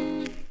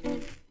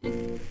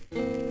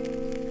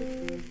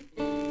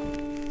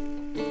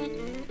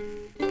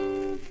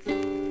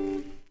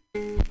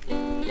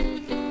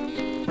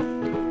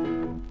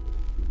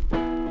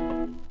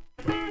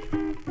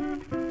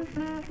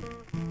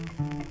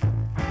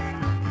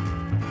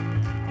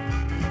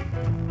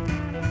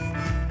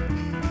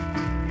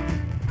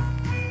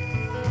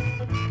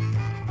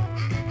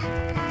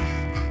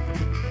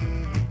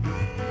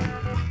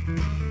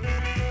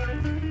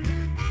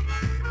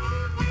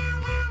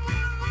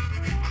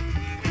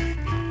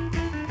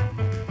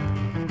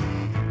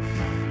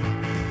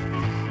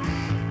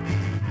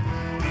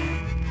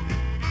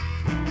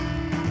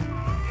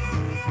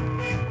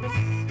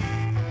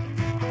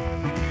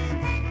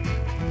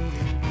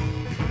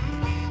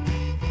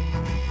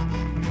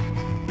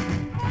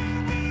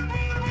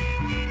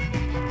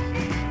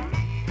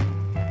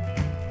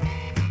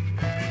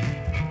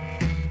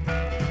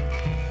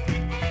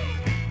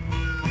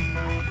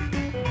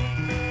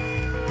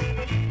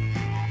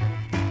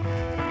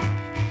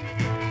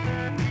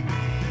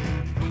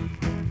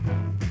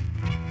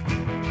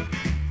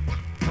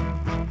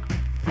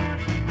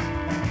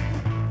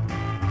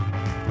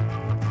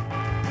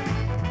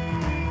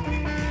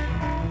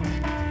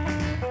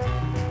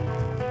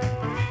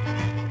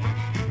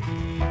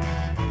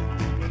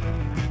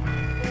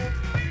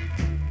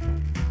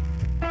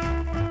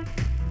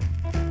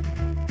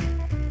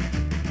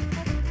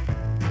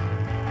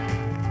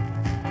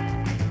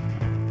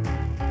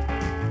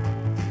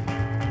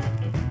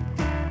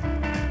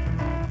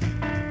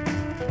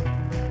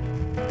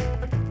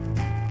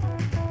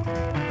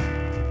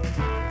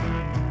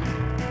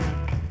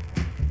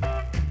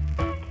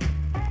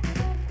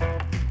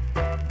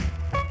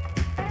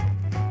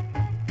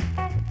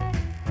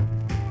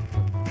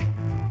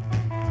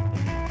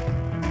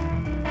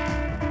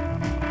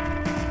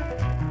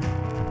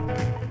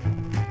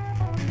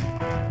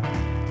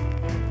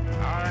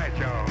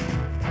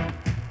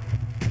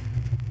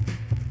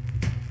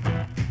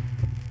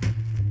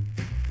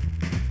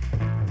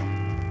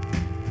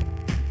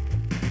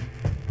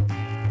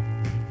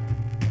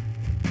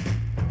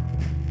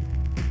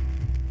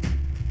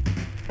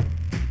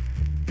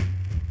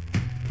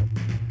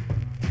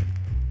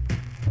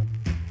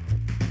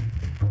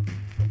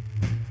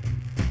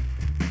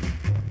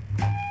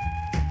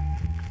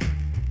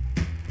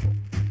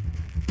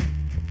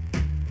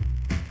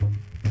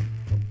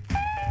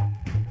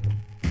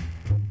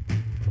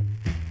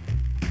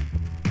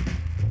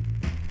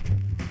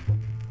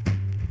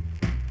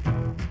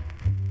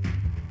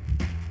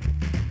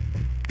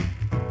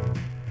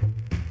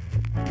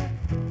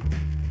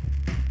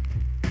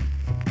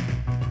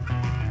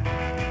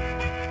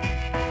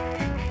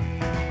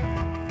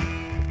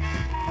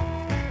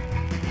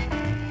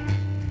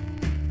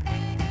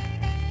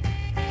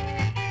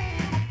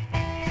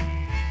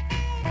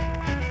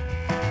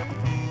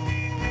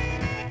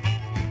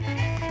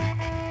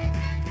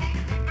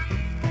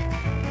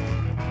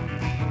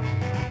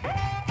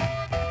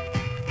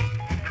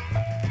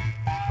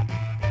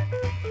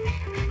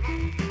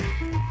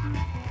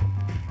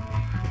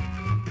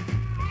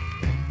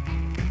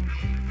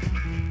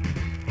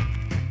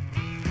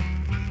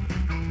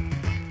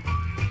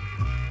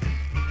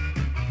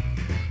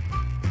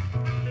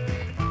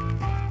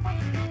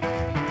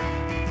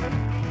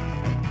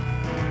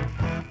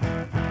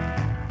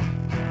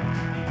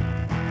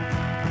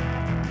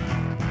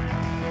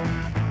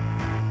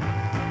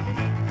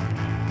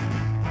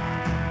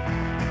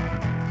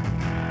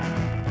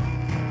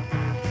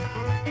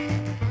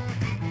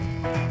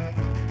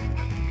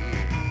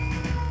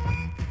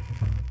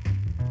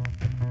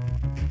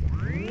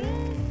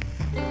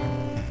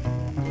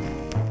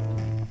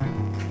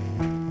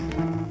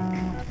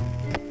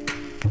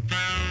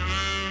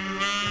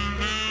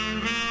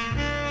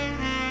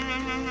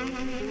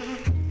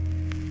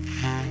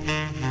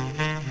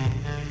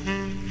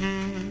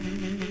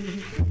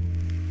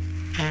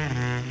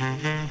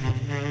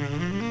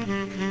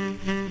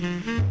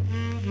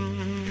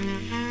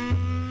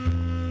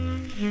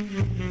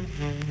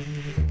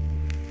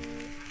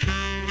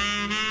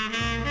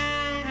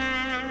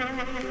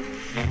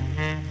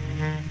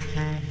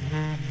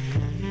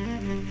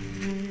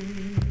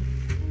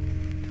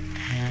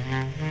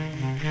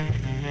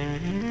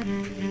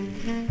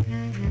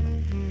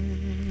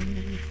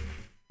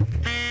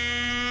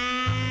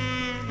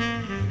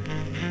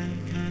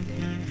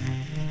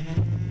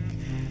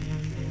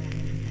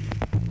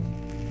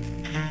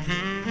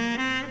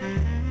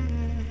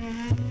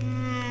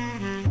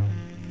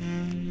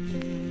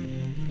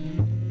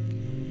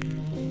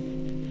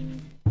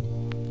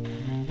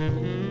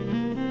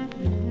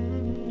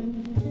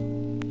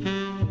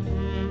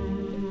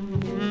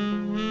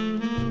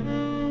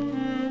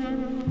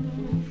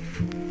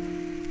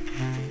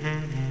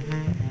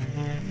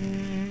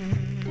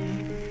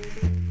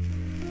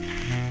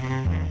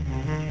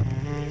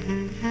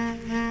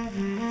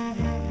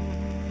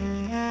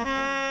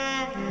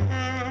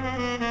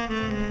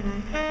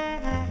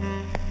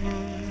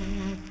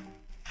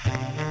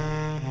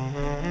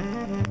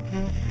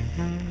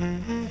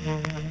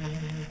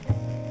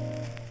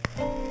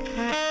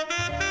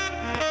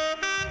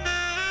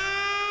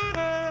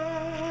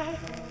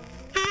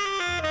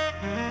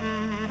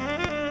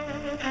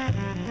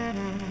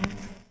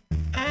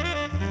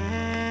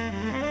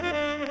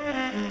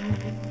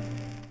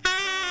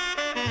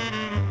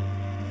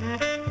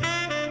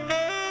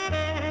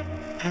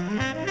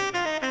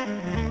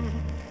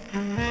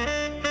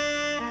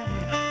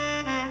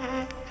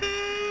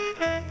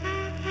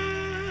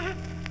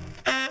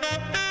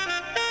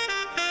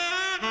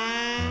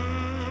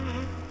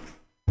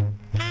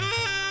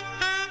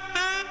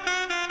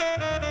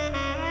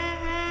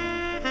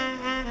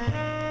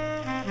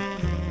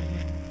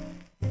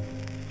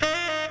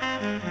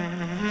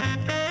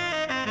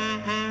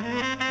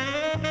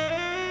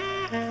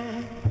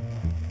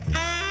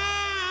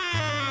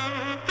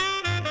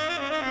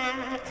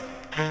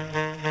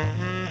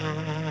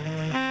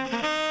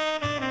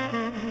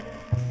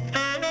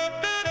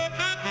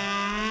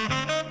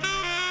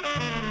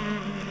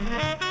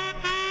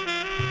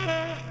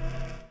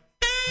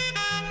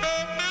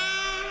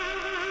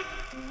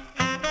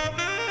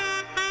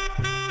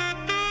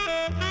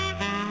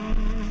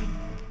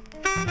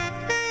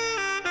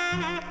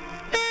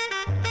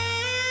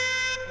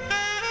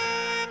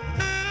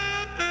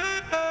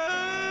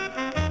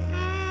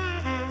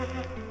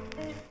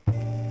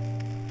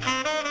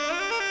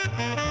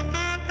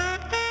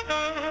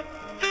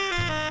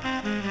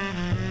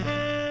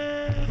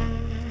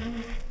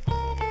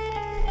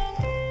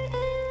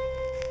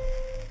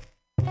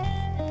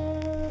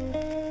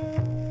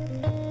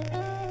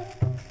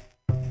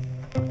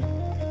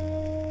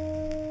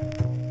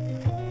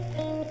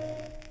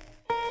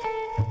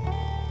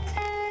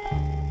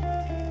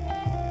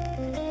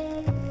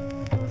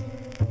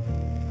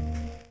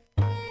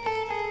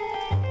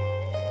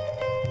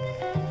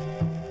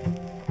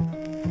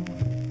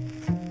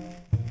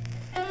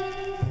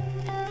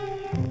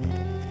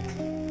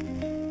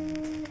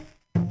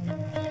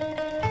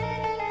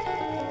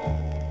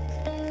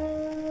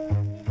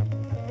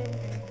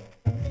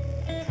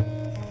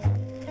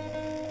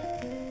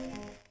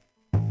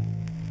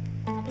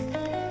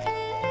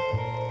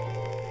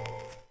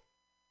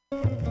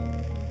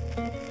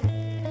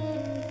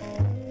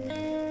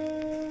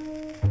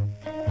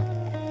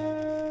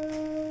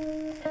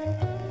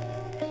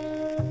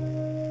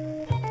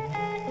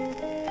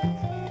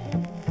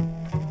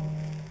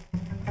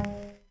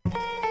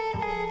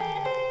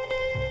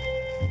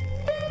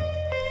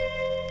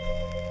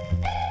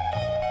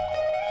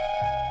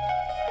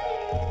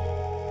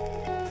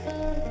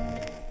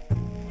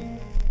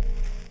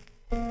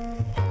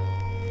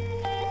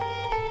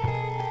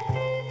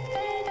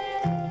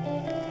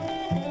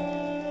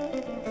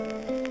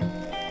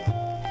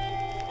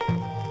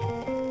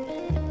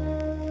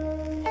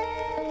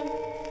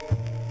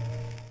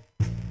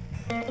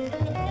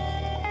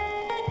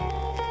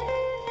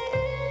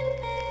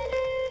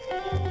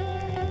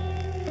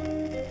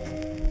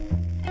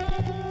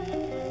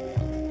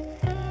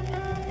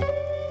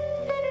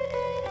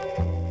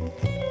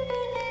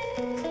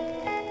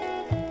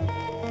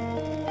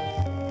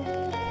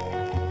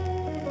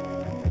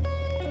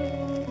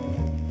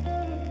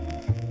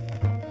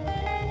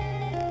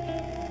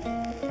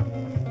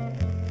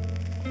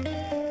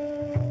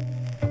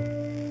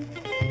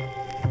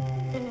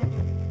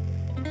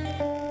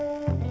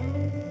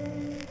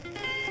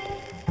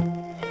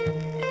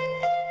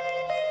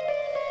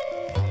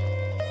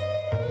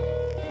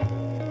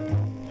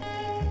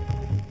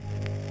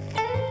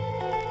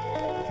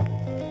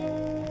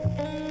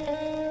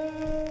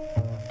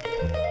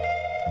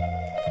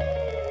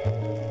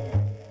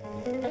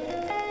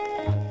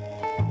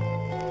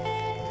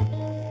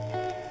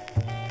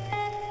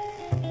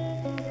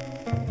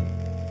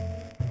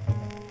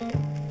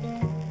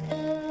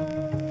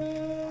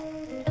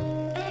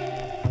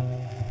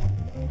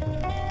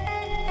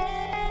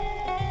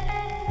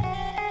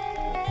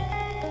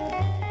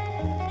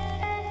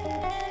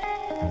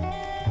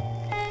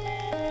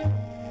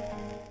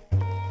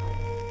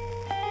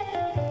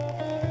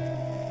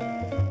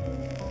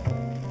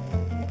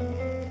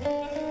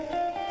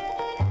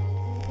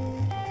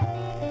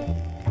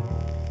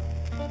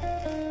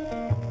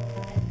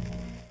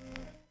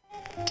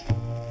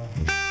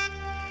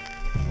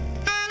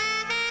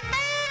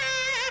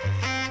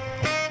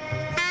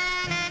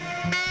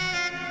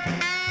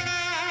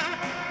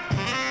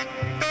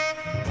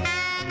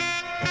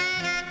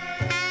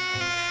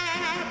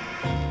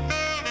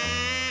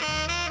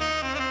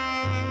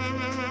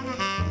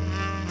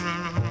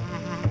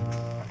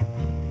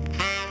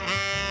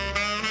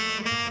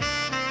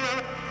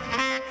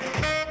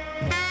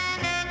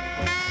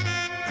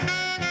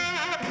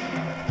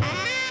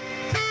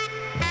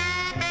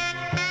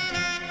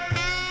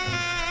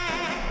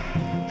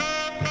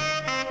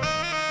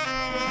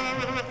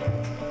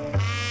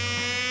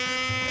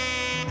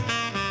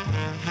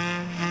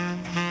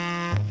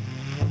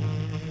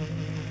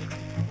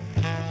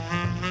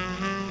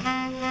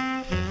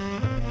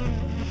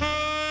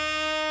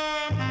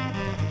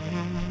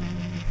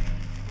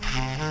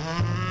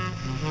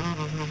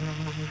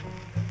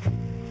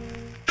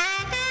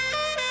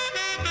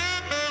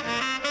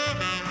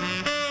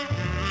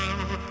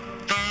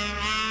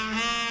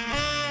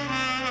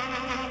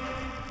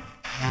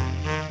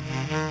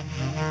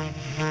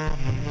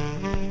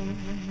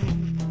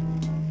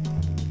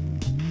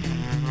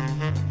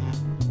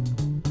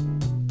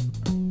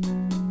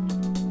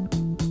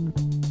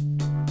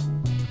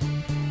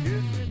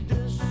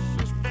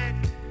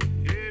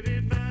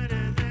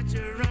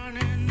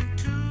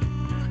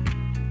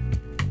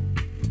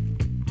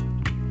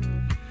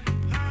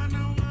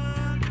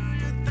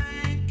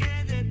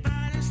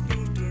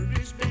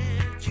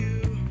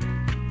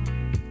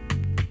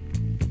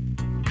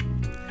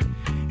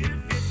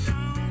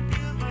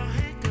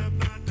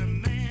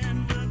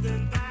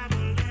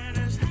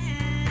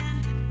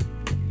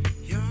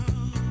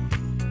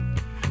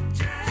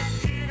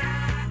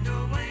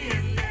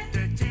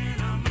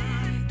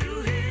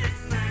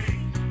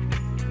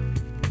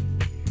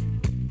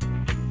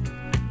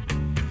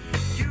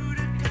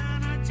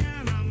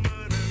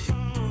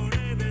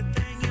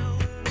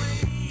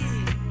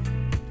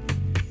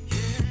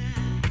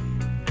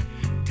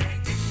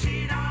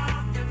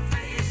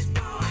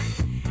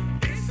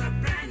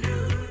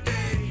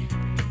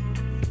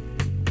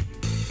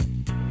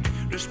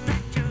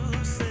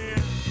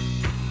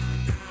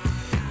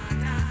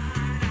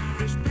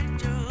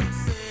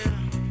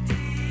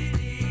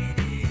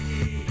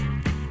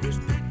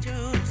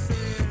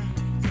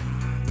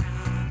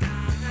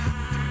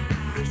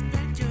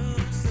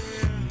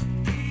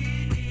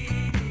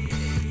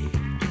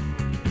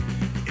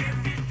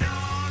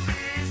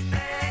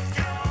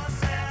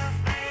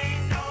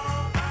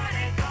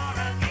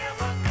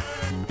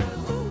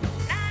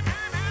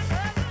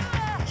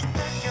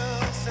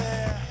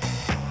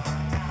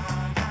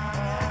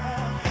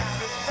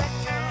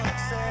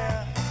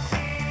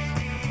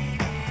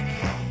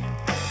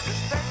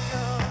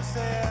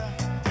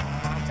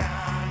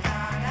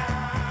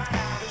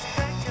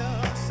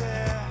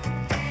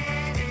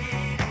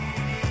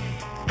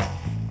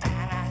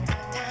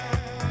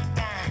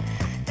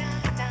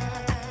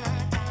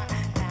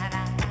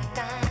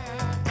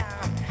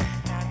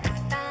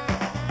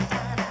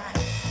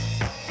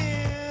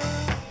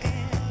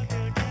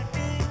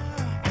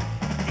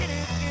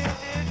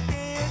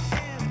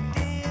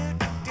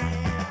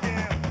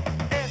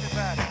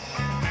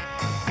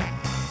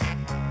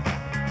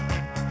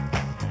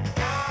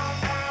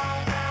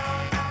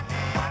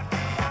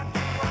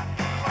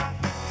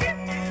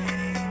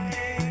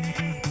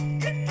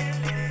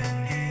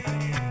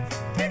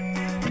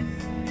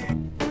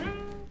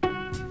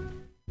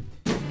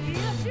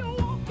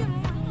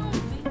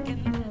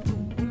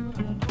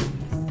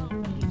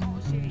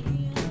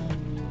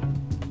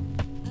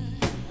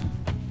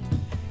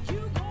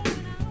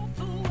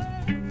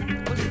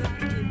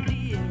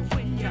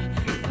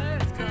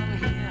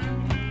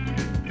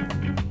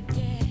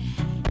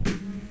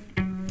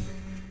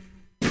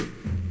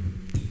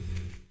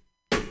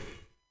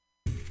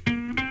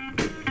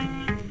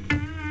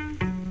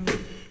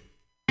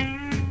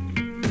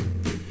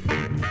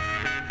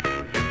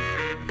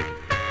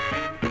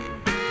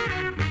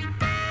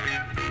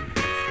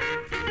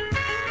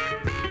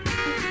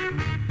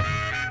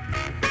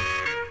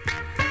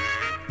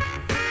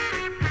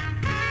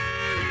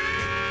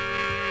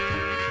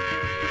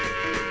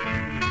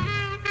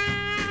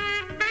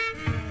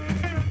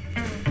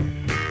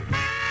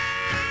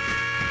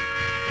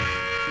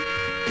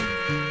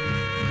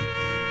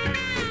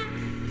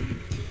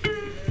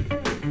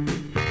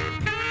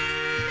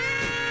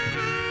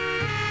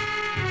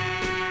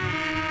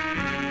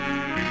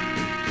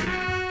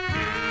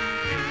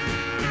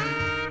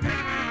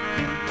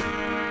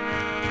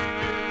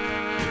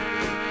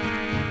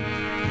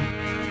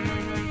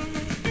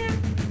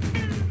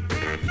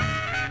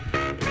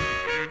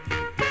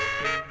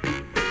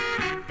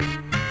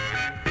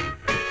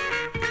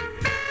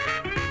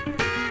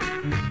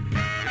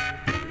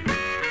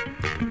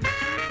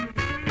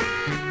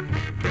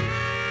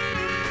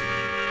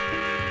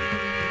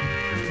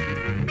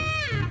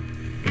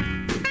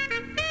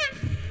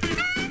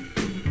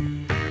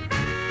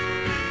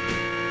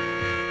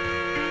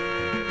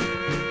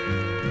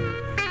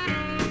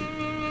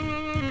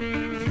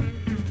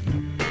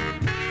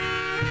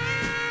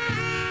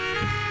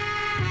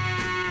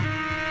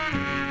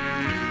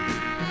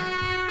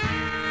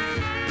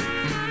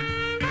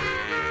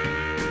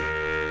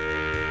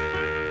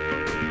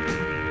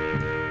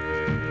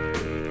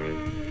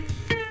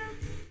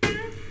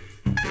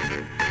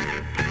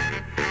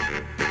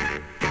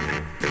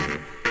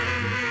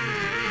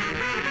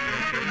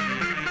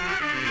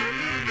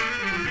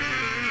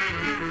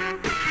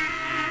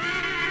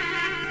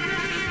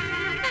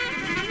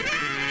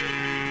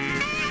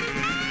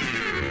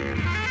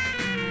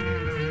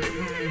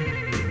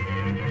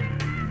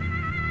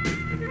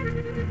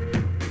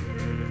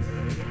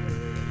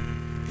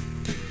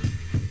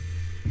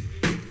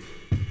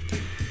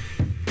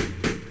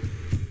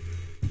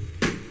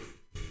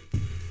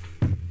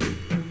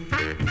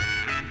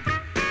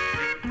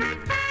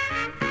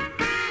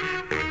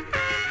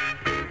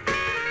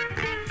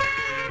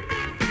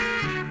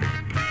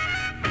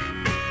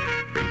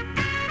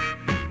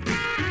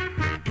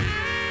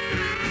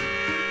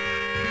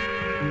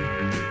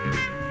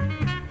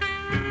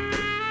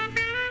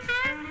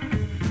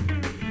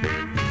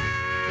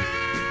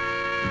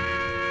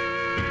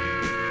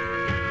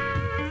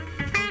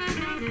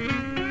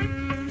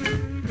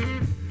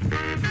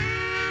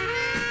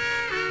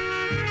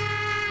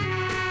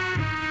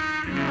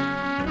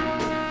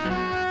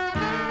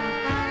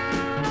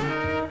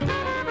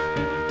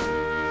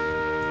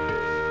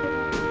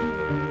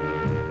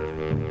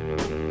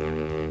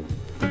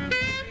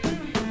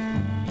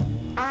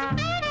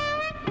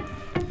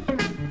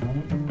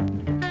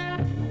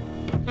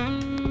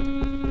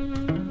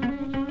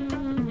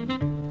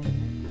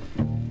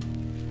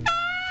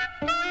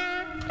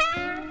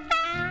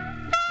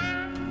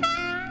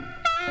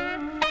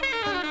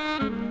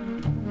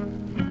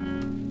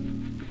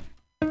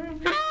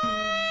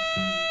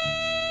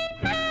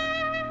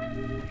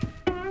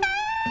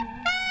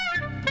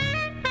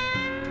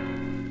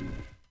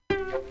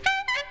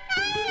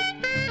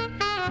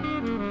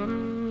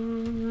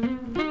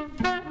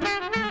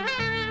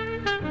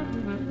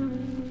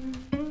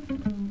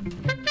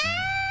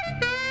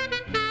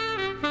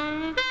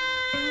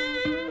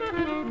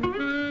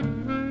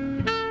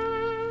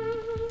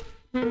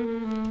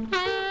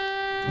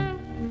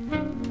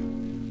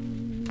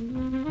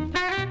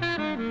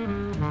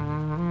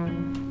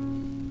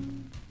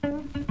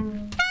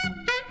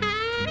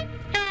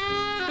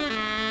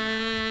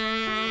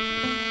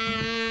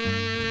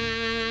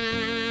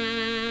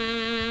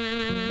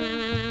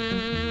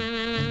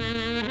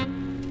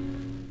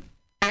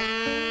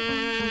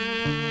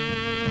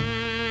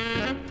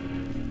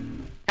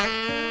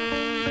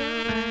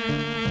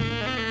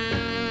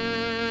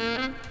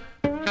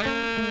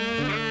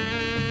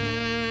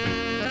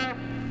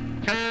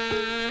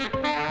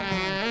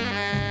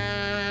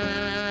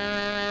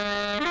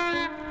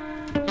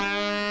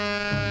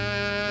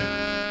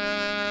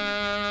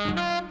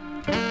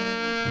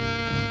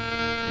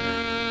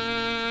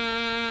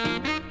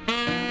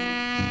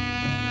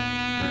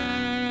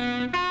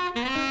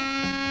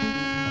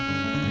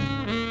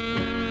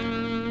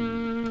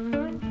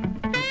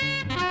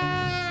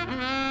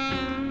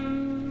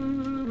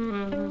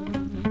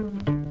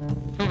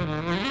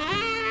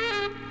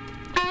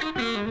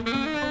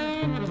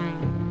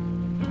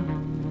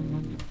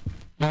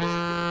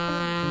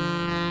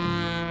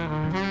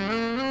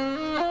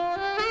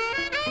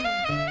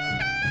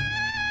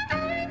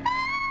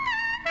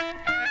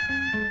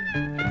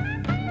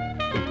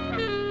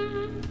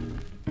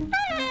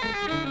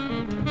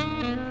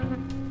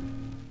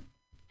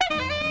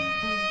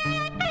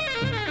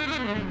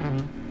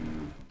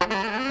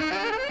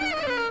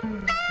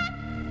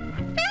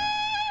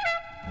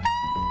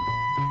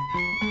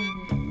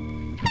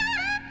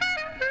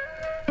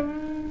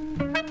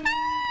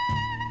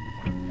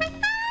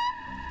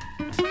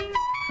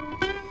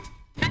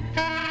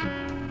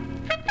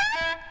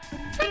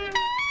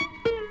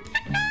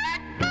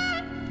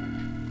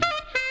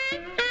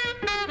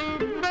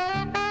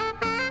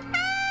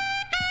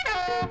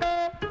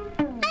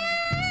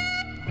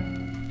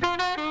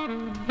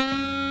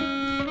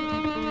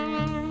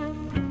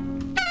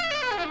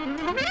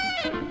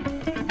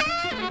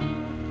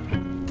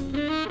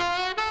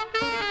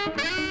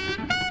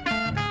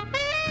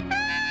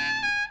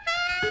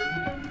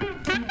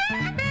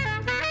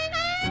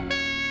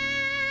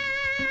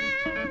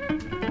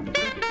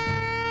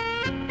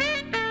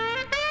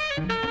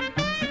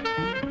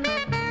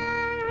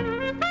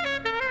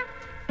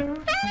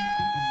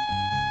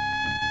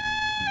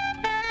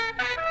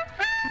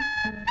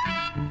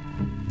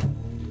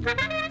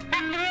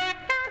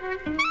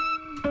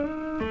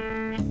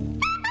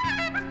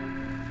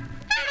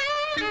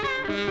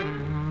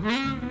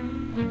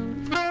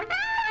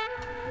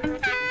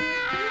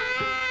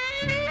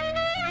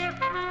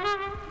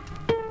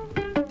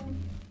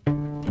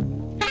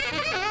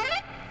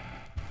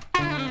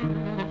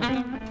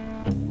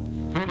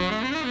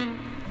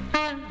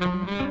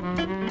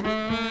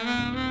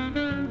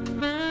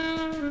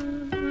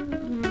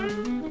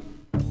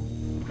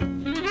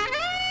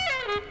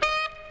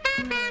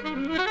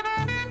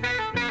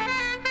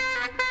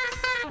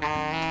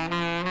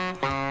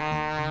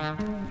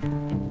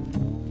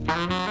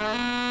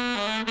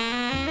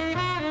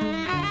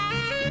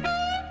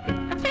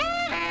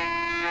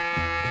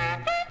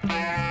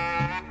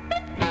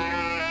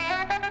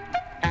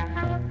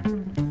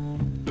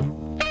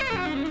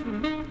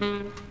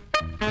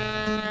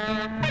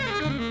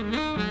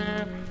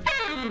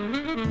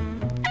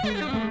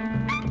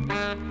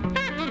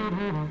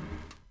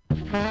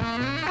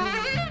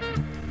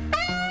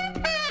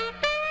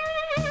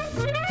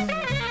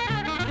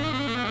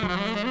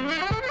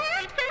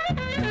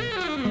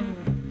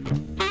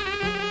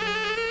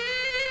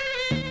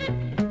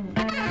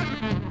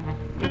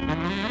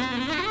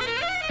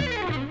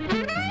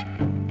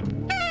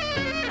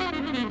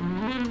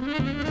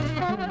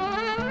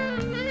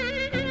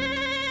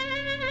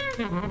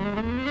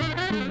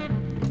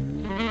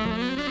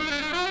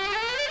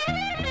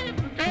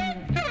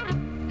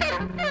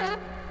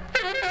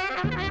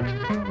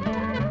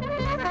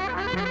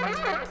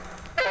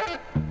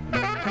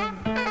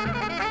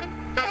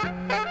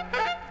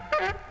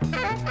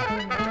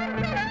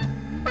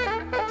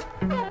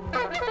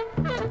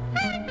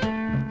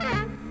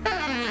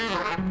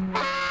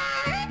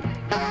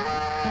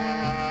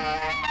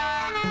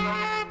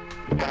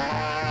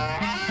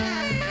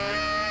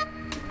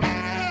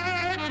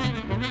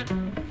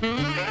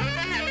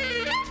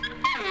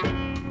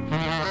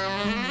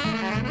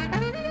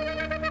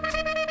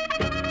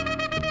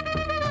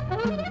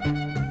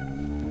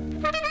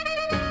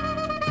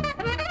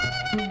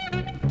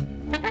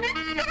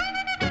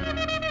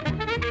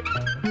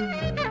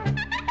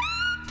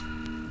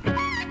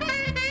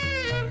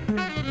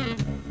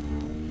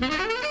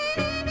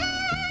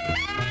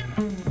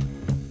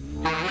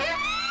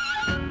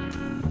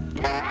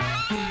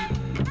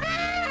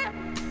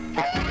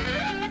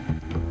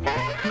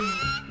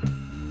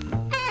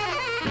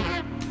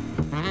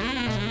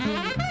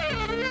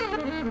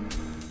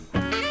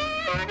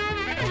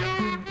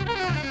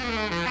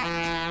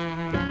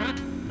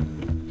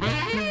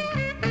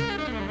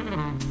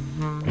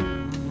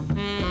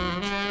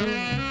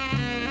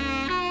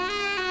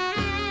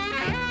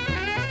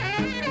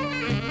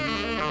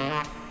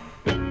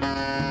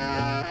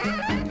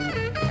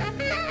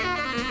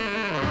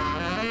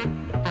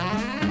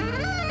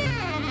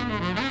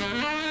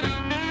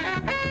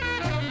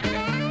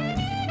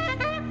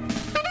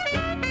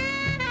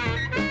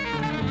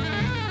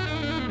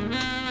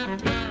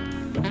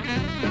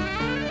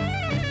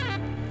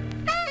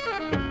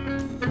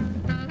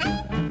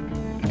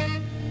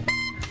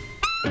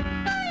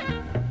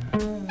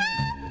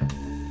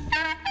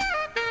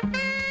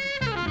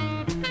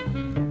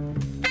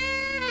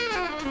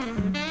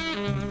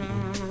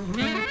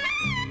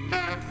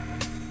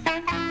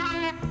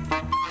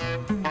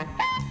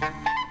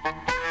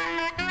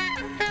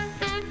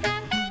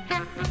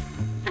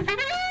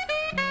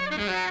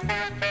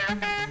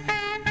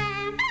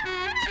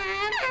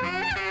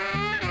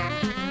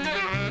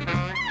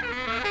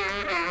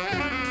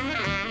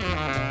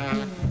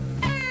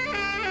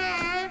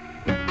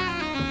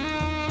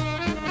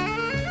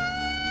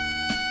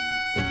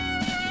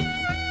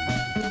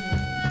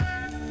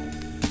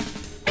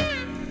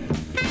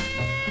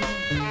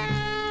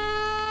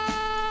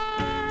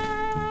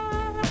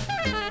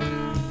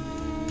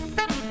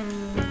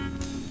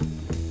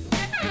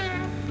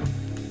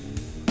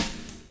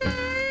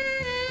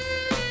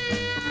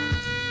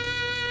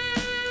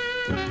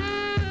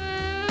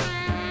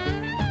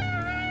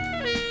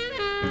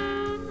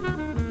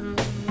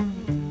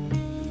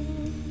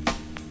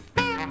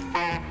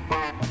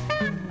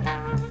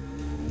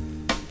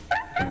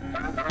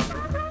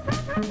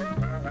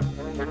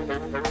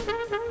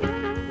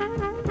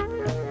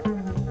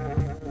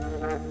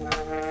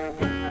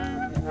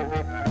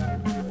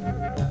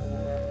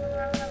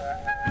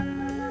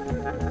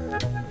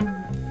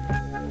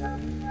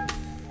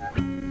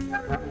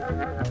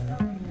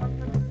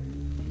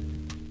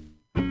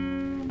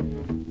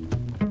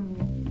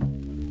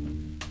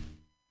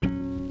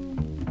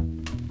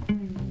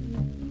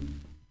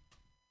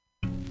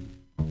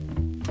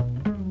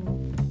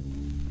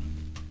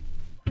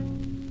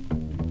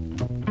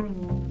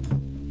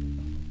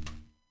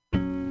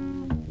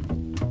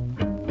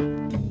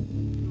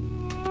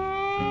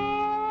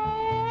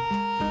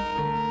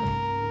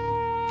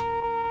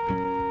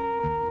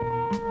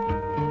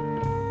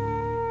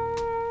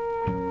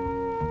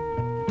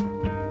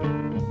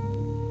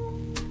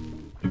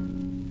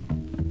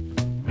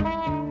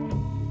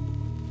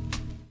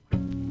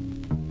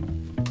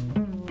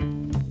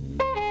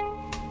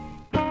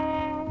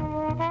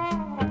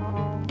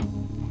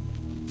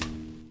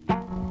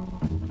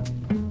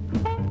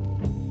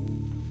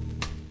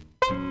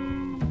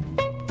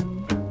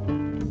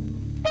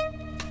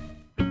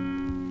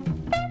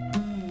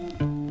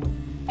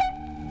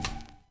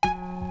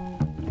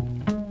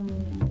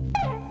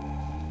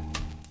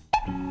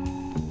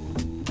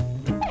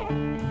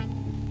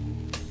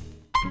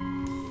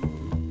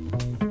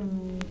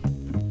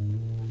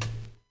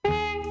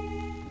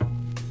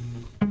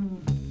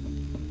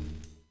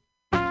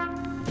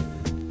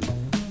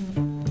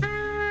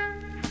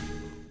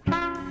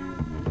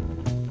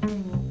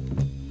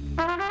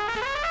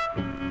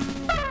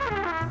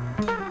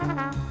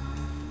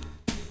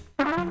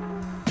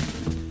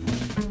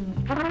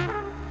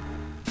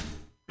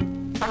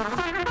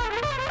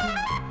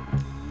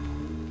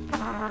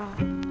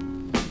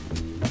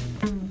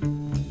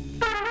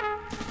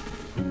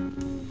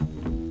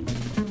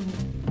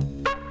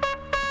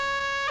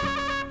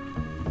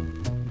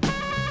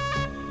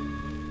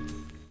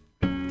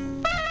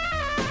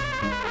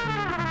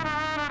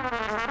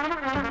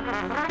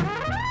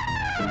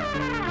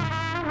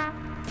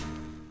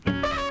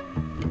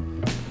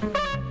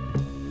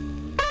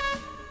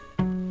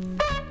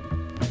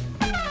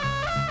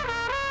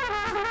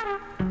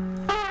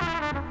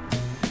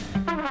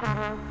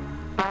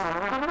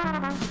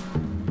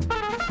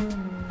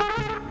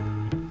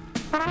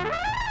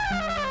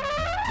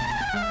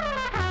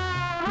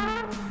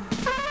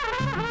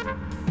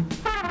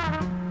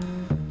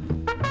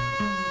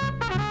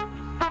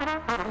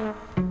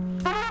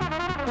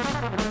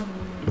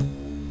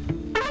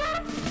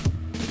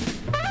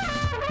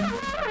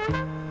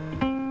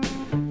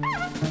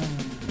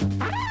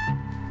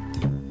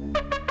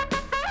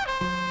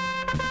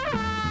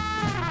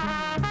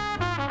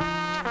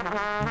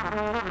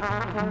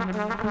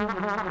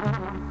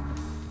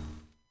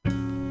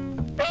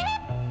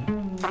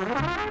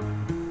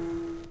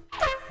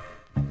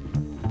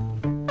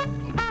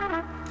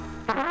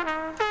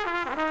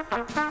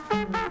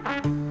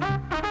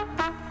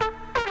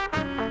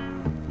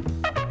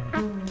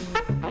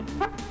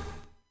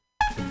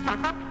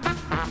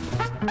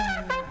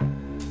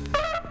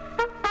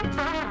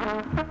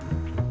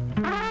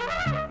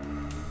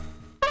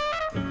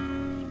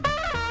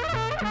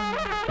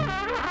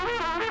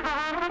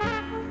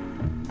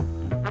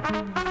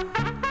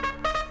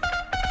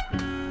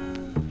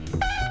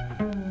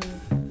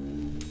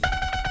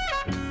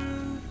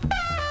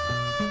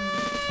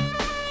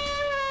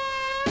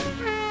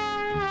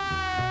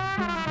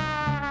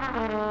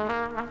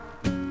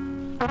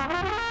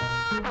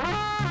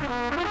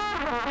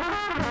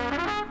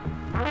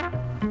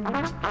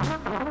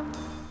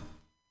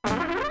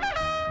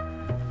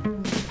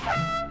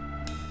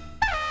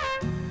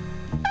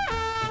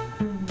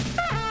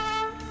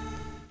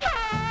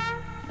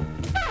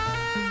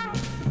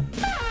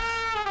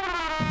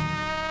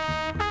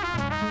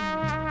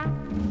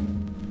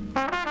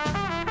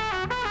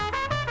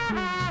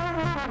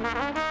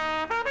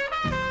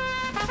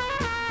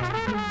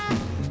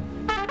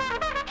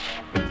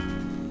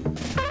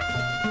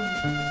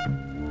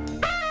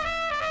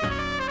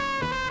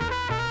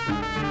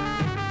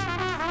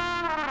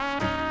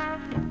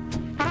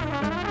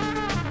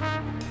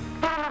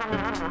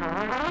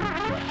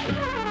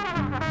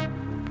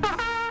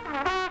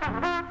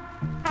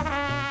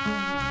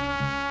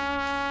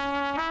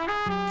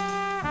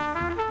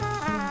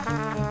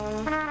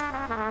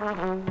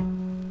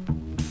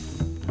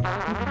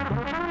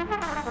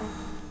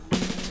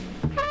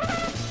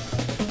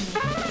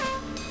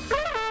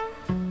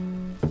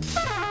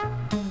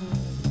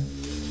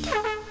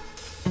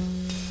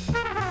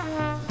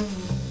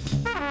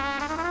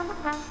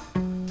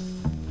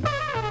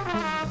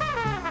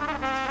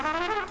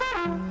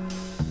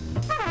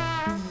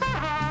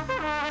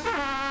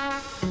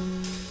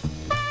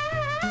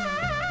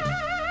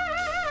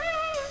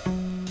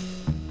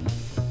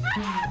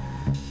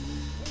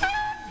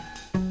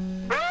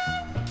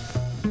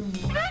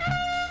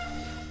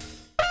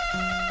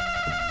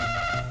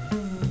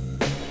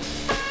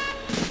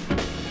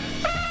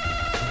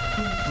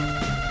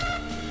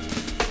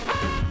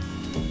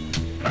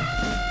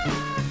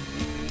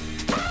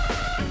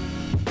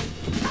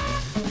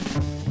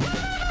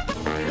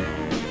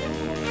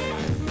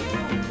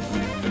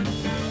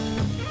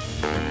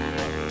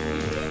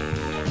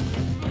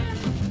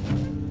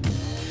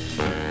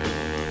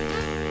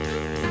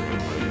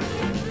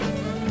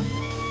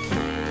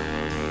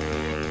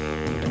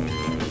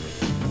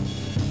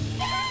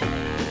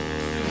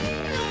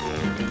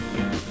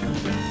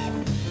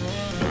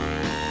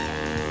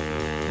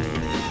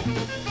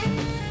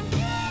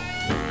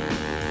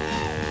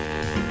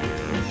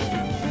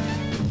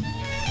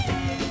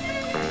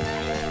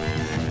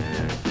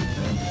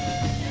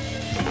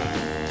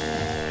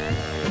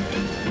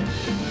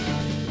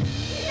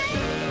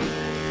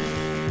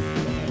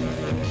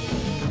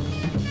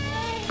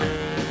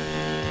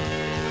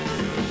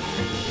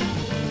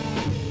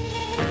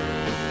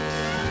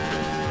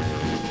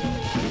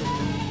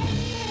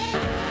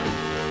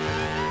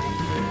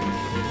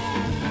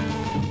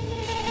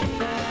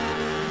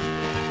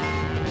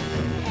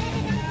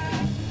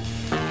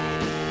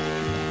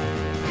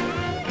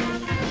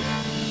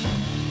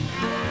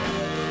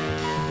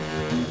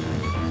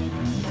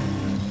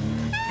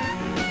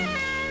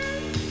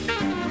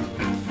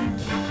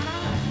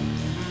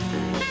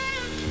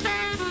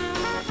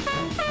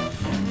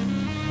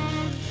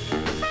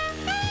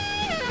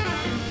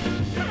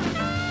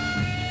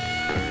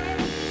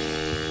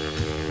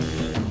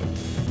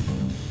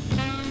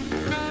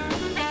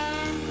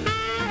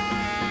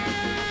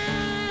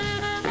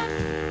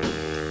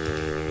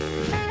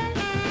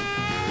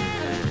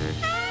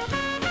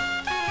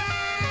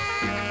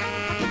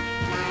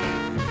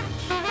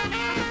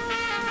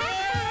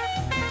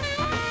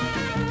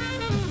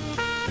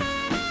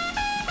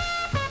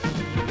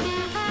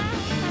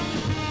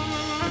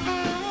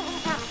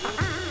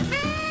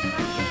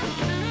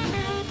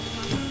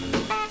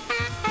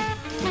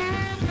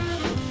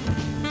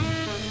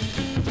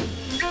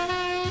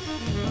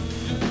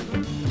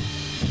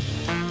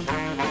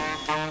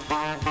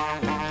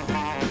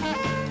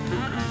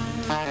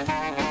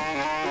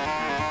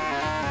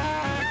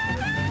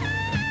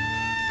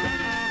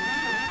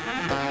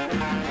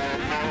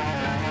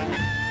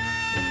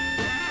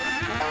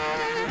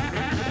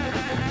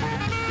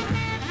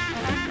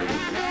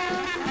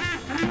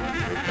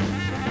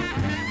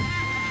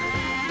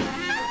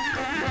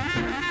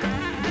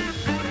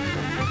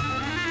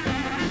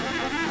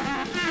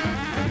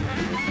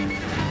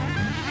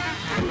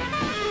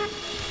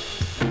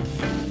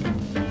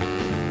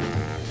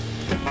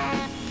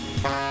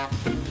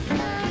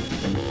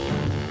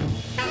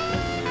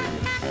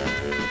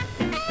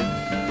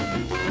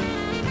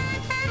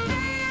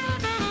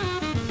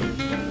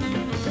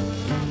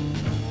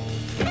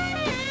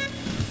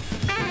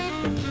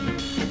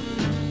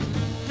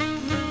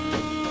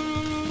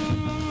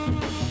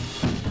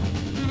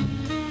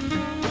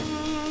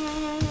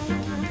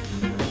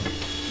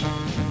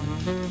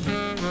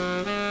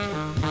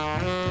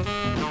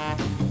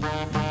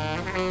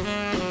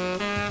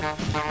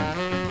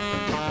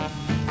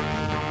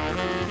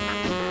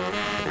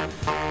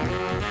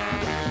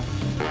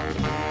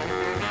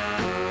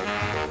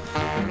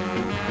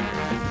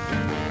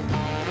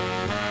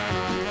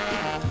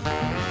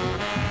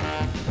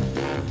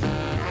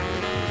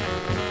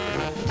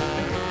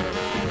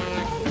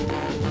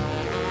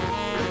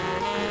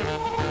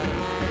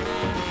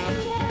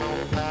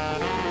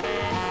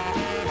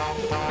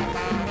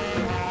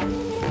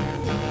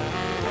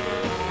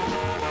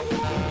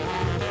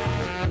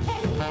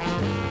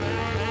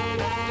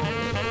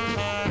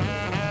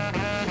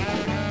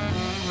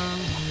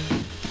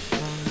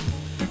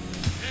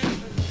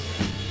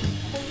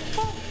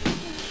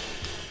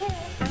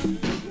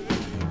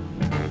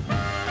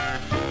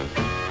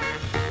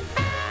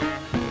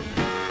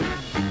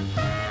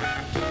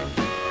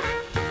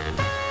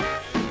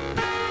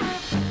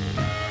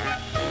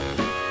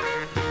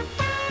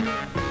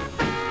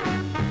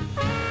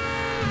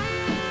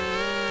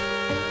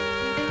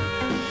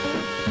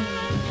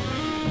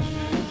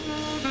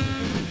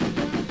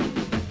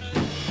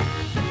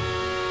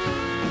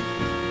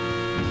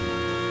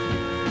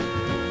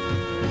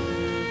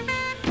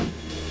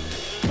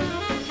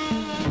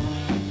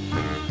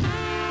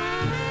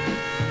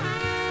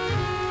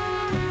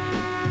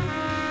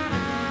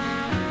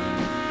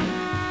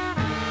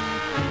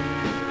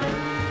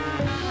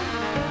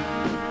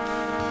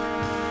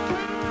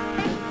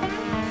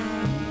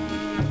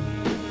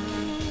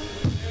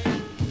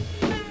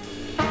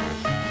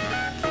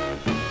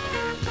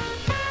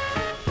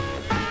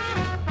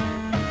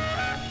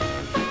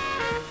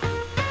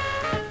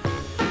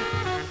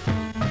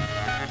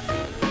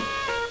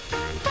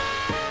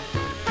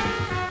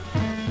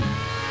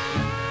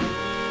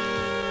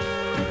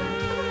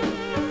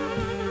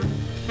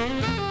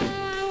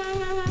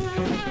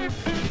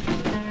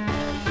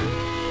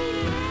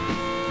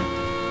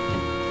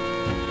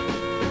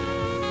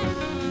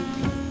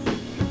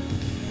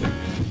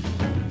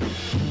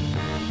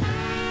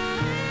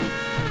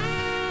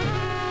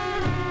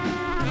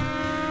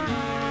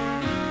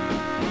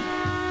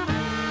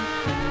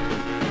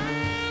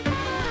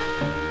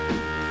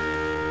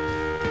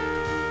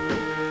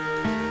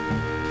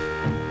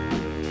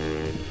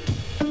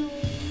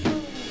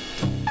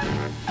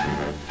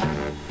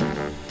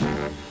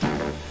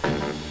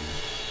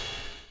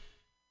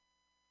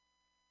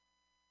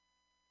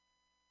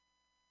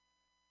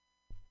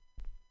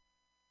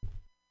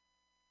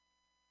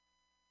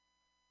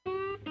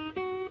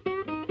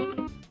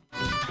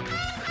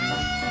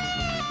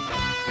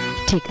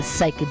 Take a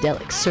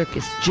psychedelic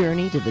circus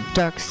journey to the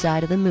dark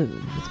side of the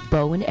moon with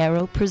Bow and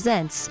Arrow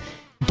presents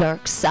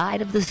Dark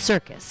Side of the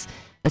Circus,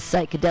 a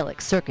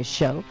psychedelic circus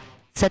show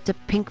set to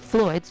Pink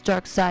Floyd's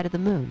Dark Side of the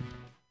Moon.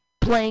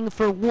 Playing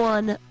for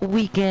one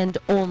weekend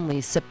only,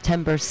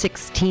 September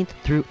 16th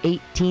through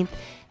 18th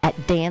at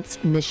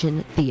Dance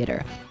Mission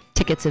Theater.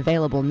 Tickets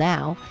available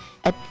now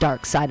at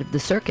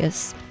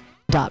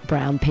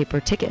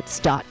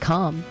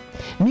darksideofthecircus.brownpapertickets.com.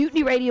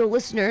 Mutiny Radio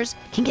listeners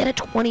can get a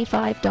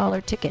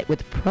 $25 ticket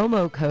with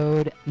promo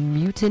code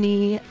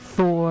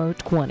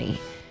MUTINY420.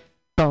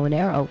 Bow and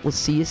Arrow will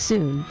see you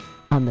soon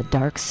on the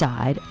dark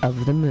side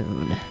of the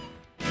moon.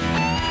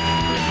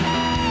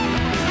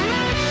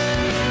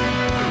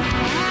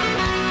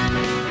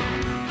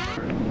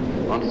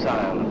 On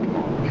silent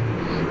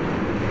porches,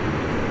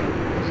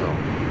 so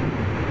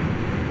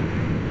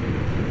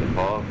the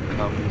fog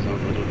comes on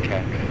little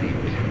cat feet.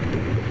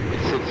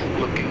 It sits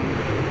looking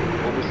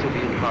over city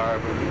and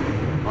harbor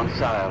on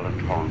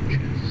silent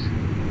haunches,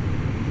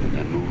 and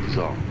then moves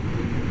on.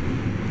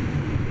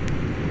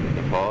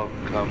 The fog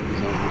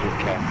comes on little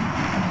cat feet.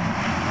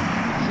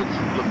 It sits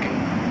looking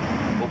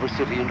over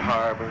city and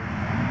harbor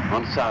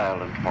on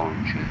silent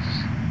haunches,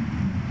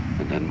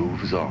 and then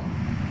moves on.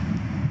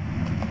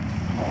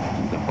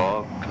 The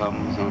fog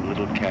comes on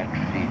little cat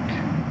feet.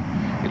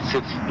 It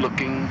sits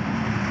looking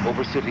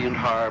over city and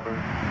harbor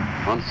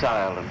on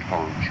silent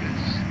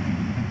haunches,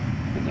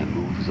 and then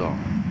moves on.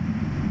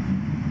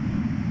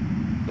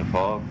 The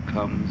fog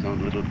comes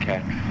on little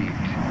cat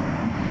feet.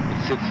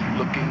 It sits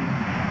looking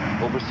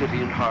over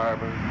city and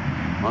harbor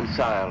on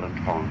silent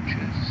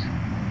haunches,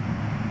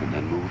 and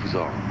then moves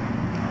on.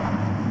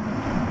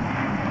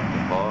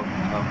 The fog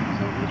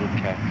comes on little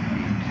cat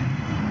feet.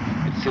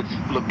 It sits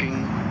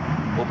looking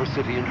over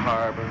city and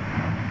harbor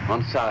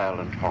on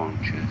silent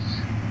haunches,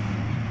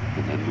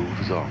 and then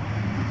moves on.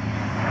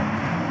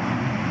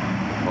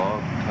 The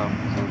fog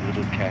comes on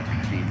little cat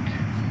feet.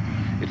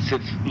 It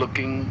sits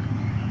looking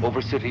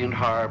over city and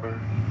harbor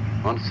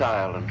on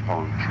silent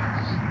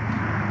haunches,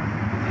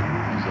 and then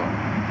moves on.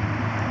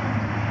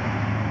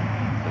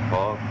 The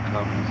fog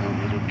comes on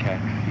little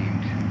cat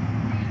feet.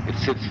 It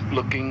sits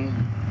looking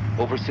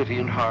over city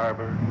and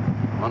harbor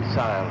on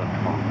silent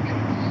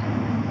haunches,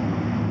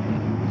 and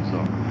then moves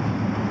on.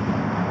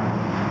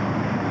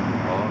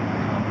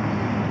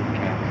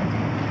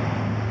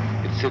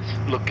 Sits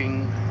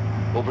looking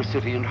over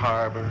city and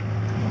harbor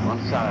on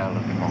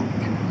silent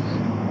haunches.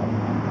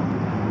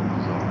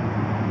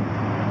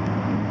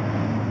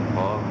 The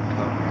fog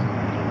comes on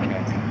little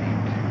cat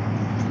feet.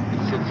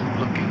 It sits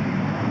looking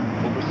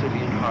over city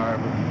and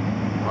harbor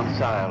on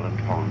silent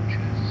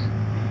haunches,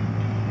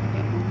 and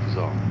then moves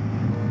on.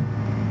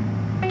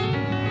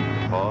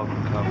 The fog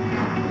comes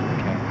on little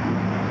cat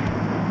feet.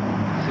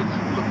 It sits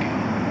looking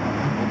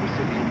over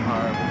city and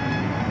harbor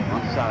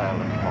on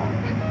silent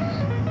haunches.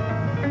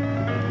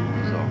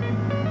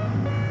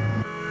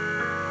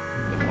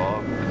 The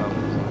fog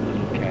comes on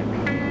little cat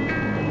feet.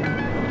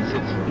 It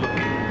sits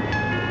looking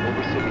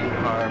over city and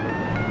harbor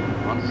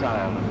on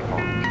silent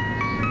haunches,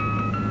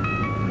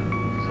 and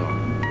moves on.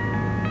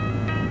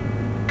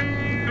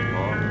 The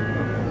fog comes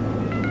on little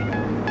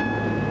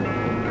cat feet.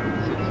 It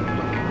sits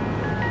looking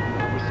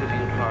over city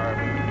and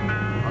harbor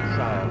on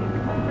silent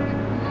haunches, and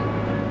moves on.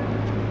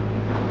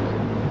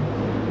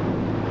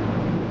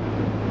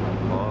 The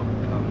fog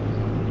comes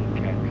on little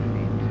cat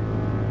feet.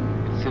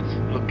 It sits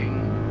looking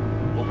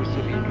over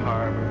city and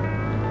harbor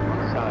on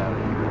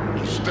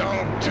silent.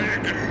 Stop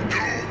taking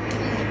dope.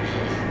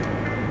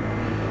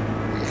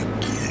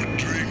 Quit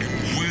drinking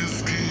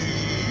whiskey.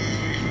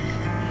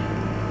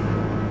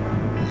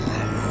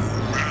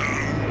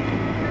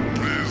 Man,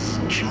 this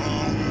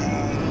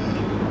trombone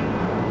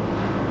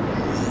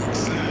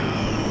works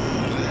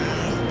out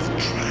at the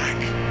track.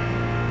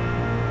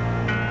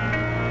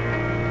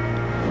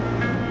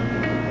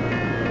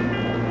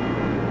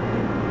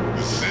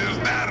 It says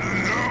that it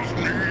loves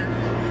me.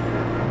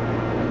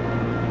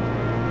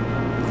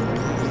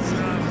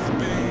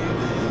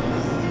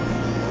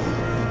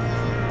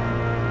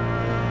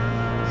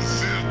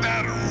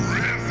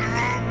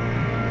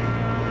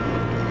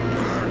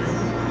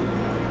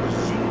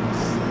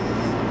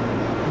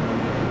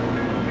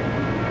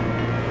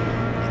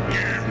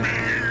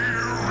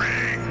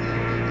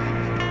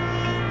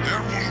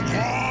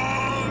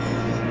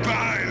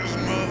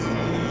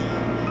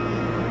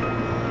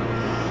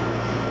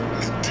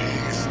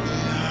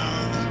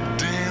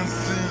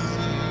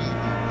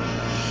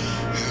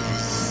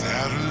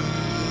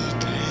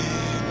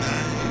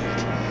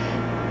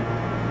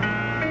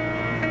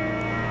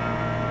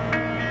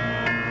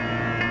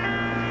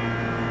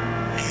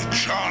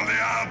 Charlie,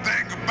 I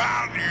think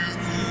about you.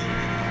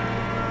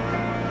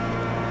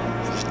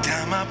 Every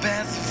time I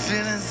pass the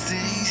filling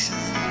station,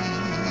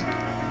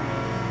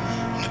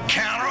 on the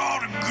counter all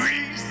the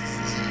grease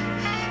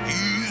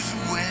you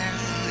swear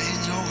in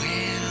your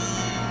hair.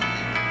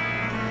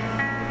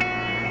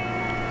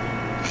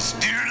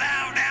 Still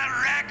loud down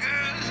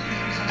records,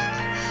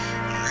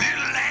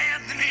 Little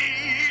Anthony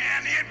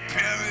and the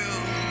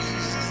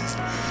Imperials.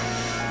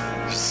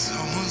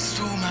 Someone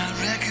stole my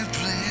record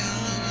player.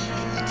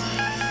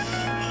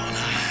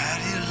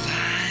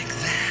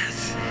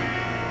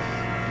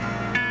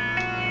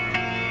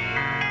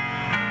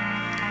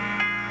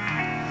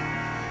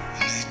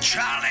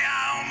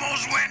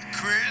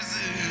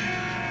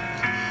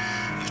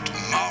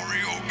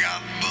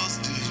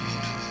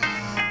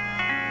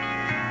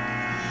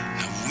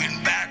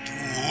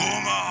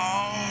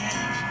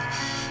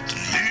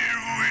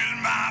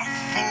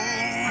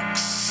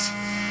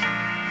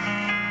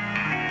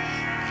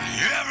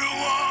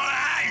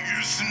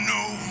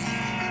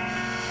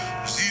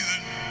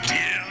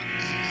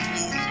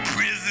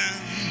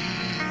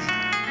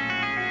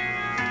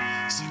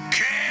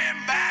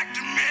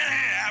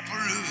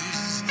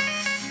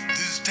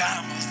 first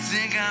time I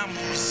think I'm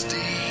gonna stay.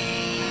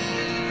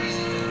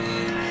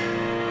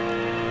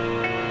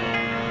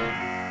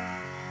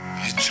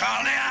 Hey,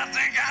 Charlie, I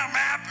think I'm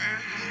happy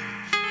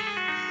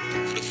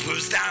for the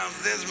first time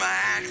since my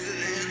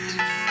accident.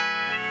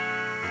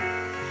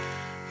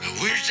 I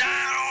wish I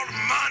had all the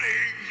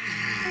money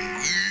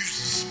we used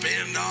to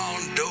spend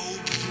on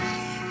dope.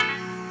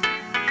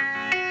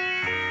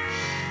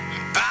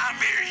 Buy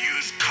me a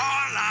used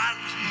car lot,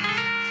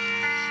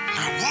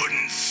 I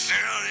wouldn't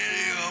sell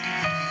any of them.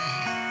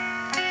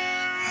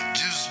 I'd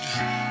just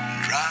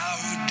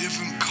drive a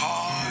different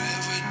car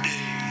every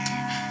day,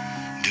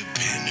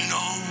 depending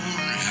on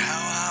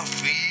how I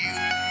feel.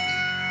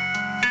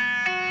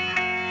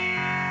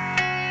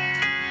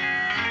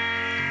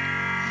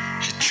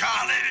 Hey,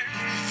 Charlie,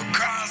 for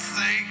God's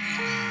sake,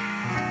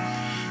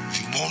 if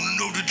you want to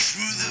know the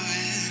truth of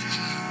it,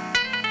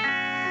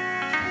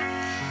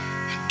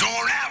 I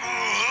don't have a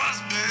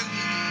husband.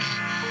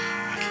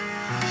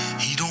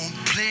 He don't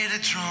play the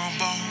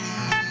trombone.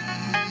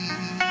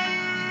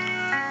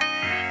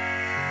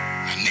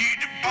 I need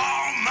to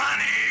borrow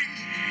money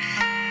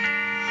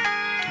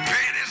to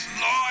pay this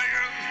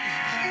lawyer,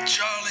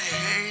 Charlie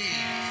Hay.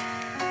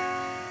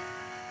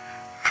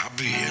 I'll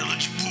be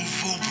eligible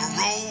for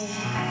parole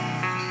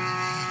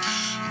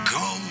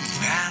come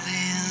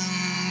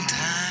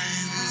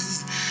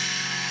Valentine's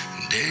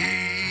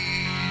Day.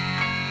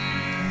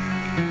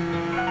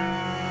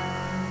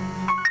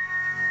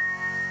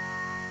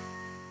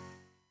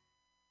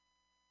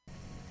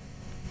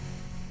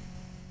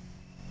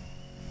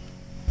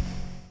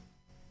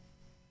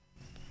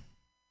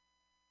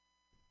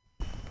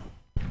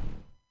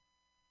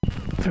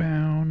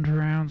 Found,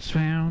 rounds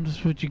found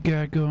is what you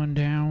got going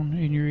down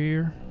in your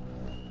ear.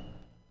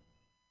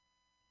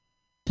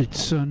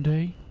 It's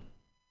Sunday.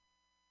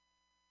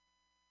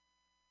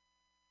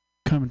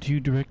 Coming to you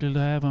directly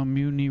live on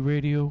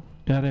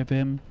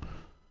MutinyRadio.fm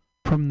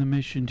from the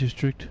Mission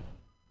District,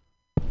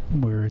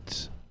 where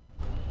it's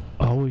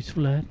always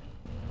flat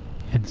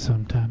and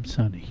sometimes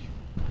sunny.